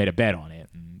apparently made a bet on it,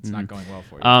 and it's not going well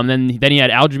for you. Then he had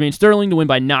Aljamain Sterling to win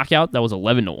by knockout. That was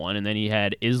 11-1, and then he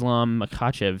had Islam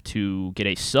Makhachev to get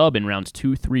a sub in rounds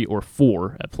 2, 3, or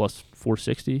 4 at plus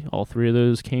 460. All three of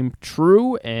those came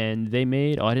true, and they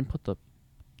made. I didn't put the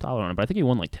dollar on it, but I think he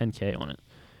won like $10K on it.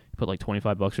 He put like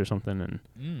 $25 or something,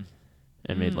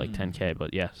 and made like $10K.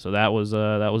 But yeah, so that was an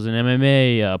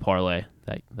MMA parlay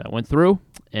that went through,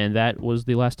 and that was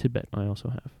the last tidbit I also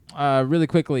have. Really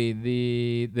quickly,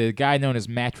 the guy known as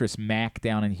Mattress Mac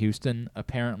down in Houston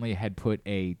apparently had put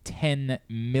a $10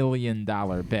 million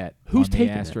bet Who's on the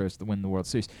taking it? Astros to win the World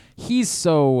Series. He's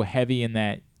so heavy in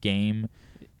that game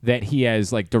that he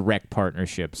has like direct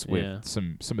partnerships with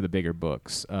some of the bigger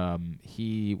books.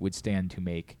 He would stand to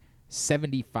make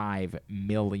 $75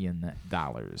 million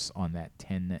on that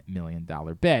 $10 million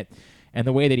bet. And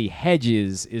the way that he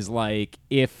hedges is like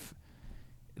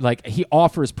he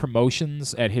offers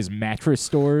promotions at his mattress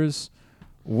stores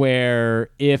where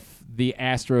if the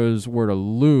Astros were to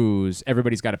lose,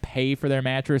 everybody's got to pay for their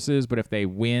mattresses, but if they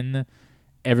win,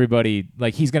 everybody,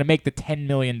 like, he's going to make the $10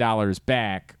 million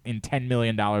back in $10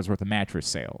 million worth of mattress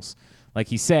sales. Like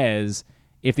he says,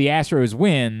 if the Astros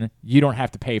win, you don't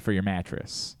have to pay for your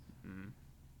mattress.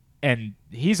 And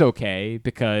he's okay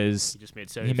because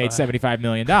he made $75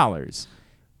 million.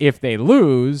 If they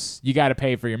lose, you got to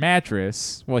pay for your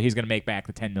mattress. Well, he's going to make back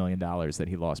the $10 million that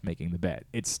he lost making the bet.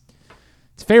 It's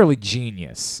fairly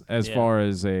genius as far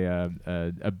as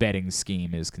a betting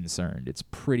scheme is concerned. It's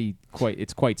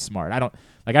quite smart. I don't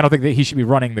think that he should be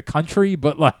running the country,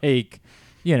 but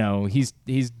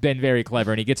he's been very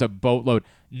clever and he gets a boatload.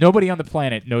 Nobody on the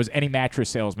planet knows any mattress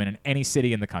salesman in any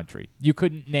city in the country. You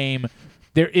couldn't name.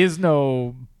 There is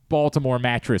no Baltimore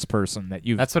mattress person that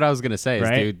you. That's what I was gonna say.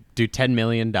 Right? Is do $10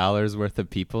 million worth of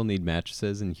people need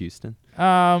mattresses in Houston?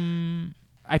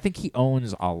 I think he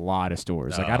owns a lot of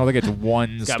stores. Like I don't think it's one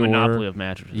He's store. got a monopoly of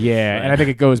mattresses. Yeah, Right. and I think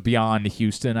it goes beyond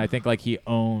Houston. I think he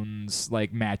owns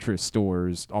mattress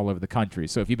stores all over the country.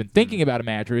 So if you've been thinking about a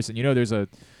mattress and there's a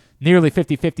nearly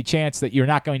 50-50 chance that you're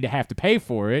not going to have to pay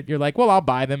for it, you're like, well, I'll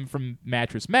buy them from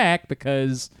Mattress Mac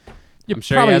because. I'm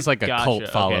sure he has a cult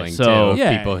following too. Of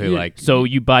people who So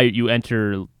you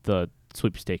enter the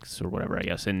sweepstakes or whatever, I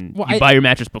guess, and Well, you buy your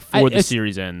mattress before the it's-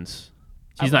 series ends.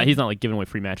 He's not giving away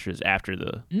free mattresses after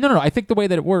the. No. I think the way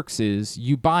that it works is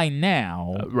you buy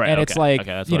now, right, and okay, it's like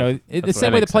okay, that's the what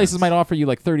same I- way that the places makes might offer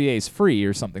you 30 days free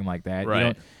or something like that.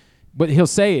 Right. What he'll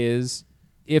say is,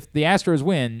 if the Astros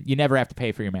win, you never have to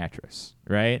pay for your mattress,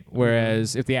 right?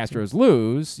 Whereas if the Astros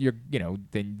lose,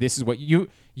 then this is what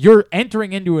you're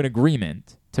entering into an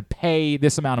agreement to pay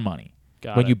this amount of money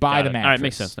when you buy the mattress. All right,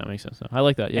 makes sense now. I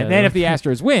like that. Yeah. And then if the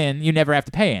Astros win, you never have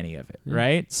to pay any of it,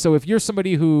 right? So if you're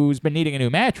somebody who's been needing a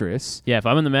new mattress, if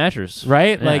I'm in the mattress,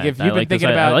 right? yeah, Like if I you've been like this thinking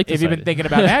idea. I about like this if you've been idea. thinking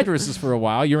about mattresses for a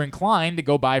while, you're inclined to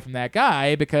go buy from that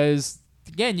guy because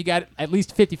again, you got at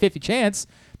least 50-50 chance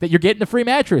that you're getting a free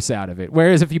mattress out of it.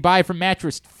 Whereas if you buy from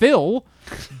Mattress Phil,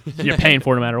 you're paying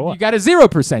for it no matter what. you got a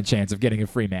 0% chance of getting a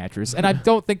free mattress. And I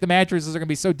don't think the mattresses are going to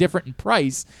be so different in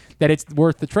price that it's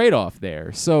worth the trade-off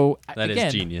there. So That is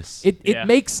again, genius. It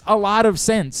makes a lot of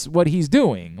sense what he's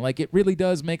doing. Like it really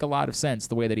does make a lot of sense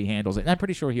the way that he handles it. And I'm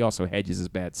pretty sure he also hedges his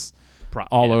bets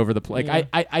all over the place. Yeah.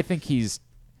 I think he's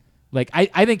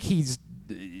I think he's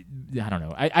I don't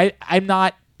know. I'm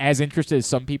not as interested as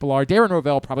some people are. Darren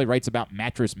Rovell probably writes about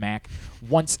Mattress Mac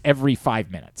once every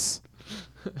 5 minutes.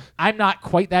 I'm not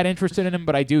quite that interested in him,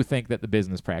 but I do think that the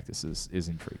business practice is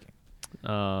intriguing.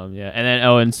 And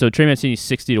then so Trey Mancini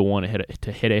 60-1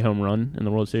 to hit a home run in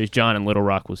the World Series. John in Little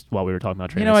Rock was while we were talking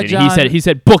about Trey Mancini. John, he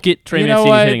said book it. Trey you know Mancini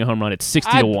what? hitting a home run. It's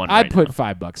 60-1. I'd put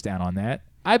 $5 down on that.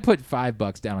 I'd put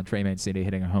 $5 down on Trey Mancini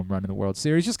hitting a home run in the World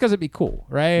Series just because it'd be cool,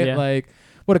 right? Yeah. Like,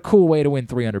 what a cool way to win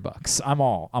 $300. I'm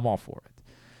all for it.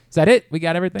 Is that it? We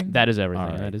got everything? That is everything. All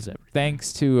right. That is everything.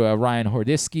 Thanks to Ryan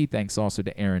Hordisky. Thanks also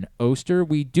to Aaron Oster.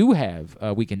 We do have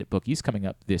Weekend at Bookies coming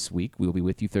up this week. We'll be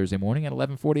with you Thursday morning at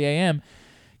 11:40 a.m.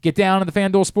 Get down to the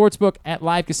FanDuel Sportsbook at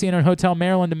Live Casino and Hotel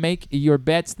Maryland to make your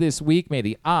bets this week. May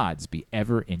the odds be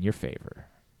ever in your favor.